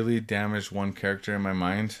really damaged one character in my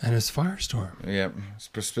mind. And it's Firestorm. Yep,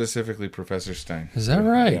 specifically Professor Stein. Is that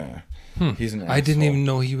right? Yeah, he's an asshole. I didn't even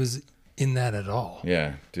know he was in that at all.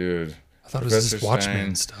 Yeah, dude, I thought it was just Professor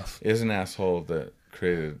Watchmen Stein stuff. is an asshole that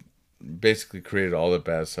basically created all the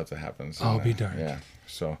bad stuff that happens. in I'll that. be darned. Yeah,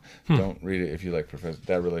 so don't read it if you like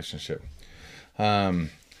that relationship.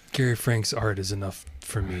 Gary Frank's art is enough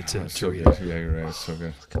for me to So read. good. Yeah, you're right. It's so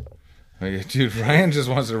good. Oh, yeah, dude, Ryan just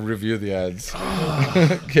wants to review the ads.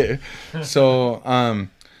 Okay, so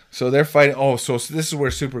they're fighting. Oh, so this is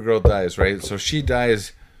where Supergirl dies, right? So she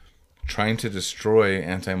dies trying to destroy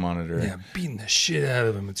Anti-Monitor. Yeah, beating the shit out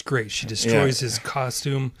of him. It's great. She destroys his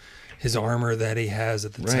costume, his armor that he has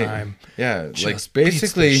at the Right. time. Yeah, Just like beats the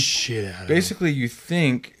basically, shit out of him. basically, you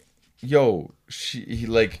think, yo,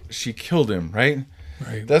 she killed him, right?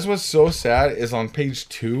 Right. That's what's so sad is on page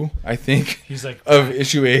 2, I think, He's like, of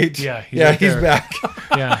issue 8. Yeah, he's right he's there. back.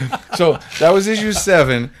 yeah, So that was issue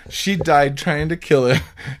 7. She died trying to kill him,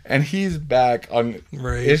 and he's back on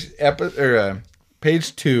Right.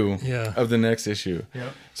 page 2 Yeah. of the next issue.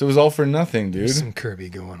 Yep. So it was all for nothing, dude. There's some Kirby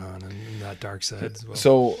going on in that dark side as well.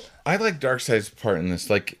 So I like Darkseid's part in this.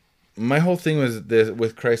 Like my whole thing was this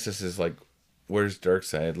with Crisis is like, where's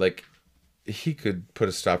Darkseid? Like he could put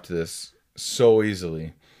a stop to this so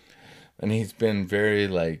easily, and he's been very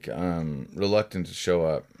like reluctant to show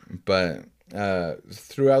up. But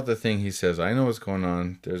throughout the thing, he says, "I know what's going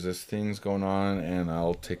on. There's this thing's going on, and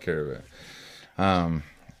I'll take care of it."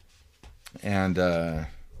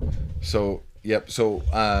 So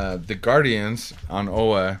the Guardians on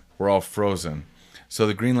Oa were all frozen. So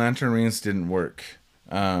the Green Lantern rings didn't work.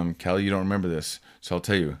 Callie, you don't remember this, so I'll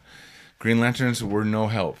tell you. Green Lanterns were no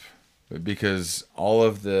help because all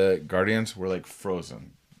of the Guardians were like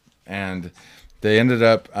frozen. And they ended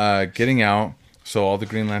up getting out, so all the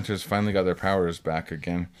Green Lanterns finally got their powers back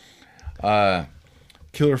again.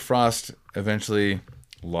 Killer Frost eventually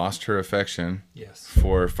lost her affection Yes.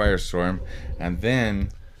 for Firestorm, and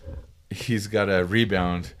then he's got a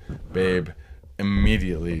rebound, babe,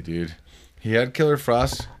 immediately, dude. He had Killer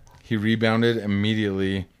Frost, he rebounded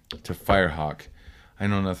immediately to Firehawk. I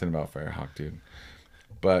know nothing about Firehawk, dude,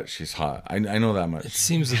 but she's hot. I know that It much.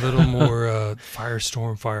 seems a little more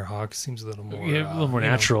Firestorm, Firehawk. Seems a little more yeah, a little more you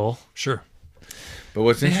know, natural. Sure. But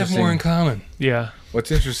what's They have interesting? more in common. Yeah,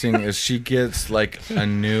 What's interesting is she gets like a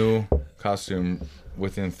new costume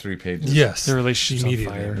within 3 pages. Yes. their relationship's on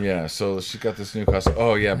Immediately. fire. Yeah, so she got this new costume.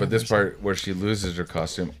 Oh yeah, but this part where she loses her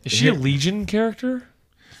costume. Is she a Legion character?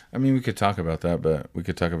 I mean, we could talk about that, but we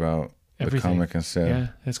could talk about Everything. the comic instead. Yeah,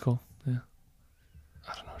 that's cool. Yeah.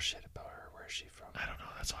 I don't know shit about her. Where is she from?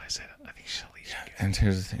 And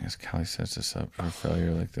here's the thing: is Callie sets us up for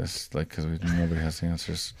failure like this, like because nobody has the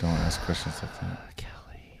answers. Don't ask questions like that.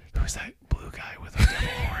 Kelly. Who's that blue guy with the devil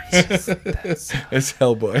horns? It's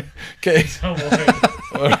Hellboy. Okay.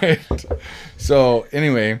 All right. So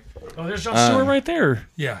anyway, Oh, there's John Stewart right there.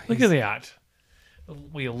 Yeah. Look at that.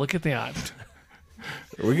 Will you look at that?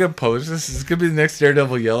 are we gonna publish this? Is this gonna be the next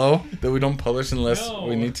Daredevil Yellow that we don't publish unless No.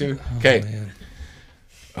 we need to? Oh, Okay. man.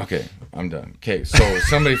 Okay, I'm done. Okay, so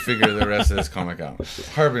somebody figure the rest of this comic out.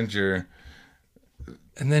 Harbinger.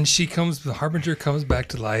 And then the Harbinger comes back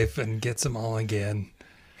to life and gets them all again.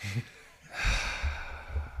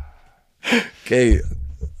 Okay,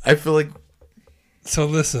 I feel like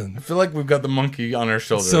we've got the monkey on our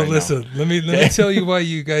shoulder. So right now. listen, let me tell you why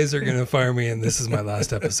you guys are gonna fire me, and this is my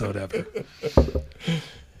last episode ever.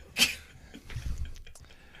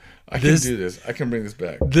 I can do this. I can bring this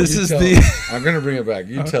back. This You is tell the- it. I'm gonna bring it back.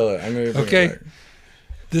 You tell it. I'm gonna bring Okay. it back.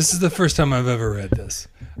 This is the first time I've ever read this.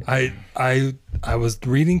 I was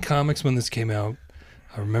reading comics when this came out.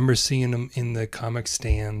 I remember seeing them in the comic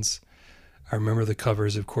stands. I remember the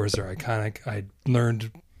covers, of course, are iconic. I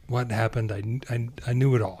learned what happened. I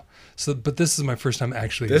knew it all. So, but this is my first time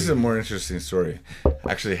actually. This is a reading. more interesting story.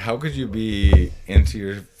 Actually, how could you be into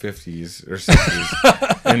your 50s or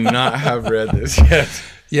 60s and not have read this yet?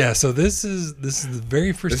 Yeah. So this is the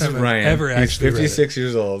very first This is time I've Ryan. ever He's actually read it. 56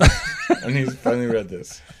 years old, and he's finally read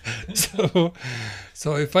this.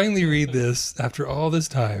 So I finally read this after all this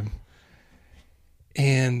time,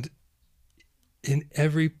 and in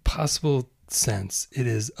every possible sense, it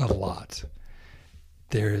is a lot.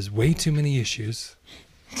 There is way too many issues.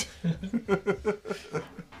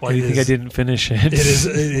 Why do you think I didn't finish it? It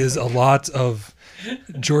is a lot of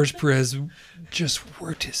George Perez just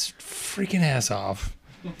worked his freaking ass off,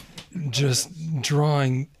 just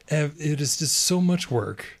drawing. It is just so much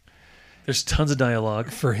work. There's tons of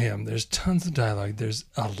dialogue. For him. There's tons of dialogue. There's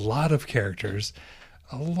a lot of characters,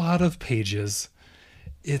 a lot of pages.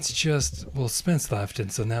 It's just, well, Spence left,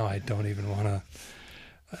 and so now I don't even want to.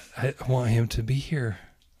 I want him to be here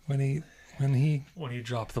when he, When you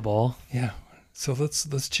drop the ball. yeah. So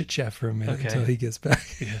let's chit chat for a minute Okay. until he gets back.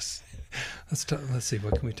 Yes. Let's see,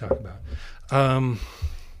 what can we talk about? I'm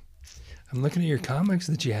looking at your comics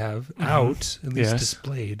that you have out, at least Yes.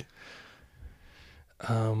 displayed.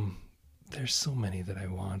 There's so many that I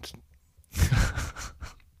want.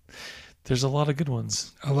 There's a lot of good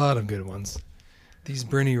ones. A lot of good ones. These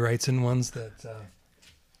Bernie Wrightson ones that.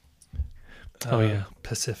 Oh, yeah.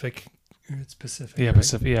 Pacific. It's Pacific. Yeah, right?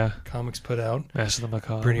 Pacific. Yeah. Comics put out. Master of the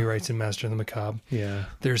Macabre. Bernie Wrightson, Master of the Macabre. Yeah.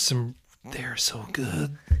 They're so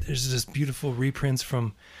good. There's just beautiful reprints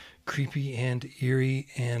from Creepy and Eerie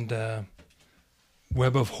and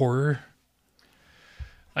Web of Horror.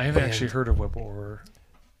 I haven't And- actually heard of Web Horror.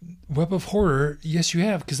 Web of Horror, yes, you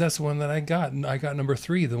have, because that's the one that I got. And I got number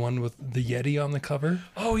 3, the one with the Yeti on the cover.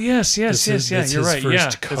 Oh yes, This is- yeah. that's You're his right. first Yeah,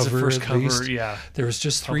 that's the cover, first at cover. least. Yeah. There was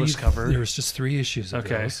just 3. Published cover. There was just 3 issues of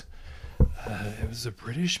Okay. those. It was a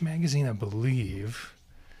British magazine, I believe.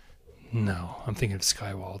 No, I'm thinking of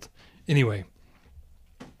Skywald. Anyway,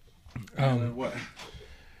 What?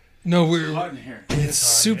 no, in here. it's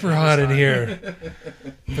super hot in here.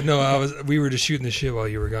 But no, we were just shooting the shit while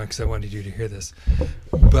you were gone because I wanted you to hear this.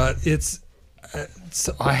 But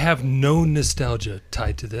I have no nostalgia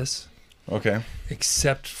tied to this Okay.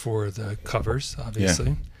 except for the covers,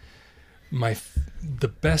 obviously. The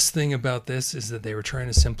best thing about this is that they were trying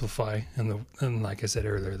to simplify, and like I said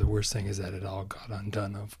earlier, the worst thing is that it all got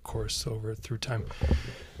undone, of course, through time.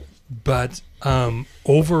 But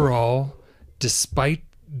overall, despite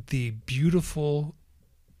the beautiful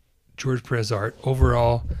George Perez art,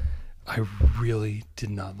 overall, I really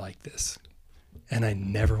did not like this, and I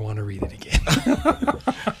never want to read it again.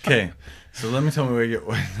 Okay. So let me tell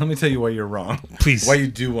you why you're wrong. Please. Why you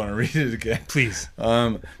do want to read it again. Please.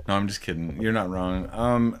 No, I'm just kidding. You're not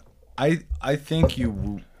wrong. I think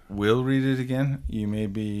you will read it again. It may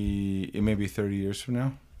be 30 years from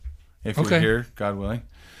now, if you're Okay. here, God willing.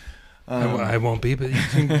 I won't be, but you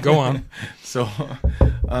can go on. So,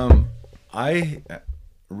 I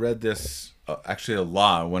read this actually a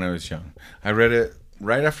lot when I was young. I read it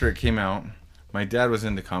right after it came out. My dad was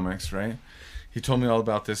into comics, right? He told me all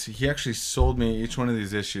about this. He actually sold me each one of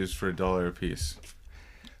these issues for $1 a piece.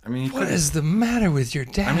 I mean, What is the matter with your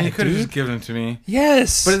dad, he could have dude? just given them to me.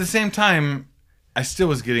 Yes. But at the same time, I still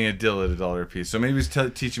was getting a deal at $1 a piece. So maybe it's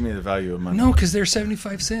teaching me the value of money. No, because they're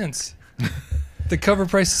 75 cents. The cover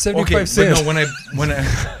price is 75 Okay, cents. but no, when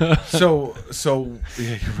I so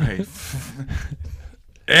yeah, you're right.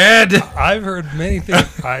 Ed. I've heard many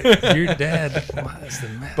things. Your dad. What is the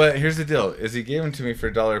matter? But here's the deal: is he gave them to me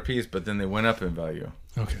for $1 a piece, but then they went up in value.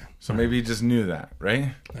 Okay. So maybe he just knew that,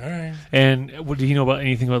 right? All right. And what do you know about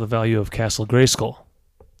anything about the value of Castle Grayskull?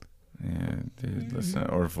 Yeah, dude. Let's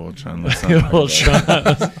not, or Voltron. Let's not talk Well, about Sean,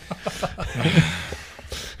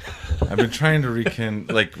 I've been trying to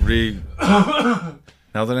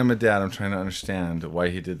now that I'm a dad, I'm trying to understand why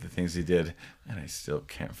he did the things he did, and I still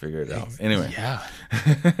can't figure it out. Anyway, Yeah.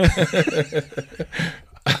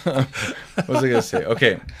 what was I gonna say?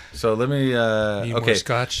 Okay, so let me. Need more Okay,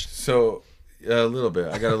 scotch. so a little bit.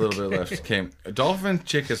 I got a little bit left. Okay, a dolphin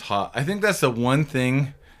chick is hot. I think that's the one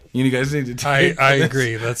thing you guys need to take. I from this,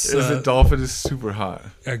 agree. That's is the dolphin is super hot.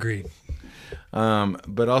 agreed.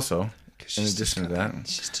 But also, in She's addition to just that, got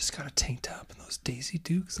she's just got a tank top and those Daisy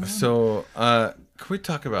Dukes on. so can we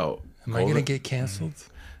talk about? Am I gonna get canceled?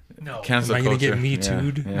 no, cancel Am I gonna get culture? Me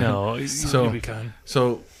Too'd? Yeah. no. So- you'll be kind.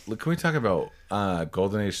 So, look, can we talk about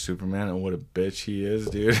Golden Age Superman and what a bitch he is,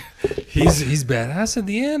 dude? He's badass at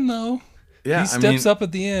the end though. Yeah, He steps up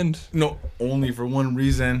at the end. No, only for one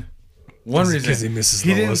reason. One 'Cause- reason 'cause he misses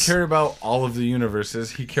didn't Lois. care about all of the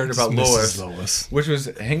universes. He cared about Mrs. Lois, Lois. which was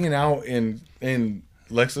hanging out in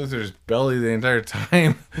Lex Luthor's belly the entire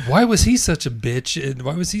time. Why was he such a bitch? And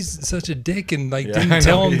why was he such a dick and Yeah, I didn't know.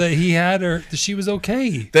 tell him that he had her, that she was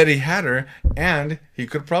okay? That he had her, and he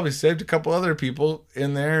could have probably saved a couple other people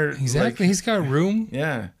in there. Exactly. like- He's got room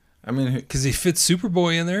yeah. I mean, because he fits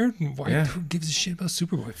Superboy in there. Why? Yeah. Who gives a shit about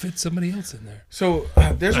Superboy? Fit somebody else in there. so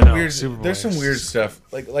there's I some know, weird. Superboy There's some is- weird stuff.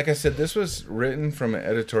 Like I said, this was written from an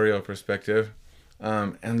editorial perspective.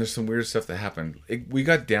 And there's some weird stuff that happened. We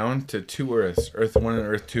got down to 2 Earths, Earth 1 and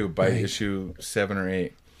Earth 2, by Right. issue 7 or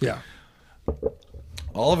 8. Yeah.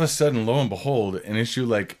 All of a sudden, lo and behold, in issue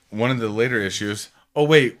like one of the later issues, oh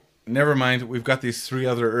wait, never mind, we've got these 3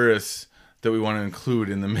 other Earths that we want to include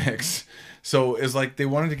in the mix. So it's like they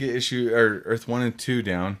wanted to get Earth 1 and 2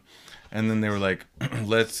 down, and then they were like,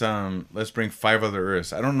 let's bring 5 other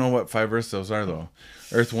Earths. I don't know what 5 Earths those are though.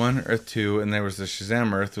 Earth 1, Earth 2, and there was the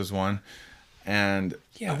Shazam Earth was one, and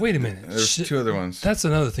Yeah. Wait a minute. there's 2 other ones. That's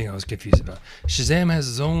another thing I was confused about. Shazam has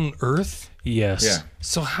his own Earth. Yes. Yeah.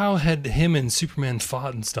 So how had him and Superman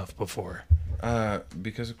fought and stuff before?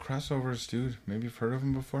 Because of crossovers, dude. Maybe you've heard of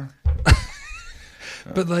them before.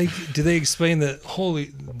 But like, do they explain that? Holy,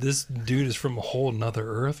 this dude is from a whole nother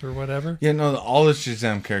Earth or whatever. Yeah, no, all the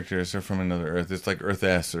Shazam characters are from another Earth. It's like Earth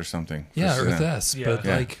S or something. for Yeah, Shazam. Earth S. Yeah. But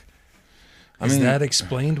Yeah. like, I is mean- that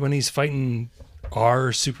explained when he's fighting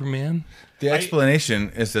our Superman? The explanation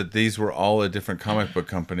is that these were all a different comic book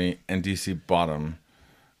company, and DC bought them,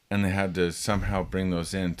 and they had to somehow bring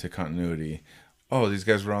those into continuity. Oh, these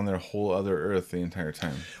guys were on their whole other Earth the entire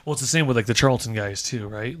time. Well, it's the same with like the Charlton guys too,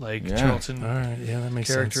 right? Like Yeah. Charlton All right, yeah, that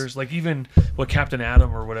makes characters. sense. Like even what Captain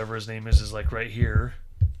Adam or whatever his name is like right here,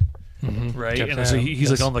 right? Captain and so Adam, he's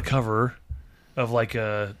yes. like on the cover of like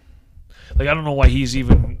a like I don't know why he's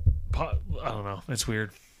even. I don't know. It's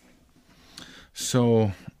weird.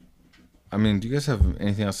 So, I mean, do you guys have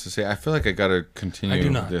anything else to say? I feel like I gotta continue I do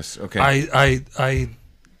not. this. Okay.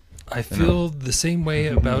 I feel the same way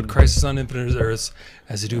about Crisis on Infinite Earths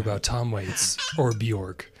as I do about Tom Waits or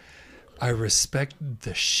Bjork. I respect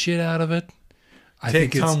the shit out of it. I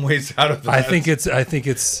Take think Tom it's. Waits out of that. I think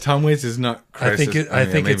it's. Tom Waits is not. I think Crisis. I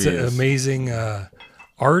think maybe it's he is. amazing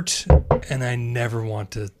art, and I never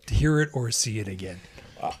want to hear it or see it again.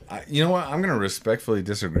 You know what? I'm going to respectfully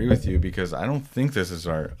disagree with you because I don't think this is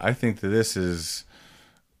art. I think that this is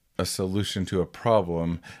a solution to a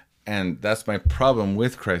problem, and that's my problem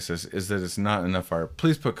with Crisis is that it's not enough art.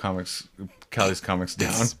 Please put Callie's comics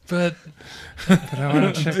down. But I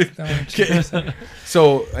want to check. I wanna check this out.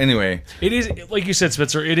 So anyway, It is like you said,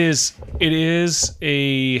 Spencer. It is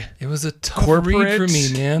a. It was a tough read for Corporate-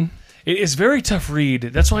 me, man. It is very tough read.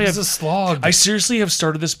 That's why It was a slog. I seriously have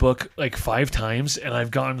started this book like 5 times, and I've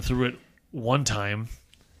gotten through it 1 time.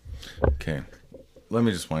 okay, let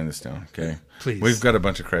me just wind this down. Okay, Please. We've got a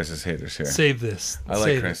bunch of Crisis haters here. Save this. I like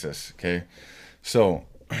Save it. Crisis. Okay, so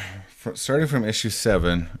starting from issue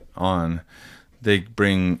 7 on, they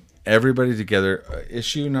bring everybody together.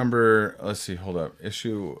 Issue number, let's see, hold up.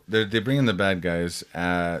 They bring in the bad guys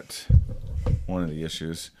at one of the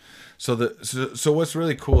issues. So what's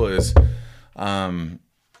really cool is,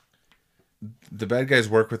 the bad guys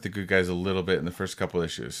work with the good guys a little bit in the first couple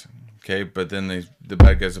issues. Okay, but then the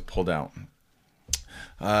bad guys are pulled out.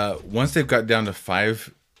 Once they've got down to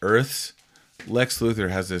 5 Earths, Lex Luthor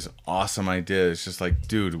has this awesome idea. It's just like,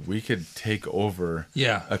 dude, we could take over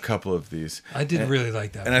Yeah. a couple of these. I did really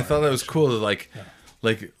like that. And I part. thought that was cool. Like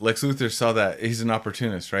Lex Luthor saw that he's an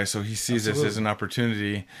opportunist, right? So he sees this as an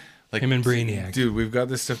opportunity. Like Him and Brainiac. dude, we've got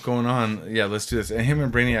this stuff going on. Yeah, let's do this. And him and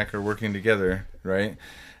Brainiac are working together, right?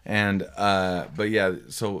 And but yeah,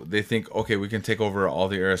 so they think, okay, we can take over all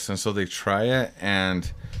the Earths, and so they try it,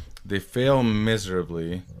 and they fail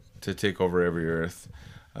miserably to take over every Earth.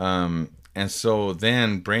 And so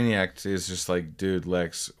then Brainiac is just like, dude,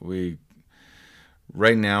 Lex,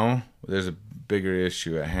 right now there's a bigger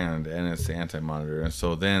issue at hand, and it's the Anti-Monitor. And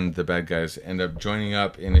so then the bad guys end up joining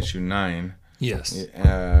up in issue 9. Yes.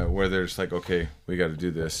 Where they're just like, okay, we got to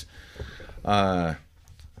do this. So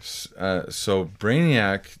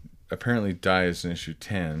Brainiac apparently dies in issue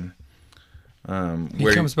 10.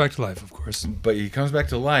 He comes back to life, of course. But he comes back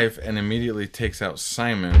to life and immediately takes out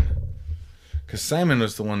Simon. Because Simon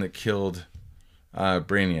was the one that killed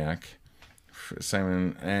Brainiac.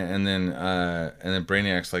 Simon, and then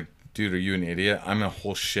Brainiac's like, dude, are you an idiot? I'm a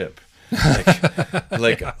whole ship.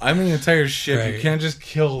 Like I'm an entire ship. Right. You can't just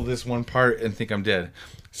kill this one part and think I'm dead.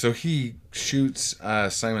 So he shoots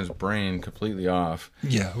Simon's brain completely off.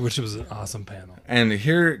 Yeah, which was an awesome panel. And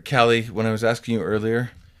here, Callie, when I was asking you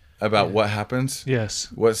earlier about what happens, Yes.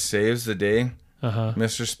 what saves the day, Uh-huh.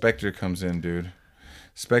 Mr. Spectre comes in, dude.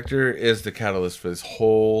 Spectre is the catalyst for this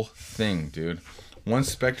whole thing, dude. Once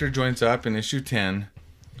Spectre joins up in issue 10,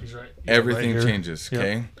 He's right. everything right here. changes, Yep.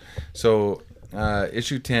 okay? So,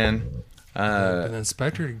 issue 10, And then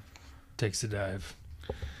Spectre takes a dive.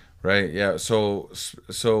 right? Yeah. So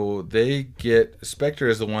they get Spectre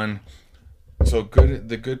is the one. So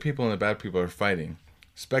the good people and the bad people are fighting.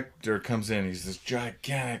 Spectre comes in. He's this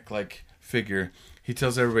gigantic like figure. He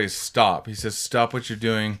tells everybody stop. He says, "Stop what you're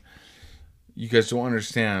doing. You guys don't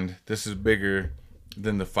understand. This is bigger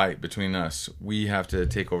than the fight between us. We have to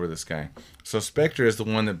take over this guy." So Spectre is the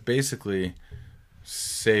one that basically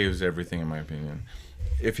saves everything, in my opinion.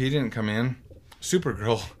 If he didn't come in,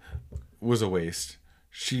 Supergirl was a waste.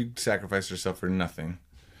 She sacrificed herself for nothing.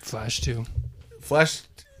 Flash too. Flash,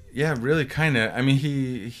 yeah, really, kind of. I mean,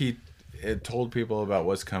 he told people about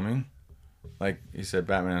what's coming. Like he said,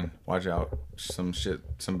 Batman, watch out, some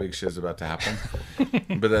big shit's about to happen.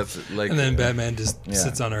 But that's like, And then Batman just Yeah.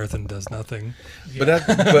 sits on Earth and does nothing.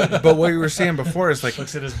 but what you were saying before is like,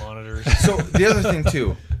 Looks at his monitors. so the other thing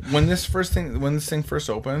too, when this thing first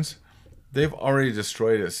opens, they've already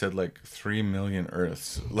destroyed, it said like 3 million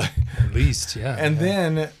Earths, like, At least, yeah. and yeah.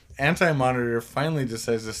 then Anti-Monitor finally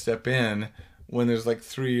decides to step in when there's like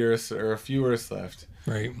 3 Earths or a few Earths left.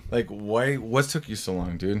 Right. Like, why? What took you so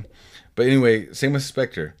long, dude? But anyway, same with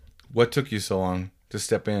Spectre. What took you so long to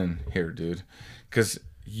step in here, dude? Because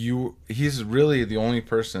he's really the only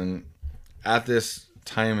person at this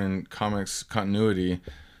time in comics continuity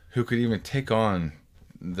who could even take on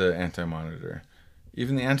the Anti-Monitor.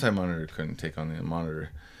 Even the Anti-Monitor couldn't take on the Monitor.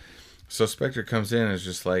 So Spectre comes in and is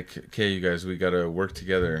just like, okay, you guys, we got to work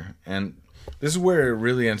together. And this is where it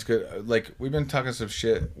really ends good. Like, we've been talking some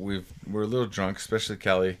shit. We're a little drunk, especially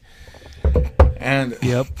Callie. And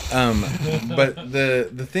Yep. but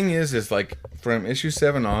the thing is like from issue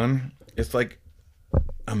 7 on, it's like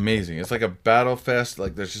amazing. It's like a battle fest.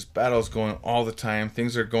 Like there's just battles going all the time.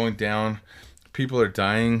 Things are going down. People are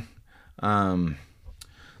dying.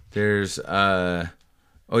 There's oh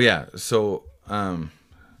yeah. So I'm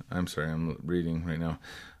sorry. I'm reading right now.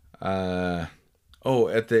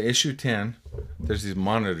 At the issue 10, there's these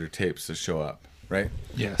monitor tapes that show up, right?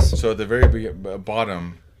 Yes. So at the very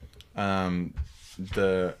bottom,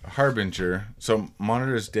 the Harbinger, so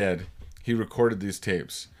Monitor's dead. He recorded these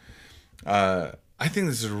tapes. I think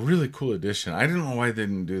this is a really cool addition. I didn't know why they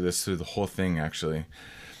didn't do this through the whole thing, actually.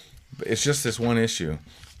 But it's just this one issue.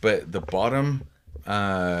 But the bottom,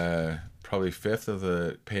 probably 5th of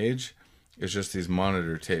the page, is just these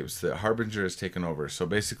Monitor tapes that Harbinger has taken over. So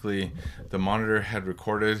basically, the Monitor had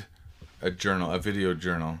recorded a video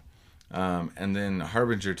journal. And then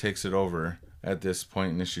Harbinger takes it over at this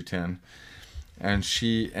point in issue 10. And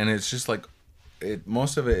it's just like,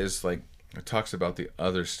 most of it is like, it talks about the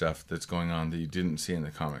other stuff that's going on that you didn't see in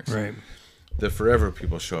the comics. Right. The Forever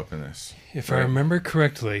people show up in this. If right? I remember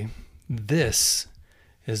correctly, this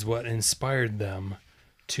is what inspired them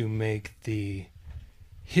to make the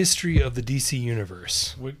history of the DC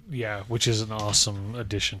universe. Yeah, which is an awesome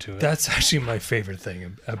addition to it. That's actually my favorite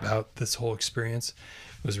thing about this whole experience,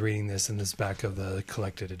 was reading this in this back of the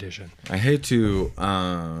collected edition. I hate to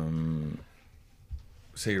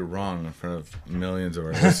say you're wrong in front of millions of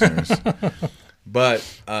our listeners, but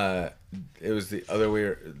it was the other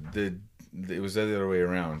way. It was the other way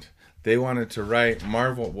around. They wanted to write.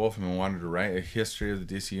 Marv Wolfman wanted to write a history of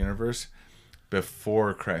the DC universe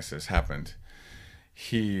before Crisis happened.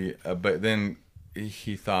 But then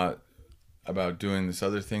he thought about doing this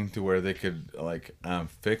other thing to where they could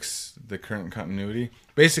fix the current continuity.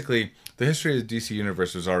 Basically, the history of the DC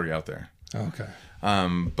universe was already out there. Okay.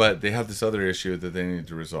 But they have this other issue that they need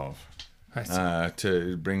to resolve I see.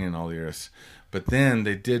 to bring in all the Earths. But then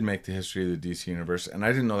they did make the history of the DC universe, and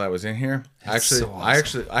I didn't know that was in here. It's so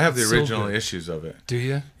awesome. I have the It's so original good. issues of it. Do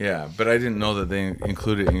you? Yeah, but I didn't know that they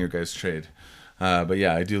included it in your guys' trade. But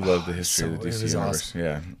yeah, I do love the history of the it DC was universe. awesome.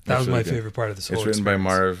 Yeah, That it's was really my good. favorite part of this whole It's written by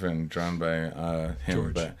experience. Marv and drawn by him.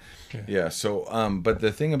 George. But Okay. yeah, so but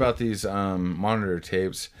the thing about these monitor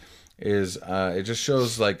tapes is it just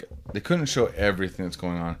shows like they couldn't show everything that's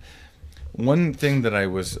going on. One thing that I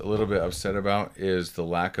was a little bit upset about is the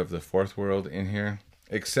lack of the fourth world in here,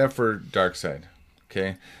 except for Darkseid.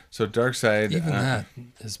 Okay, so Darkseid, Even that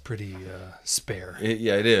is pretty spare.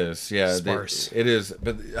 it is. Yeah, Sparse. it is.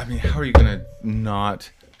 But I mean, how are you gonna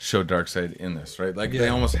not show Darkseid in this, right? Like they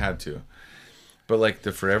Yeah. almost had to. But like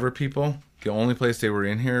the Forever people, the only place they were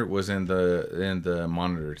in here was in the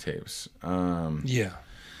monitor tapes. Yeah.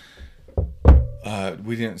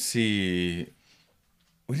 We didn't see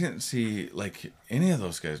like any of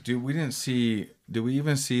those guys, dude. Did we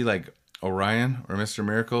even see like Orion or Mr.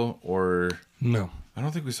 Miracle or No. I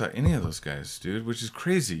don't think we saw any of those guys, dude, which is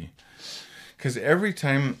crazy. Because every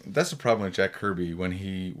time, that's the problem with Jack Kirby when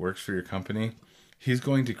he works for your company. He's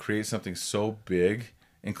going to create something so big,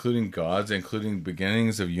 including gods, including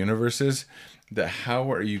beginnings of universes, that how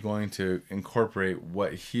are you going to incorporate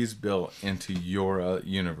what he's built into your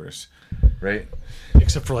universe, right?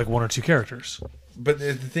 Except for like one or two characters. But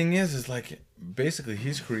the thing is like, basically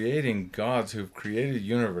he's creating gods who've created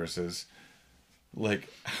universes. Like,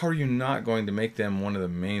 how are you not going to make them one of the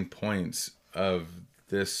main points of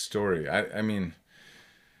this story? I mean,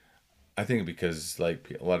 I think because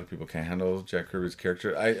like a lot of people can't handle Jack Kirby's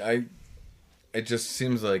character. It just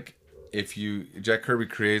seems like if Jack Kirby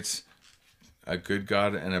creates a good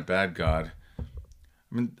god and a bad god. I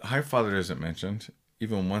mean, Highfather isn't mentioned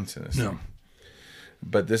even once in this thing.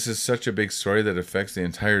 But this is such a big story that affects the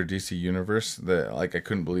entire DC universe that like I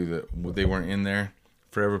couldn't believe that they weren't in there.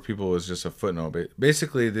 Forever People was just a footnote.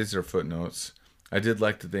 Basically, these are footnotes. I did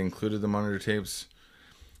like that they included the monitor tapes,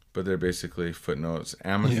 but they're basically footnotes.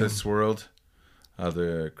 Amethyst World,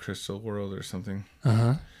 the Crystal World or something.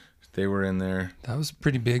 Uh-huh. They were in there. That was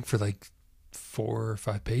pretty big for like 4 or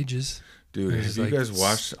 5 pages. Dude, It have was you like guys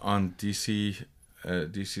watched on DC's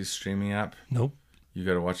streaming app? Nope. You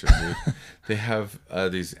got to watch it, dude. They have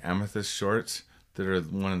these Amethyst shorts that are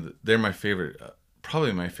they're my favorite.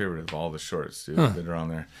 Probably my favorite of all the shorts, dude, that are on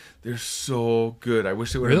there. They're so good. I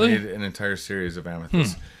wish they would have Really? made an entire series of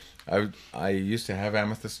Amethyst. I used to have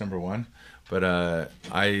Amethyst #1, but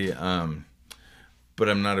but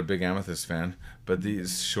I'm not a big Amethyst fan. But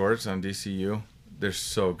these shorts on DCU, they're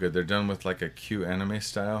so good. They're done with like a cute anime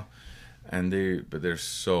style, but they're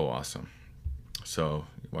so awesome. So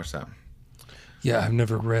watch that. Yeah, I've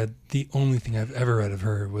never read. The only thing I've ever read of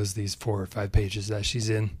her was these 4 or 5 pages that she's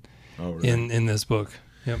in. Oh, really? In this book.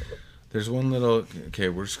 Yep. There's one little. Okay,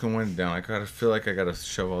 we're just gonna wind it down. I feel like I gotta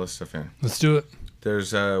shove all this stuff in. Let's do it.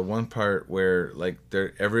 There's one part where like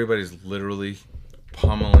everybody's literally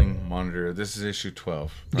pummeling Monitor. This is issue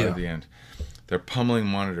 12 at the end. They're pummeling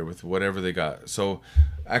Monitor with whatever they got. So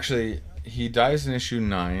actually, he dies in issue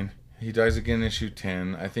 9. He dies again in issue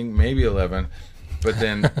 10. I think maybe 11. But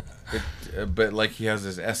then, but like he has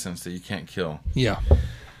this essence that you can't kill. Yeah.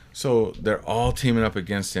 So they're all teaming up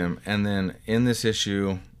against him, and then in this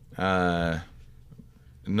issue, no,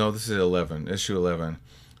 this is 11, issue 11.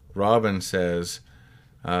 Robin says,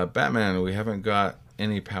 "Batman, we haven't got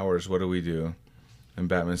any powers. What do we do?" And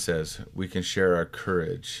Batman says, "We can share our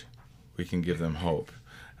courage. We can give them hope."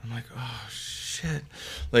 I'm like, oh shit!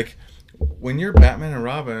 Like when you're Batman and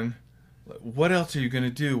Robin, what else are you gonna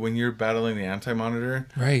do when you're battling the Anti-Monitor?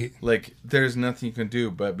 Right. Like there's nothing you can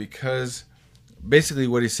do, but because. Basically,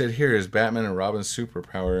 what he said here is Batman and Robin's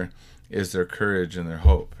superpower is their courage and their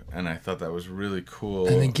hope, and I thought that was really cool.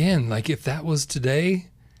 And again, like if that was today,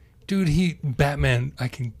 dude, Batman, I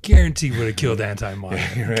can guarantee would have killed Anti-Monitor.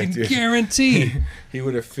 Yeah, right, I can dude. guarantee. He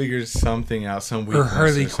would have figured something out, some Or weakness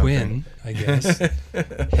Harley something. Quinn, I guess.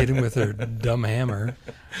 Hit him with her dumb hammer.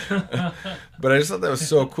 But I just thought that was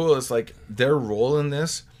so cool. It's like their role in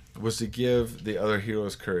this was to give the other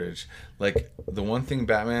heroes courage. Like the one thing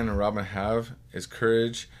Batman and Robin have is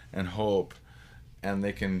courage and hope, and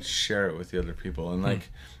they can share it with the other people. And like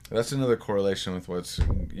that's another correlation with what's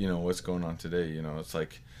going on today. It's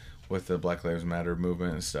like with the Black Lives Matter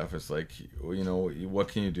movement and stuff. It's like what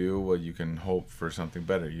can you do? Well, you can hope for something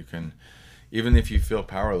better. You can, even if you feel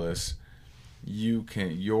powerless, you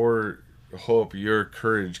can your hope, your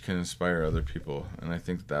courage can inspire other people. And I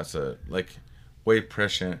think that's way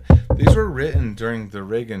prescient. These were written during the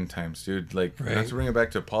Reagan times, dude. Like, Right. not to bring it back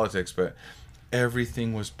to politics, but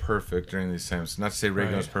everything was perfect during these times. Not to say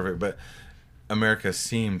Reagan was perfect, but America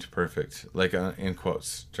seemed perfect, like in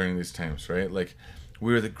quotes, during these times, right? Like,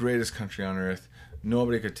 we were the greatest country on earth.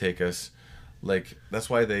 Nobody could take us. Like, that's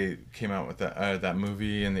why they came out with that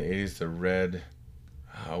movie in the 80s, the Red...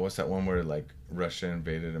 what's that one where, like, Russia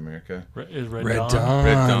invaded America? Red Dawn,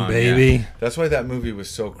 Red Dawn, baby. yeah. That's why that movie was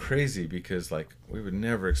so crazy, because, like, we would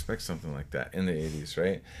never expect something like that in the 80s,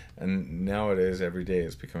 right? And nowadays, every day,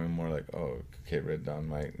 it's becoming more like, oh, okay, Red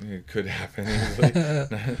Dawn it could happen.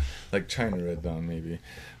 Like China Red Dawn, maybe.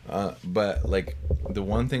 But, like, the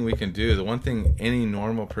one thing we can do, the one thing any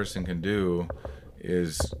normal person can do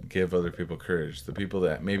is give other people courage. The people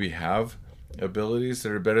that maybe have abilities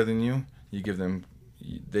that are better than you, you give them,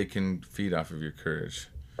 they can feed off of your courage.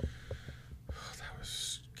 Oh, that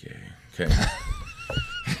was gay. Okay.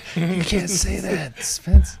 You can't say that,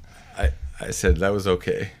 Spence. I said that was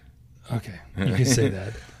okay. Okay, you can say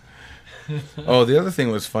that. Oh, the other thing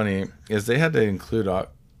was funny is they had to include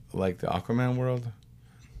like the Aquaman world,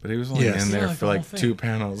 but he was only Yes. in there like for the like whole 2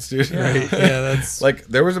 panels, dude. Right? Yeah, that's. Like,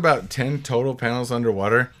 there was about 10 total panels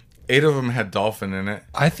underwater. 8 of them had dolphin in it.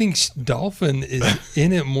 I think Dolphin is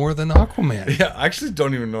in it more than Aquaman. Yeah, I actually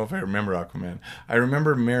don't even know if I remember Aquaman. I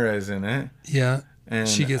remember Mera is in it. Yeah, And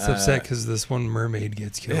she gets upset because this one mermaid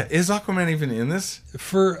gets killed. Yeah, is Aquaman even in this?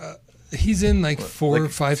 He's in like 4 or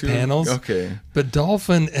Like 5 2 panels. Okay. But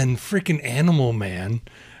Dolphin and freaking Animal Man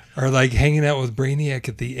are like hanging out with Brainiac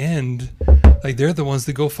at the end. Like, they're the ones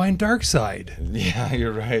that go find Darkseid. Yeah,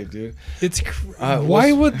 you're right, dude. It's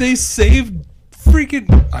why would they save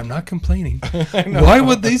freaking? I'm not complaining. Why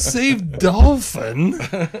would they save Dolphin?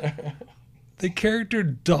 The character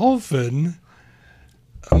Dolphin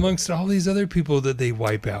amongst all these other people that they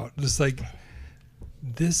wipe out. Just like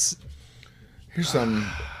this. Here's something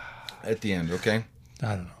at the end, okay?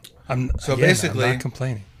 I don't know. So I'm basically- not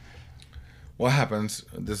complaining. What happens,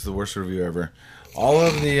 this is the worst review ever. All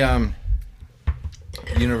of the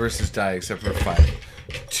universes die except for 5.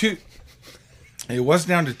 2. It was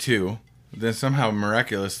down to 2. Then somehow,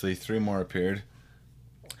 miraculously, 3 more appeared.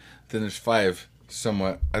 Then there's 5,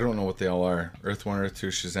 somewhat. I don't know what they all are. Earth 1, Earth 2,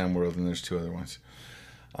 Shazam World, and there's 2 other ones.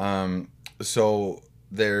 So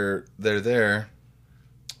they're there.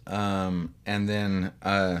 And then...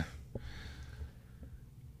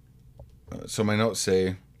 so my notes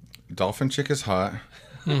say, Dolphin Chick is hot.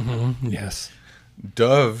 Yes.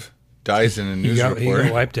 Dove dies in a news He report.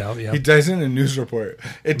 got wiped out. Yeah. He dies in a news report.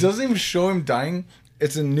 It doesn't even show him dying.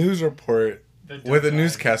 It's a news report That with a Dove died.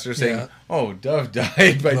 newscaster saying, Yeah. "Oh, Dove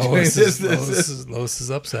died by doing this." Lois is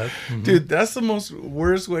upset. Mhm. Dude, that's the most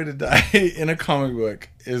worst way to die in a comic book.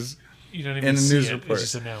 Is You don't In even a see news it. report.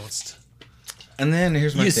 It's just announced. and then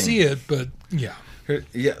here's my You thing. see it, but yeah,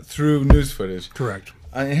 Through news footage. correct.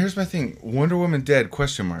 And here's my thing: Wonder Woman dead?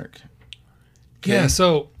 Question mark. Okay. Yeah.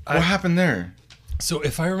 So What happened there? So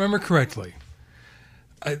if I remember correctly,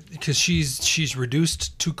 because she's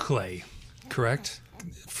reduced to clay, correct?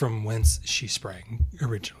 From whence she sprang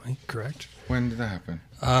originally, correct? When did that happen?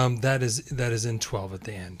 That is in 12 at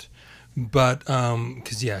the end, but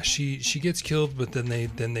because she gets killed, but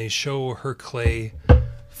then they show her clay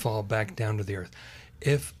fall back down to the earth.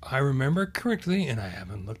 If I remember correctly, and I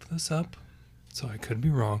haven't looked this up, so I could be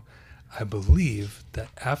wrong. I believe that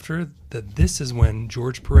after that, this is when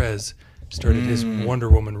George Perez started his Wonder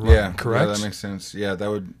Woman run. Yeah, correct. Yeah, that makes sense. Yeah, that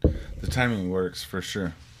would. The timing works for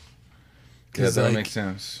sure. Yeah, 'Cause, that like, makes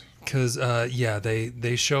sense. Because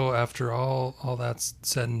they show after all that's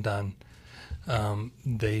said and done,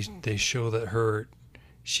 they show that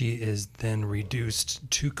she is then reduced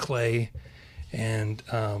to clay, and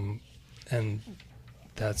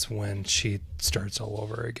that's when she starts all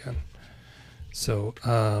over again. So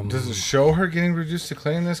Does it show her getting reduced to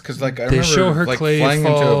clay in this? Because like I They remember show her like clay flying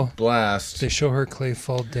into fall- a blast. they show her clay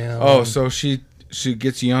fall down. Oh, so she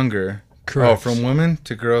gets younger. Correct. Oh, from woman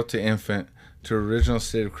to girl to infant to original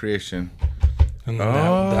state of creation. and then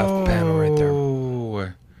that panel right there. Oh.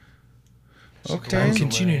 And Okay.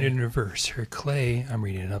 continuing in reverse, her clay, I'm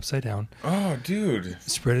reading it upside down, Oh, dude.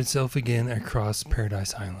 spread itself again across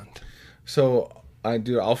Paradise Island. So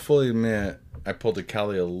I'll fully admit I pulled a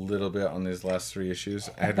Callie a little bit on these last 3 issues.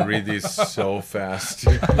 I had to read these so fast,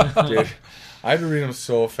 dude. I had to read them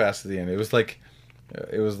so fast at the end. It was like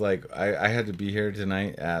I had to be here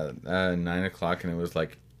tonight at 9:00, and it was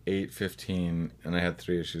like 8:15, and I had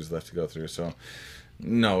 3 issues left to go through. So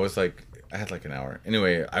no, it was like I had like an hour.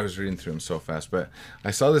 Anyway, I was reading through them so fast, but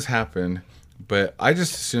I saw this happen. But I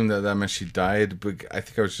just assumed that meant she died. But I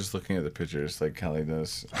think I was just looking at the pictures like Callie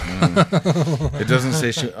does. It doesn't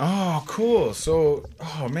say she. Oh, cool. So,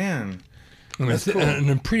 oh man, And, That's cool.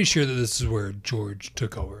 and I'm pretty sure that this is where George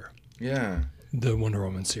took over. yeah. the Wonder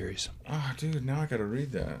Woman series. Oh, dude, now I gotta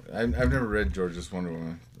read that. I've never read George's Wonder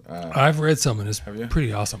Woman. I've read some, and it's Have you?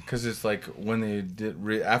 pretty awesome. Because it's like when they did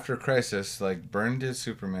after Crisis, like Byrne did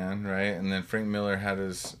Superman, right, and then Frank Miller had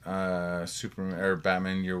his Superman or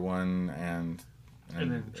Batman Year One, and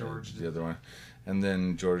then George the other one, and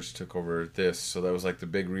then George took over this. So that was like the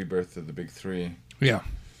big rebirth of the big three. Yeah.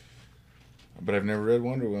 But I've never read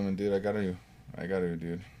Wonder Woman, dude. I gotta,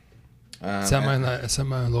 dude. It's at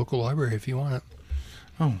my local library if you want it.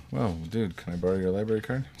 Oh, well, dude, can I borrow your library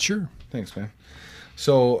card? Sure. Thanks, man.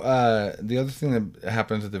 So the other thing that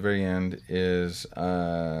happens at the very end is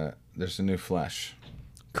there's a new Flash.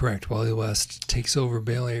 Correct. Wally West takes over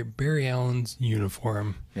Barry Allen's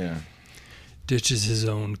uniform, Yeah. ditches his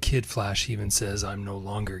own Kid Flash. He even says, "I'm no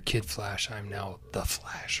longer Kid Flash. I'm now the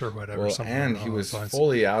Flash," or whatever. Well, something and along he was those lines.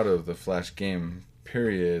 fully out of the Flash game,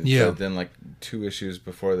 period. Yeah. But then, like, 2 issues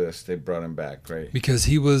before this, they brought him back, right? Because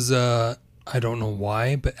he was, I don't know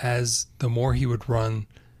why, but as the more he would run,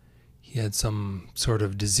 he had some sort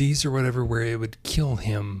of disease or whatever where it would kill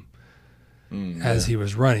him as he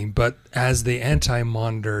was running. But as the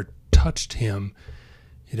anti-monitor touched him,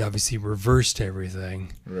 it obviously reversed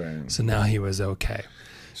everything. Right. So now he was okay.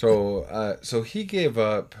 So, so he gave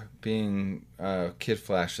up being Kid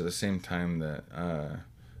Flash at the same time that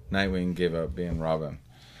Nightwing gave up being Robin.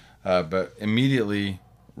 But immediately,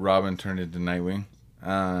 Robin turned into Nightwing.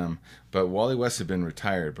 But Wally West had been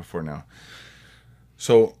retired before now.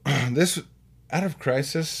 So this, out of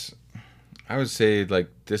Crisis, I would say, like,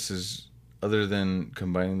 this is, other than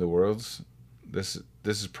combining the worlds, this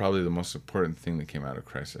is probably the most important thing that came out of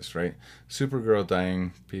Crisis, right? Supergirl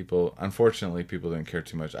dying, unfortunately, people didn't care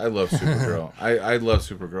too much. I love Supergirl. I love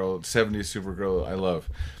Supergirl. 70s Supergirl, I love.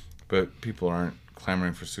 But people aren't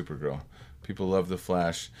clamoring for Supergirl. People love The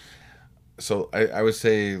Flash. So I would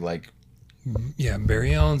say, like... Yeah,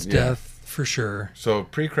 Barry Allen's death, for sure. So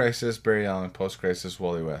pre-Crisis, Barry Allen, post-Crisis,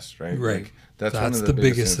 Wally West, right? Right. Like, that's one That's of the the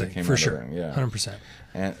biggest things thing, that came for out sure. of it. Yeah. 100%.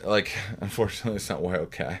 And, like, unfortunately, it's not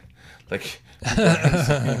Wildcat. Like,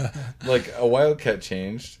 like a Wildcat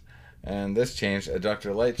changed, and this changed. A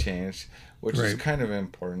Dr. Light changed, which is Right. kind of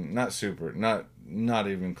important. Not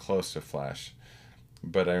even close to Flash.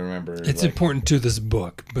 But I remember It's important to this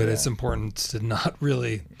book, but it's important to not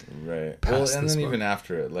really... right. past Well, and this then book. even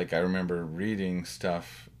after it, like I remember reading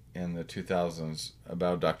stuff in the 2000s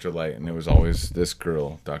about Dr. Light, and it was always this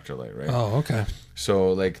girl, Dr. Light, right? Oh, okay.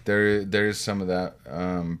 So like there's some of that,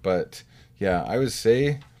 but yeah, I would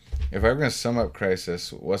say if I were going to sum up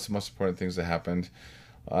Crisis, what's the most important things that happened?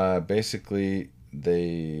 Basically,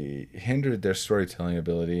 they hindered their storytelling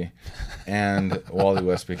ability, and Wally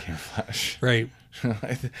West became Flash. Right.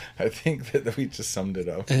 I think that we just summed it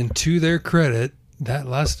up. And to their credit, that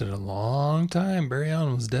lasted a long time. Barry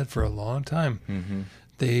Allen was dead for a long time. Mm-hmm.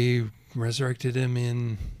 They resurrected him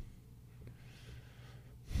in...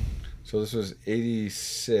 So this was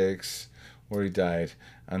 86 where he died,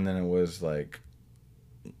 and then it was like...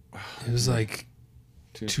 It was like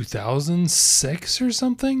 2 2006 or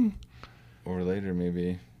something? or later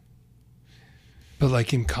maybe. But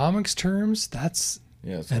like in comics terms, that's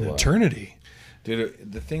Yeah, it's an a lot. eternity.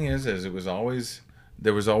 Dude, the thing is it was always...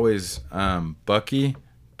 There was always Bucky,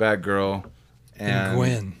 Batgirl, And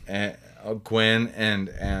Gwen. Gwen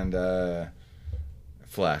and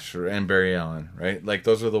Flash and Barry Allen, right? Like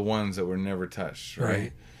those are the ones that were never touched, right?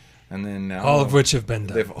 Right. And then now All of which have been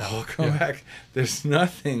done. they've all come back. There's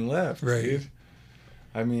nothing left, Right. dude.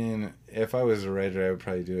 I mean, if I was a writer, I would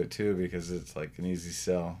probably do it too because it's like an easy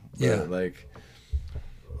sell. But Yeah. like,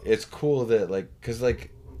 it's cool that like, cause like,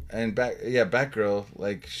 and Batgirl,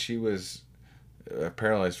 like she was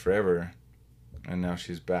paralyzed forever, and now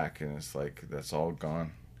she's back, and it's like that's all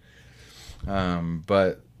gone.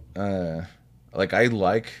 But like I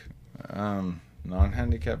like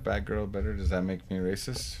non-handicapped Batgirl better. Does that make me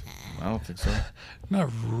racist? I don't think so. Not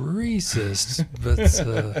racist,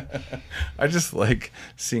 but I just like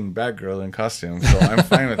seeing Batgirl in costume, so I'm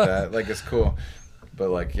fine with that. Like it's cool, but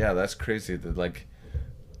like yeah, that's crazy that like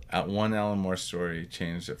one Alan Moore story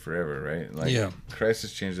changed it forever, right? Like Yeah.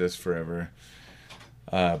 Crisis changed this forever.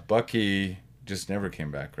 Bucky just never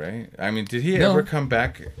came back, right? I mean, did he No. ever come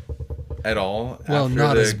back at all? Well, after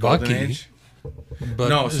not the as Golden Bucky, Age? but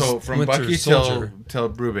No, as so from Winter Bucky Soldier. till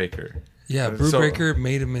Brubaker. Yeah, So- Brubaker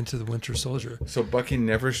made him into the Winter Soldier. So Bucky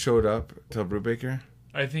never showed up till Brubaker.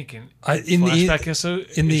 I think in In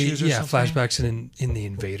flashback in the issues or yeah something? flashbacks and in the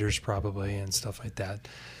Invaders probably and stuff like that.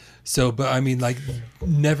 So, but I mean, like,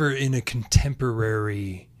 never in a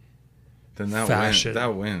contemporary. Then that Fashion.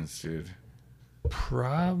 that wins, dude.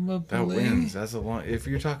 Probably. That wins. That's a long. If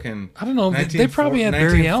you're talking, I don't know. They probably had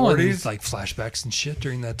Barry Allen 1940s? like flashbacks and shit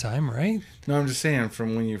during that time, right? No, I'm just saying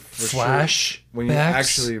from when you for Flashbacks? sure, when you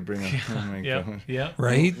actually bring them. Oh my Yeah, God. yeah.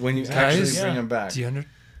 Right? When you Guys? actually bring them back, Do you that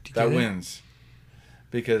get it? wins.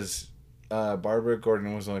 Because Barbara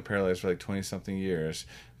Gordon was only paralyzed for like 20-something years.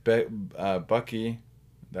 Becky,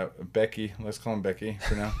 let's call him Becky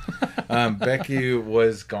for now. Becky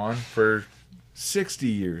was gone for 60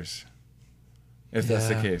 years. If that's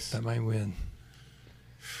the Yeah, case. that might win.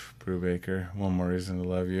 Brubaker, one more reason to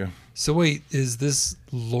love you. So wait, is this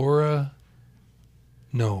Laura?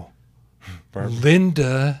 No, Barbara.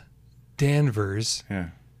 Linda Danvers. Yeah.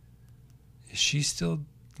 Is she still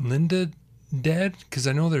Linda dead? Because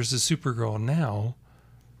I know there's a Supergirl now.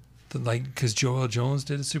 Because Joel Jones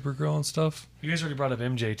did a Supergirl and stuff. You guys already brought up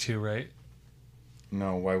MJ too, right?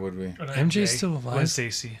 No, why would we? Or not MJ's still alive? Gwen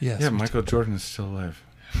Stacy. Yes. Yeah, Michael Jordan is still alive.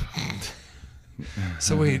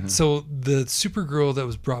 So wait, so the Supergirl that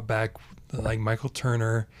was brought back, like Michael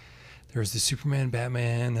Turner, there was the Superman,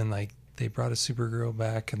 Batman, and like they brought a Supergirl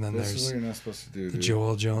back, and then This is there's what you're not supposed to do, the dude.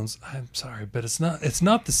 Joel Jones. I'm sorry, but it's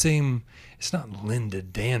not the same. It's not Linda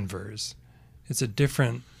Danvers. It's a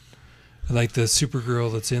different, like the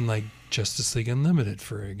Supergirl that's in like Justice League Unlimited,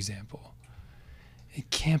 for example. It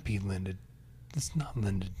can't be Linda. It's not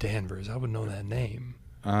Linda Danvers. I would know that name.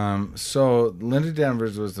 So Linda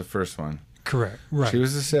Danvers was the first one. Correct. Right. She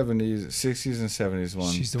was the 60s and 70s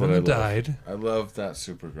one. She's the one that I love. died I love that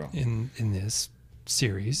Supergirl. in this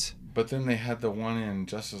series. But then they had the one in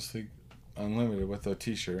Justice League Unlimited with a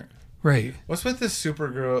T-shirt. Right. What's with this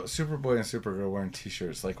Superboy and Supergirl wearing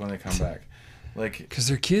T-shirts like when they come back? Like Because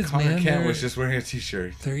they're kids, Connor man. Kent They're, was just wearing a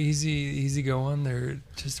T-shirt. they're easy going. They're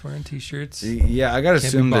just wearing T-shirts. Yeah, I gotta Can't be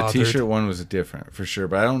assume the bothered. T-shirt one was different for sure,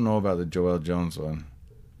 but I don't know about the Joel Jones one.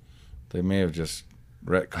 They may have just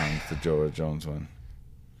retconned the Joel Jones one.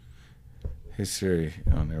 Hey Siri.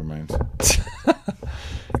 Oh, never mind.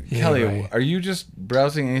 Yeah, Kelly, right. are you just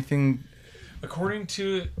browsing anything? According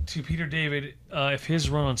to Peter David, if his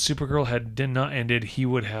run on Supergirl did not ended, he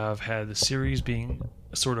would have had the series being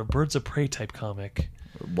a sort of Birds of Prey type comic.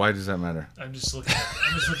 Why does that matter? I'm just looking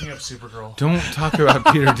up Supergirl. Don't talk about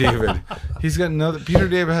Peter David. He's got nothing. Peter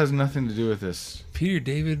David has nothing to do with this. Peter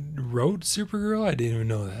David wrote Supergirl? I didn't even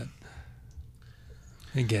know that.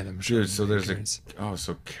 Again, I'm sure. Dude, so there's a... ignorance. Oh,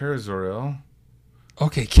 so Kara Zor-El?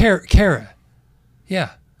 Okay, Kara.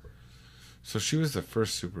 Yeah. So she was the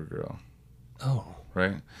first Supergirl, Oh.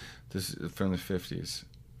 right? This is from the 50s.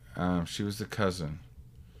 She was the cousin.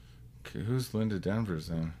 Okay, who's Linda Danvers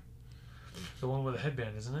then? The one with the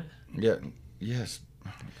headband, isn't it? Yeah. Yes.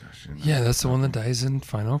 Oh my gosh. you're not- Yeah, that's the one that dies in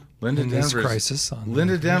Final. Linda in this Danvers. crisis. On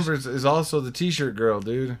Linda the- Danvers is also the T-shirt girl,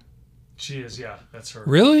 dude. She is, yeah. That's her.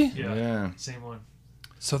 Really? Yeah. Same one.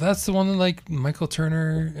 So that's the one that like Michael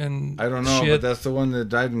Turner and I don't know, shit. but that's the one that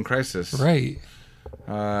died in Crisis. Right.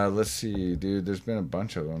 Let's see, dude. There's been a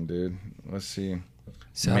bunch of them, dude. Let's see.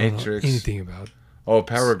 So I don't know Matrix. anything about. Oh,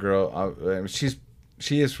 Power Girl.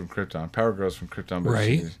 She is from Krypton. Power Girl's from Krypton, but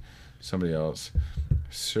Right. she's somebody else.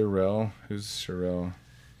 Sorrel. Who's Sorrel?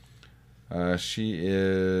 She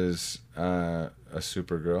is a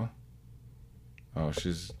Supergirl.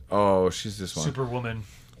 She's this one. Superwoman.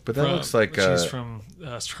 But that looks like she's from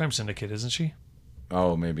Crime Syndicate, isn't she?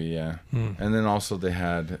 oh, maybe yeah. Hmm. And then also they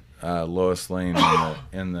had Lois Lane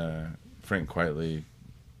in the Frank Quitely,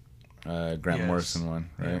 Grant Yes. Morrison one,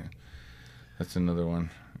 right? Yeah. That's another one.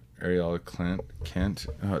 Ariel Kent.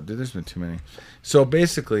 Oh, dude, there's been too many. So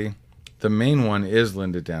basically, the main one is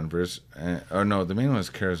Linda Danvers. The main one is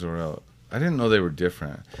Kara Zor-El. I didn't know they were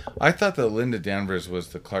different. I thought that Linda Danvers was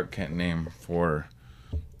the Clark Kent name for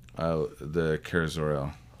the Kara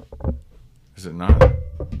Zor-El. Is it not?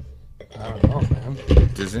 I don't know, man.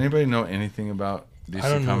 Does anybody know anything about DC I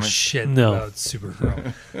don't know Comics? shit No. about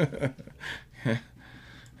Supergirl.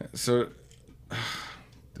 So,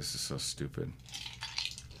 this is so stupid.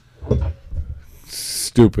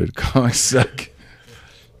 Stupid comics suck.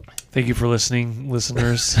 Thank you for listening,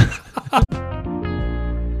 listeners.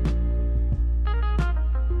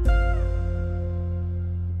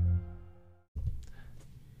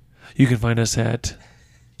 You can find us at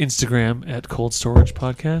Instagram at Cold Storage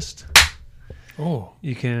Podcast. Oh,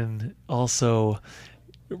 You can also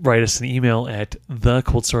write us an email at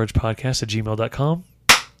thecoldstoragepodcast@gmail.com.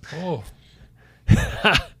 oh.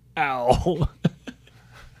 Ow.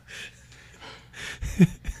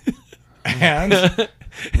 And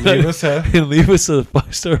leave us a And leave us a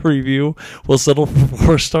 5-star review. We'll settle for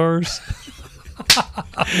 4 stars on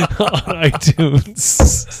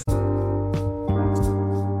iTunes.